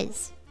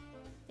 stars.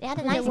 They had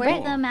a Did nice it worth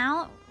breakfast. the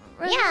amount?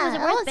 Rosemi? Yeah, Was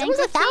it worth it was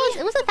bankruptcy?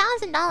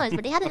 $1,000,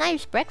 but they had a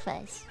nice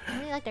breakfast. I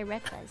really like their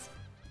breakfast.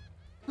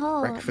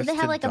 Oh, Breakfast did they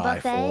have to like a die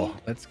buffet?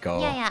 for. Let's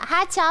go. Yeah.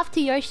 Hats off to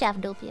your chef,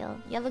 Doppio.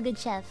 You have a good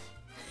chef.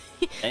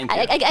 Thank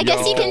I you.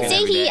 guess you can Yo.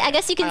 say he. I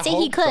guess you can I say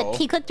he hope cooked. so.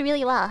 He cooked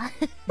really well.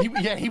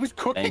 He was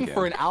cooking Thank you.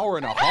 for an hour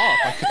and a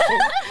half. I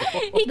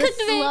could He The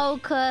cooked slow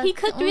cook. He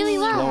cooked really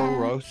well. Slow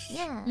roast.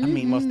 Yeah. That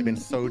meat must have been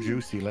so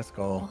juicy. Let's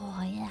go.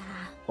 Oh yeah.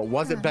 But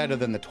was it better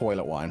than the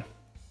toilet wine?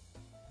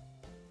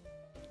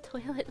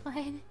 Toilet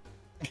wine.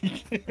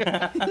 Is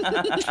that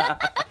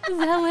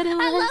what it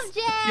was? I love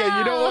jail. Yeah,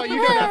 you know what?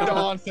 You don't have to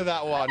answer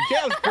that one.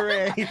 Jail's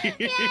great.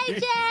 Yay,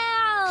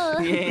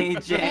 jail! Yay,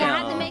 jail. I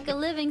had to make a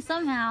living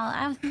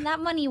somehow. That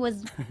money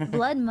was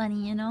blood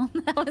money, you know.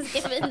 That was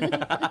given.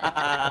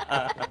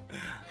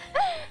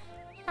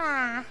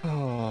 Ah.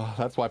 Oh,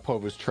 that's why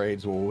Pomu's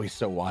trades were always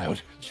so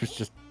wild. She was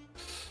just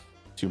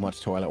too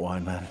much toilet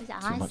wine, man. It's Too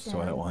much awesome.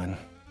 toilet wine.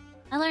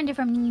 I learned it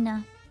from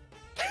Nina.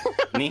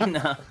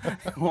 Nina.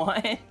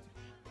 What?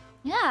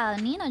 Yeah,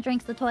 Nina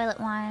drinks the toilet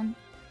wine.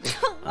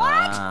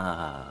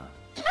 Ah.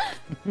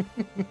 Oh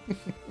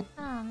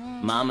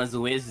man. Mama's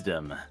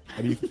wisdom.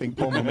 How do you think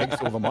Pomu makes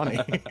all the money?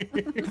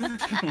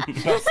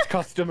 Best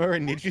customer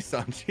in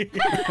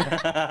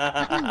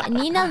NIJISANJI.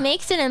 Nina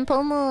makes it and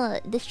Pomu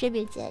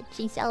distributes it.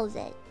 She sells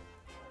it.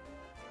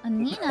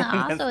 And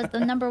Nina also is the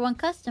 #1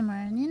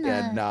 customer. Nina.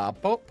 Yeah, nah.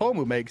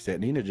 Pomu makes it.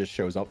 Nina just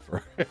shows up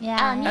for it.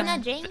 Yeah. Oh, Nina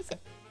drinks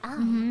it. Oh.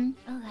 Mhm.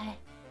 Okay.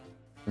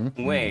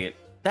 Wait,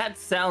 that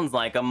sounds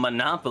like a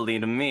monopoly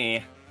to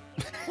me.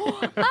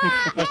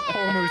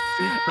 Pomu's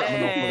secret monopoly.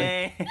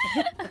 Hey.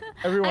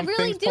 Everyone I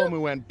really thinks do. Pomu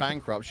went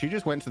bankrupt. She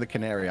just went to the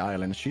Canary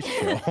Islands. She's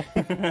chill.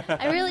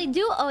 I really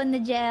do own the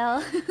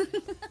jail.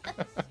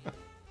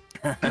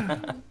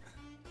 That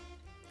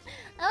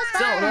was So,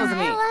 fun.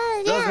 Rosemi,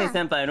 Yeah.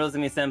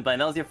 Rosemi Senpai,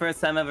 that was your first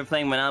time ever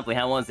playing Monopoly.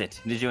 How was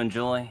it? Did you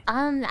enjoy?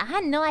 I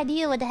had no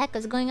idea what the heck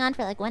was going on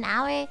for like 1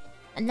 hour,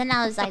 and then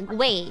I was like,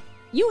 wait,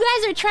 you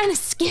guys are trying to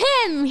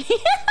scam me.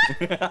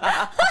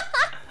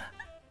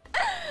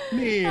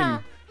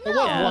 There was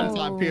No. one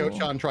time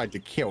Pio-chan tried to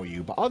kill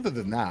you, but other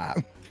than that,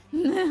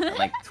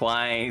 Like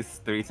twice,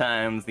 3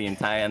 times the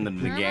entire end of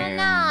the I don't game.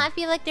 know. I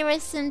feel like there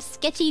was some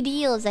sketchy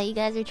deals that you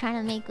guys are trying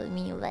to make with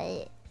me,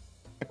 but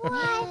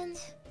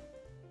What?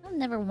 I've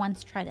never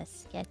once tried a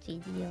sketchy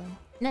deal.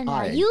 no,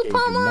 I you gave you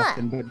Pomu.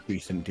 nothing but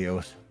decent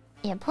deals.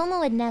 Yeah, Pomu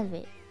would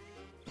never.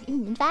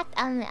 In fact,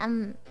 I'm.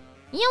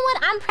 You know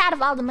what? I'm proud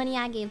of all the money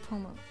I gave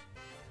Pomu.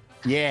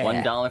 Yeah.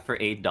 $1 for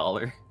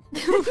 $8.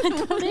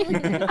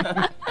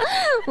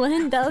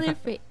 $1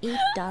 for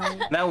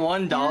 $8. That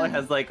 $1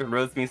 has like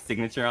Rosemi's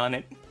signature on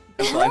it.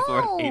 That's why it's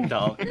worth $8.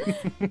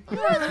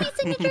 Rosemi's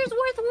signature is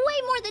worth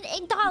way more than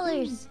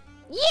 $8.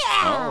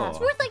 Yeah. It's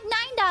worth like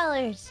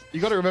 $9. You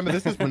got to remember,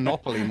 this is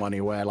Monopoly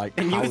money, where like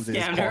And you houses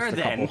scammed cost her a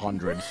then. couple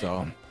hundred.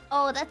 So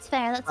Oh, that's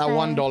fair. That's that fair.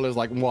 $1 is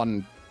like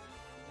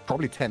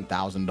probably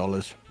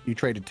 $10,000. You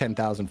traded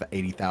 10,000 for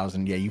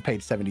 80,000. Yeah, you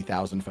paid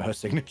 70,000 for her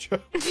signature.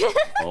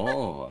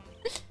 Oh.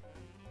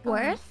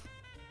 Worth?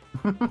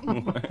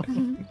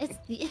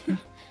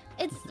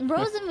 It's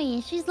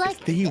Rosemi. She's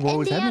like the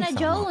Indiana Rosemi-sama.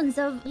 Jones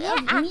of Yeah,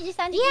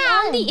 NIJISANJI.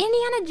 I'm the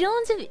Indiana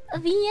Jones of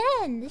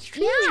VN. It's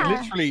true. She Yeah.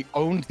 literally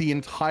owned the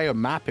entire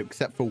map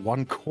except for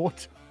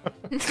 1/4.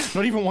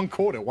 Not even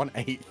 1/4,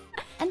 1/8.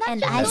 And that And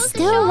just I goes to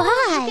still show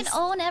that you was. can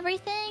own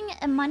everything,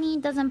 and money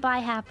doesn't buy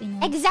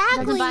happiness.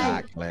 Exactly. Doesn't buy-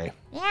 Exactly.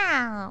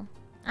 Yeah.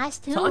 I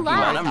still Talking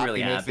about was. I'm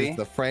really Happiness happy. is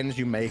the friends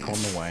you make on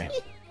the way.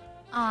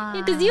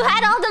 Because you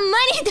had all the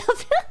money to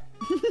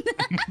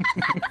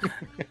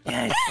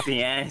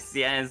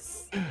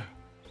Yes.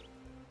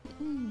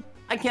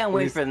 I can't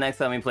wait for the next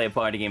time we play a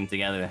party game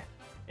together.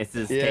 It's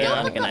just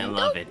chaotic and I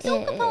love it.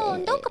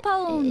 Dokapon.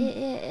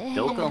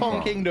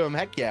 Dokapon Kingdom,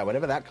 heck yeah,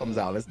 whenever that comes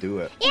out, let's do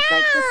it. It's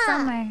like the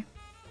summer.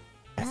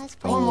 That's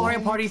Oh, Mario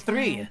Party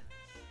 3.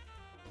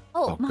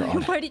 Oh, Mario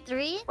God. Party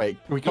 3? Wait,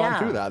 we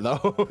can't Yeah. do that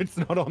though. It's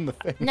not on the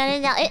thing. No.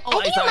 I think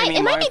thought you it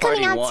mean might be Mario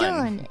coming out Party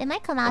 1. soon. It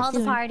might come out All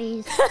soon. the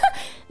parties.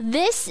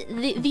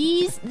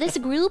 This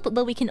group,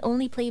 but we can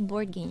only play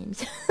board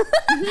games.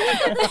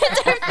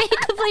 It's our fate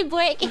to play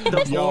board games. The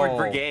Board Yo.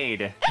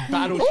 Brigade.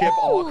 Battleship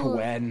Ooh.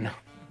 ikoany.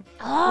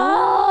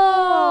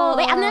 Oh,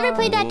 wait, I've never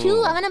played that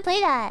too. I want to play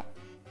that.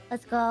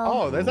 Let's go.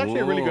 Oh, there's actually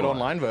a really good Ooh.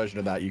 online version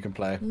of that you can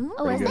play.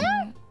 Oh, Pretty is good.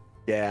 there?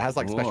 Yeah, it has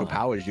like special Ooh.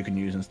 powers you can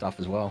use and stuff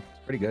as well. It's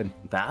pretty good.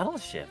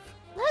 Battleship.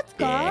 Let's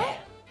go. Yeah.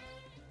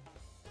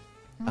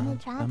 I want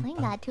to try playing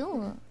that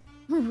too.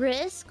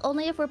 Risk?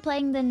 Only if we're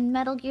playing the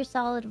Metal Gear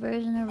Solid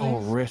version of Risk. Oh,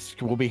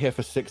 Risk. We'll be here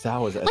for 6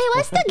 hours. Wait,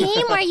 what's the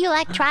game where you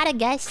like try to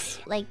guess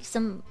like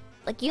some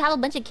like you have a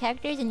bunch of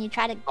characters and you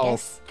try to Oh,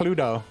 guess?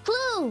 Cluedo.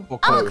 Clue! Or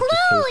Oh, just Clue,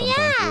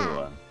 sometimes.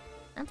 yeah. Ooh.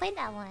 I played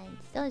that one.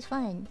 That was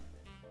fun.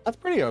 That's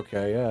pretty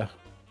okay, yeah.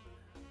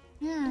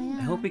 Yeah.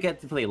 I hope we get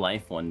to play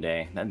Life one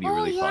day. That'd be Oh,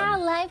 really yeah,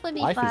 fun. life would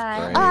be Life is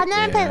fun. great. Oh, I've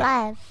never Yeah. played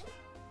live.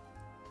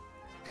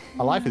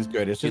 A Life is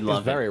good. It's You just love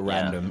it's very it, yeah.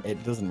 random.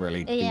 It doesn't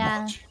really do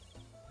Yeah. much.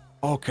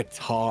 Oh,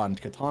 Catan.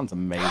 Catan's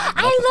amazing.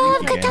 I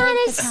love That's a Catan. game.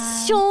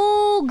 It's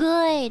so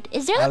good.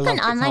 Is there I like love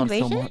an online Catan so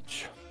version?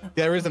 much.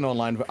 There is an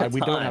online. We don't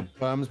Catan. have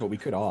terms, but we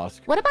could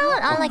ask. What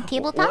about on like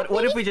tabletop?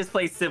 What if maybe? we just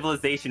play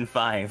Civilization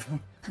 5?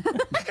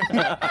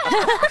 No,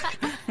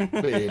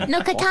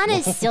 Catan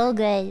is so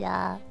good.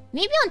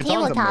 Maybe on Catan's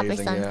tabletop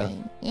amazing, or yeah.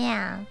 something.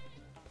 Yeah.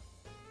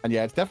 And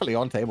yeah, it's definitely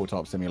on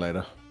Tabletop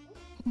Simulator.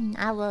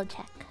 I will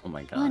check. Oh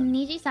my Oh, god.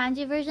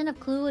 NIJISANJI version of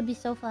Clue would be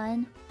so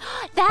fun.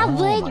 That Oh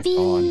my would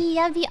be.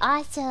 That'd be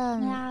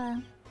awesome. Yeah.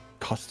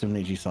 Custom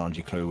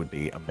NIJISANJI Clue would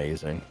be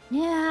amazing.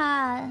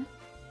 Yeah.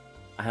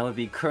 I would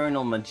be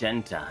Colonel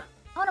Magenta.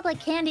 I want to play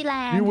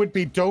Candyland. You would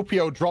be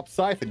Doppio Drop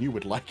Scythe and you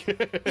would like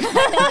it.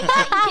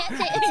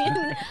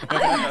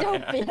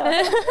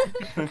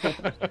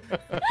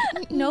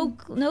 No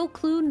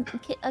Clue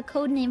a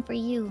code name for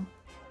you.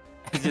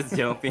 Just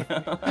Doppio.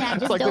 Yeah, It's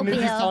just like the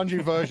Doppio.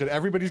 NIJISANJI version.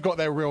 Everybody's got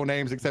their real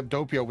names except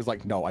Doppio was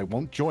like, no, I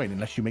won't join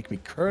unless you make me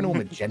Colonel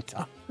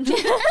Magenta.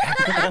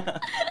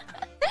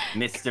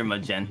 Mr.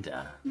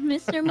 Magenta.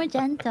 Mr.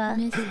 Magenta.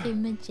 Mr.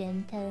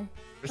 Magenta.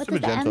 What Mr. does the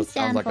M Magenta sounds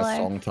stand like a for?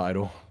 song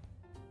title.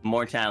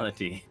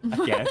 Mortality, I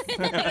guess.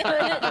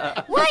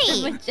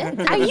 Wait,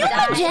 Magenta. are you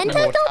Magenta,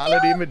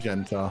 Mortality Doppio?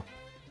 Magenta.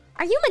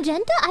 Are you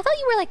Magenta? I thought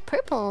you were like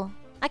purple.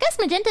 I guess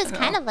Magenta is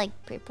kind of like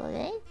purple,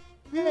 right?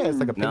 Yeah, it's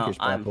like a No, pinkish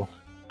purple.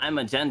 I'm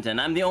Magenta, and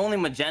I'm the only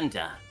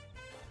Magenta.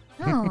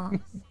 Oh.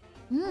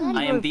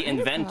 I am the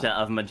inventor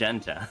of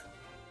Magenta.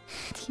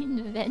 The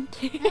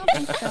inventor. I don't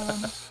think so.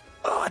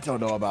 Oh, I don't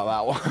know about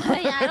that one.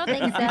 Yeah, I don't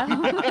think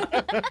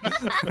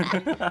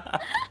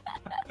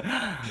so.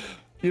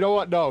 You know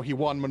what? No, he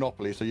won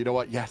Monopoly, so you know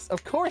what? Yes,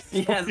 of course.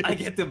 Yes, I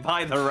get to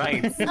buy the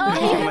rights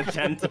Oh. for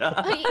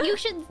Magenta. Wait, you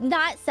should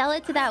not sell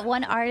it to that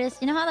one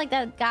artist. You know how like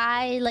that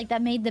guy like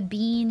that made the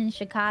bean in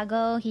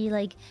Chicago? He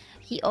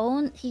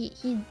owns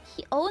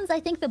I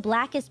think the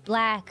Blackest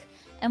Black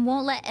and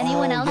won't let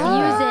anyone else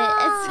yeah. use it.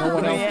 It's No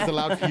one else Yeah. is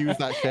allowed to use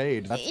that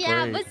shade. That's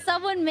yeah, great. but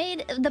someone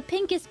made the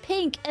Pinkest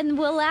Pink and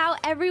will allow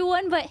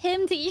everyone but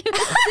him to use it.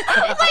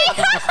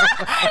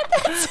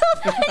 That's so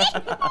funny.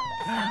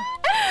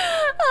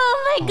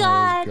 Oh my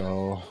god.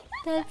 Go.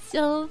 That's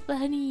so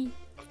funny.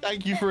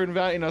 Thank you for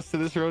inviting us to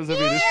this, Rosemi. This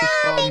was Yeah,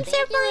 fun. thanks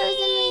for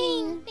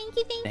playing. Thank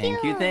you,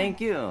 Thank you,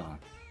 thank you.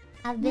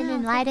 I've been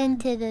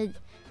enlightened to the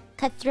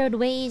cutthroat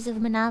ways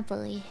of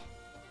Monopoly.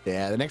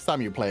 Yeah, the next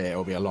time you play it,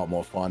 it'll be a lot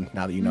more fun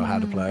now that you know how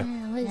to play.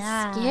 Yeah, it was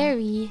Yeah.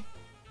 scary.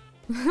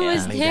 It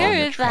was Lay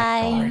down the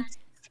track terrifying.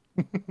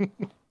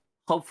 cards.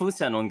 Hope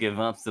Fusan won't give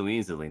up so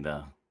easily,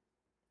 though.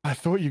 I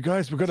thought you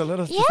guys were gonna let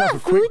us just Yeah, have a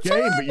quick Futon.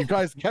 game, but you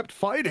guys kept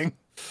fighting.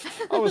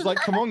 I was like,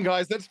 come on,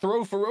 guys, let's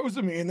throw for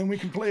Rosemi, and then we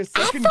can play a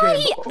second thought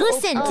game. he-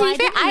 listen, Oh, to be I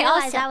fair, didn't I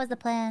realize also- that was the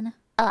plan.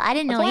 Oh, I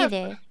didn't know That's why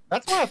either.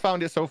 That's why I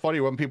found it so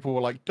funny when people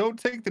were like, don't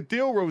take the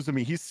deal,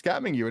 Rosemi, he's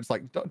scamming you. It's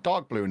like,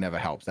 Dark Blue never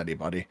helps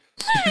anybody.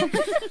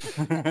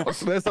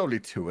 There's only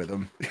 2 of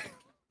them.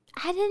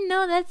 I didn't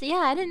know that's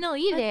I didn't know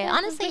either.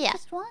 Honestly, yeah.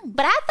 Just one.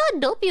 But I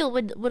thought Doppio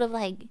would have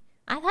like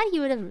I thought he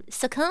would have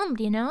succumbed,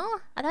 you know?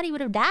 I thought he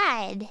would have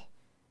died.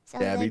 So I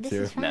was Yeah, me like, this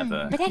too. is fine.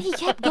 Never. But then he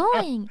kept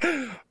going.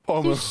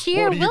 Palmer,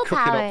 sheer what are you cooking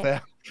willpower. up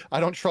there? I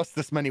don't trust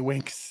this many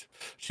winks.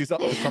 She's up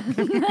to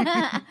something.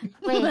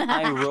 Wait,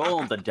 I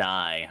roll the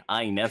die.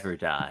 I never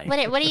die.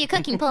 what are you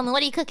cooking, Poma?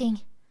 What are you cooking?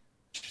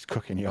 She's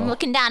cooking, I'm y'all.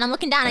 looking down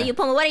at you,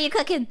 Poma. What are you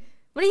cooking?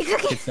 What are you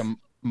cooking? It's some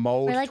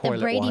mold We're like the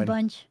toilet Brady wine.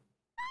 Bunch.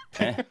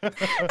 Eh?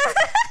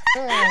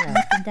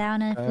 Looking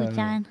down at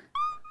Fuchan.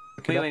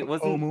 Wait,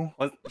 Omu.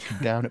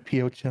 Down at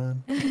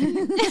Pio-chan.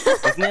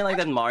 wasn't it like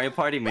that Mario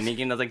Party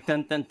minigame that was like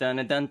dun dun dun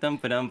dun dun dun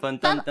dun dun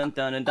dun dun dun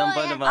dun dun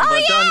dun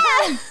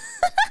dun.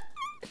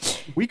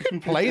 We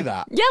could play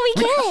that. Yeah, we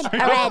can.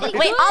 Alright.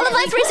 Wait, all of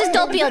us versus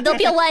Doppio.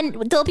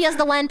 Doppio's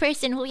the one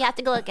person who we have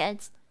to go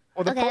against.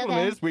 Well, the Okay, problem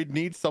okay. is we'd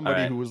need somebody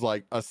Alright. who was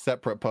like a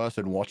separate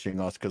person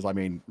watching us, because I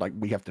mean, like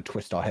we have to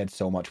twist our heads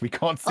so much we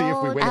can't see if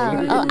we win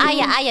or lose. Oh,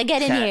 Aya,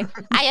 get in Chat. here.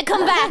 Aya,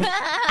 come back.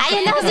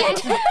 Aya, now's your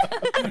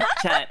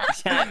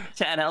turn.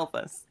 Chat, help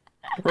us.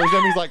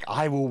 Rosemi's like,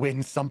 I will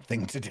win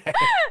something today.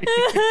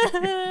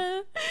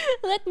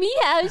 Let me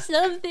have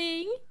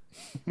something.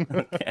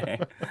 Okay.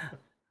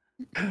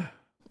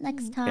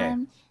 Next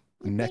time.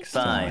 Next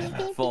time.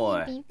 5,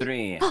 4,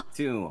 3,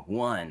 2,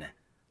 1.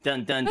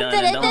 Dun dun dun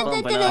dun dun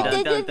dun dun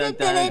dun dun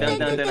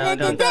dun dun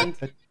dun dun.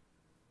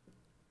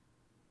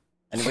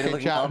 Anybody Okay,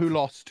 looking chat, up? who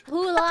lost?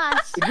 Who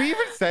lost? Did we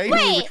even say who we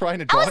were Wait, trying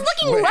to I was dodge?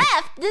 looking Wait,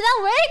 left. Did that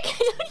work?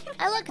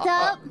 I looked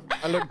up.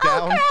 I looked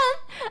down.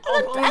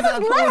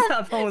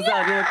 Thumbs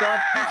up. You look up.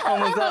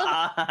 Thumbs up.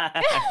 Ah,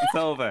 it's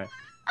over.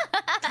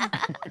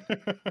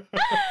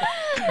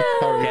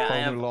 Sorry, Yeah, I Paul,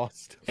 have- who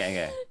lost.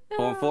 Okay.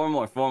 Four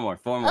more.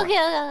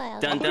 Okay.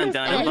 Dun dun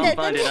dun bum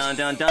bum dun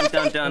dun dun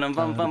dun dun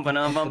bum bum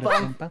bum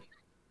bum.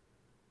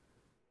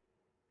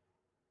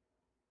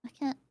 I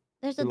can't.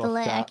 There's a Who lost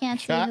delay. I chat? can't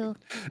see Chat? who.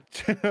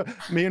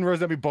 Me and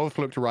Rosemi both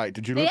looked right.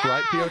 Did you look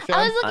right, Pio I Chan?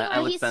 was looking I where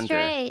looked he's center.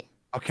 straight.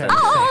 Okay.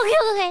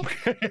 Oh,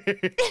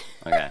 okay.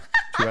 Okay.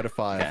 2 out of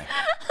 5. Okay.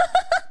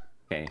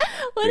 Okay.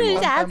 What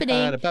is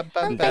happening?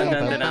 Dun dun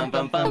dun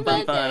bum bum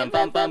bum bum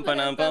bum bum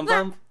bum bum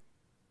bum.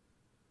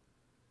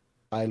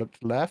 I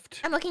looked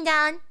left. I'm looking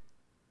down.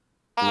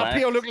 Ah, Left.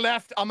 Pio looked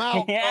left. I'm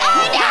out. Yeah.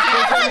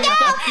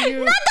 Fuck you.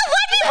 Not the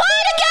one we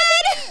won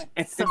again!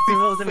 It's so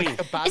close to me.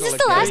 The battle Is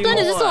this the again. last one?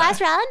 Is this the more.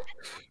 last round?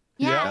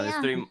 Yeah, Yeah, There's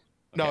yeah. 3.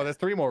 No, there's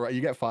 3 more, right?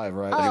 You get 5,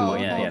 right? Oh, more,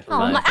 yeah, okay. yeah. Oh,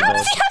 my, how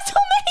does he have so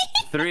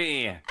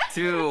many? 3,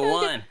 2,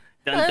 1.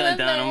 Dun dun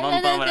dun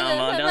bum bum bum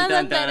dun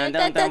dun dun dun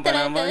dun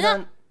dun dun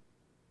dun.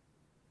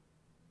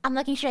 I'm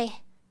looking straight.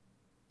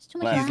 It's too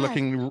many He's guys.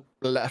 looking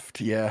left.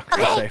 Yeah,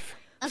 Okay. you're safe.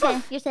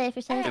 Okay, you're safe.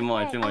 You're safe. 2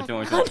 more. No, 2 more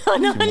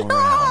no.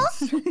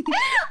 rounds.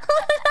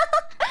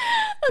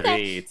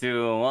 3,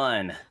 2,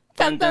 1.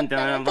 Dun dun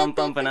dun bum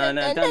bum dun dun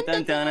dun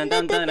dun dun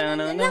dun dun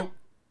dun dun.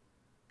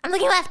 I'm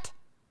looking left.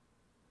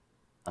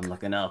 I'm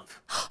looking up.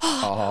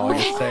 Oh,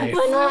 you're safe.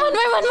 One more.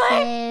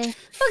 Safe.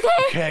 Okay.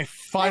 Okay,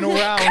 final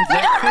round. Let's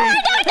see.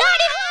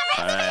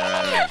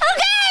 Alright.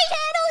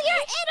 Channel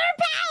your inner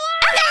power.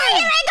 Okay,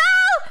 here I go.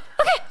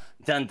 Okay.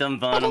 Dun dun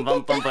bum bum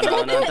bum bum dun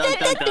dun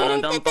dun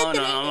dun dun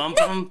bum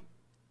bum.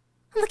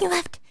 I'm looking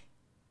left.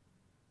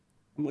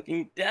 I'm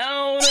looking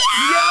down.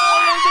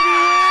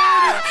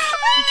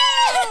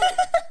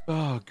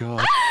 Oh,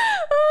 God.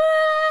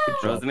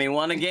 Rosemi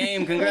won a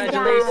game.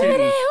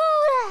 Congratulations.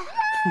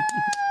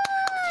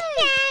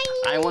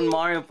 I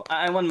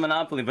won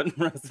Monopoly, but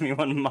Rosemi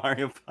won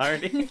Mario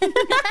Party.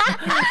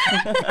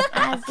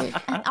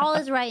 All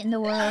is right in the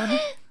world. All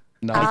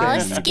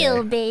Nazemi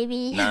skill, Day.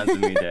 baby.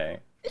 Nazumi Day.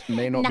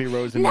 May not be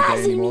Rosemi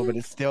Day anymore, but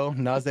it's still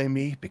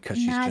Nazemi because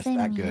she's just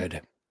that Nazemi.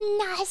 good.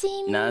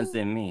 Nazimi.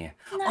 Nazumi.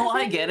 Oh,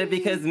 I get it,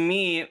 because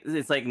me,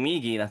 it's like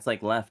Migi, that's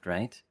like left,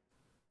 right?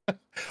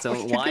 So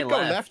You why did go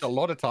left? left a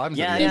lot of times.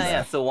 Yeah, in the yeah, game.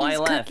 yeah. So why He's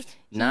left?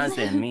 cooking-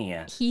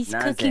 Nazumi. He's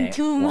Naze. cooking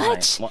too Why?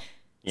 much.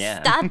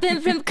 Yeah. Stop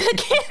him from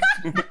cooking.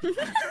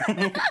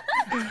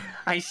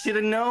 I should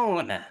have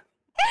known.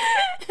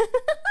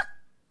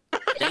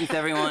 Thanks,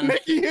 everyone.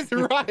 Mickey is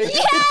right.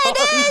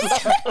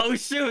 Oh,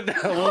 shoot.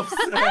 Whoops.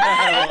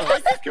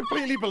 I just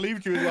completely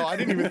believed you as well. I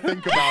didn't even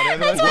think about it.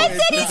 That's why I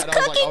said he's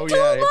cooking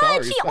too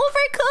much. He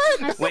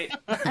overcooked. Wait.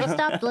 I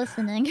stopped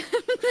listening.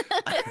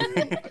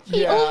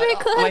 He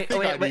overcooked.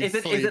 Wait, but is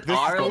it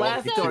our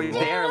left or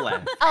their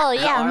left? Oh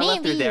Is it yeah, our left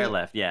or maybe. their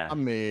left? Yeah. I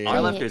mean,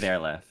 Our left or their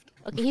left?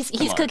 Okay, he's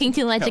Come on. cooking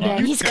too much Come on.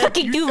 again. He's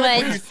cooking too what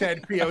you much.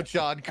 said, Pio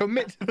Chan.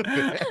 Commit to the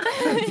bit.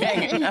 Yeah,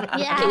 He's yeah,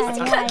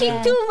 cooking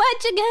yeah. too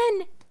much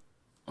again.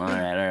 All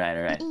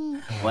right.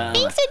 Well,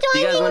 Thanks for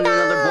you guys joining, want to do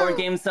another though. board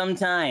game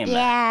sometime?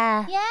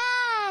 Yeah.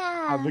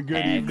 Yeah. Have a good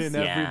Thanks,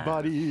 evening, yeah.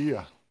 everybody. You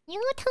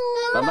too.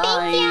 Bye-bye.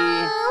 Thank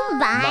you.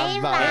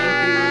 Bye Bye-bye.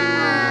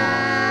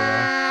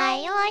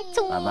 bye. You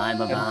too. Bye-bye.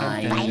 Bye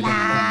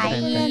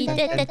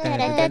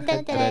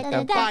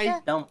bye.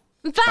 Bye. Don't.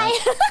 Bye.